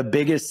 The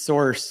biggest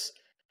source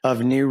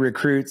of new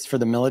recruits for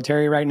the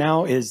military right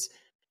now is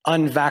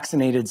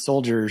unvaccinated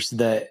soldiers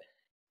that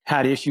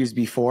had issues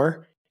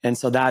before. And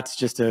so that's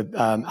just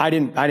I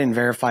didn't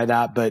verify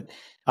that, but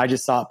I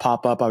just saw it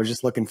pop up. I was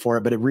just looking for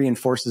it, but it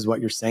reinforces what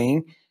you're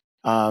saying.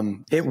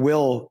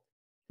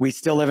 We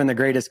still live in the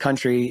greatest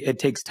country. It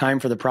takes time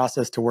for the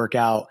process to work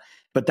out,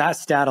 but that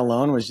stat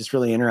alone was just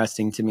really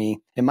interesting to me.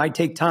 It might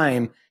take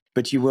time,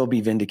 but you will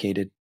be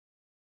vindicated.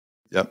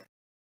 Yep.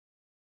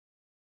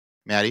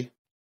 Maddie?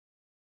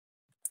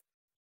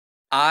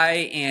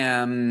 I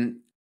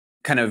am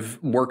kind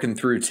of working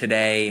through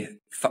today,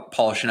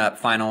 polishing up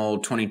final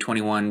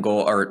 2021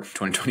 goal or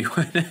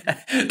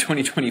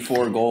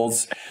 2024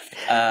 goals.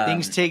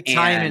 Things take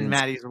time in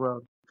Maddie's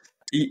world.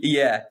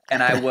 Yeah.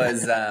 And I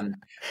was, I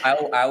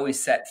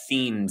always set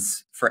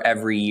themes for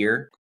every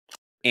year.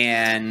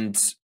 And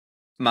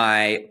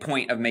my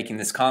point of making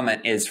this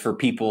comment is for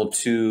people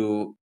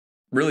to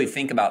really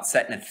think about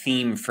setting a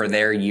theme for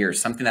their year,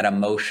 something that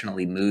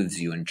emotionally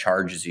moves you and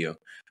charges you.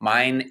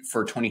 Mine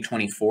for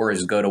 2024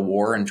 is go to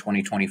war in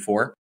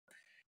 2024.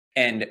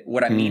 And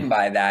what I mean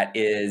by that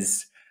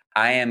is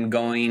I am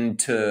going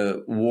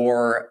to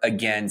war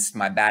against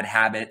my bad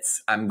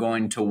habits. I'm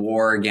going to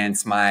war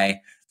against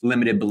my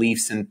limited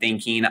beliefs and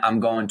thinking.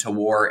 I'm going to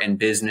war in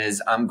business.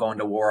 I'm going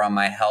to war on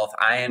my health.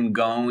 I am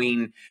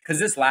going, because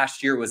this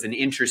last year was an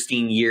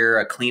interesting year,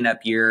 a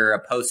cleanup year,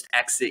 a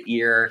post-exit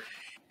year.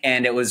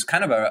 And it was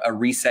kind of a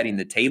resetting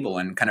the table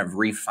and kind of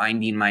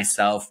refinding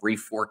myself,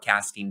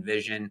 reforecasting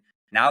vision.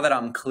 Now that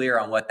I'm clear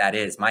on what that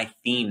is, my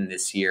theme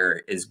this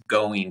year is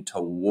going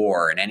to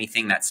war, and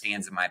anything that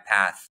stands in my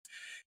path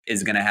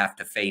is going to have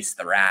to face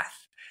the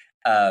wrath.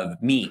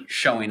 of me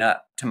showing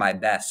up to my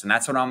best. And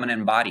that's what I'm going to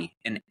embody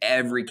in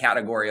every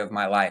category of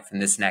my life in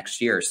this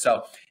next year.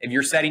 So if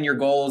you're setting your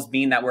goals,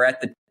 being that we're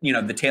at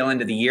the tail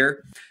end of the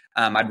year,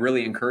 I'd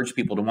really encourage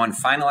people to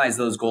finalize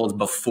those goals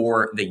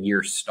before the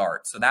year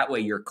starts. So that way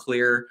you're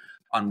clear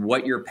on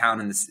what you're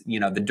pounding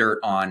the dirt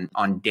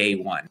on day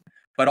one.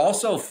 But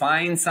also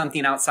find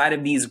something outside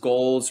of these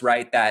goals,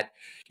 right, that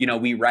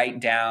we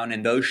write down,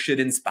 and those should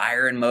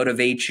inspire and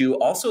motivate you.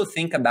 Also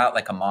think about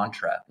like a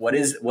mantra. What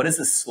is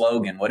a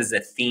slogan? What is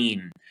a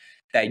theme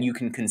that you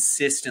can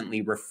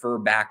consistently refer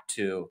back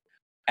to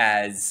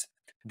as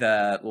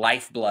the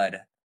lifeblood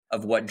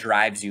of what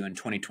drives you in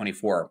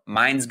 2024?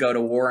 Mine's go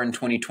to war in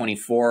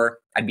 2024.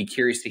 I'd be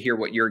curious to hear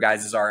what your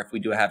guys's are if we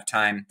do have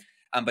time.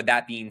 But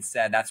that being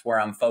said, that's where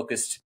I'm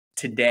focused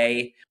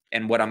today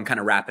and what I'm kind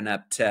of wrapping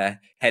up to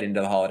head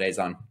into the holidays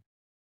on.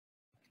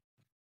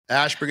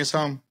 Ash, bring us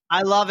home.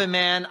 I love it,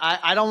 man.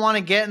 I don't want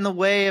to get in the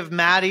way of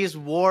Maddie's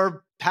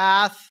war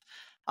path.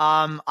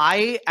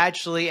 I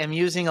actually am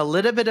using a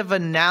little bit of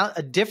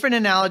a different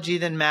analogy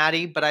than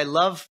Maddie, but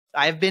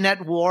I've been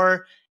at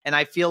war, and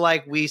I feel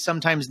like we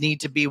sometimes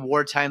need to be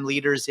wartime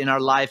leaders in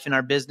our life, in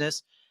our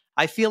business.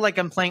 I feel like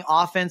I'm playing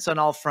offense on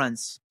all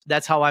fronts.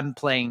 That's how I'm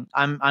playing.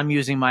 I'm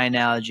using my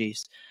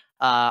analogies.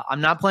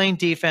 I'm not playing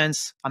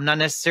defense. I'm not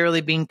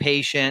necessarily being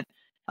patient.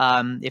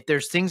 If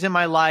there's things in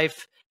my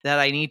life that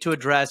I need to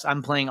address,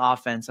 I'm playing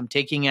offense. I'm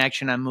taking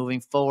action. I'm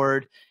moving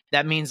forward.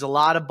 That means a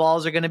lot of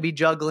balls are going to be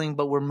juggling,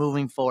 but we're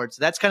moving forward.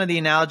 So that's kind of the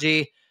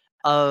analogy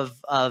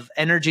of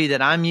energy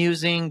that I'm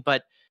using.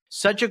 But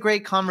such a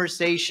great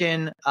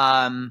conversation.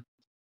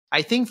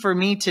 I think for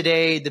me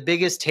today, the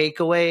biggest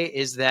takeaway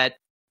is that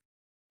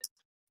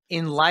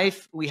in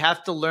life, we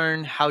have to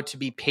learn how to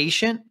be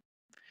patient.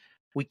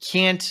 We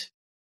can't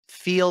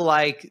feel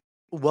like,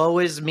 woe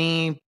is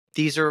me,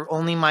 these are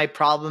only my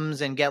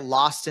problems, and get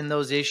lost in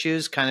those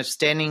issues, kind of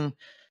standing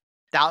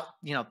out,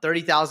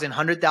 30,000,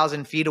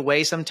 100,000 feet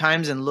away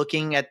sometimes, and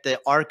looking at the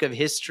arc of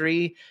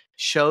history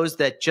shows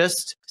that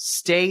just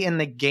stay in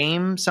the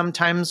game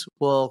sometimes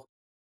will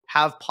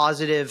have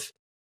positive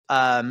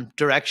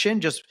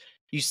direction. Just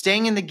you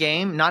staying in the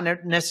game,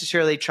 not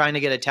necessarily trying to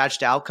get attached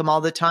to outcome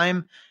all the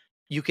time,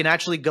 you can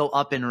actually go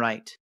up and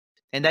right.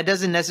 And that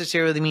doesn't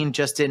necessarily mean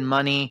just in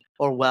money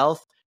or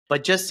wealth,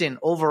 but just in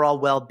overall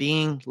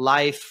well-being,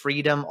 life,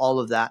 freedom, all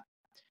of that.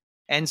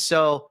 And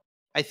so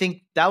I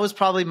think that was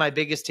probably my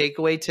biggest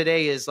takeaway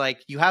today is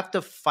like, you have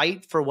to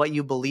fight for what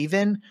you believe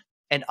in,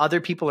 and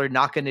other people are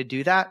not going to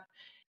do that.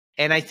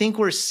 And I think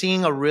we're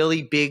seeing a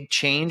really big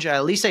change.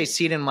 At least I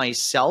see it in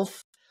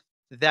myself,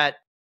 that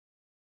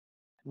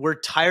we're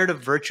tired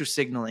of virtue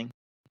signaling.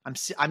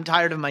 I'm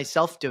tired of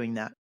myself doing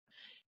that.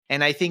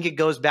 And I think it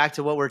goes back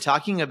to what we're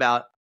talking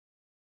about.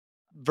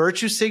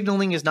 Virtue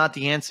signaling is not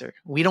the answer.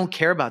 We don't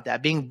care about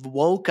that. Being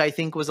woke, I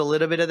think, was a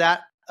little bit of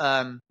that.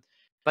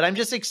 But I'm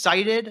just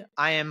excited.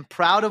 I am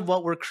proud of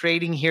what we're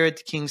creating here at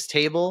the King's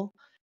Table.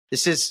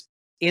 This is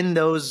in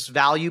those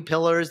value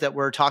pillars that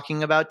we're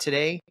talking about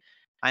today.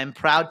 I'm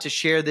proud to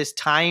share this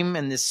time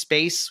and this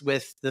space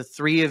with the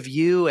three of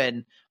you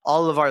and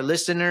all of our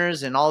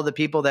listeners and all the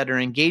people that are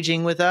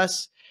engaging with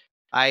us.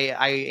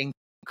 I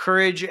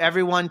encourage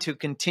everyone to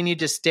continue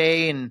to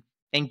stay and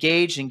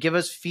engage and give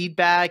us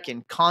feedback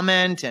and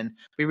comment. And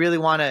we really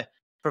want to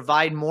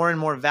provide more and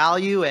more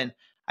value. And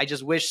I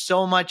just wish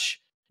so much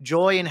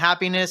joy and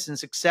happiness and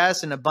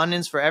success and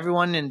abundance for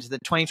everyone into the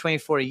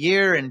 2024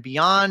 year and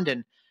beyond.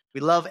 And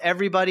we love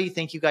everybody.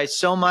 Thank you guys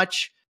so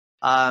much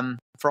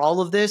for all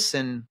of this.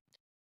 And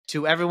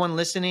to everyone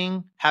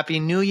listening,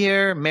 Happy New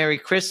Year, Merry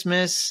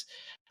Christmas.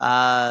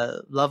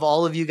 Love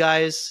all of you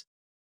guys.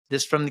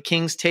 This from the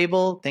King's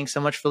Table. Thanks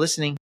so much for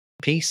listening.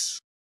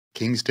 Peace.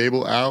 King's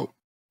Table out.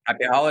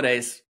 Happy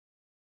holidays.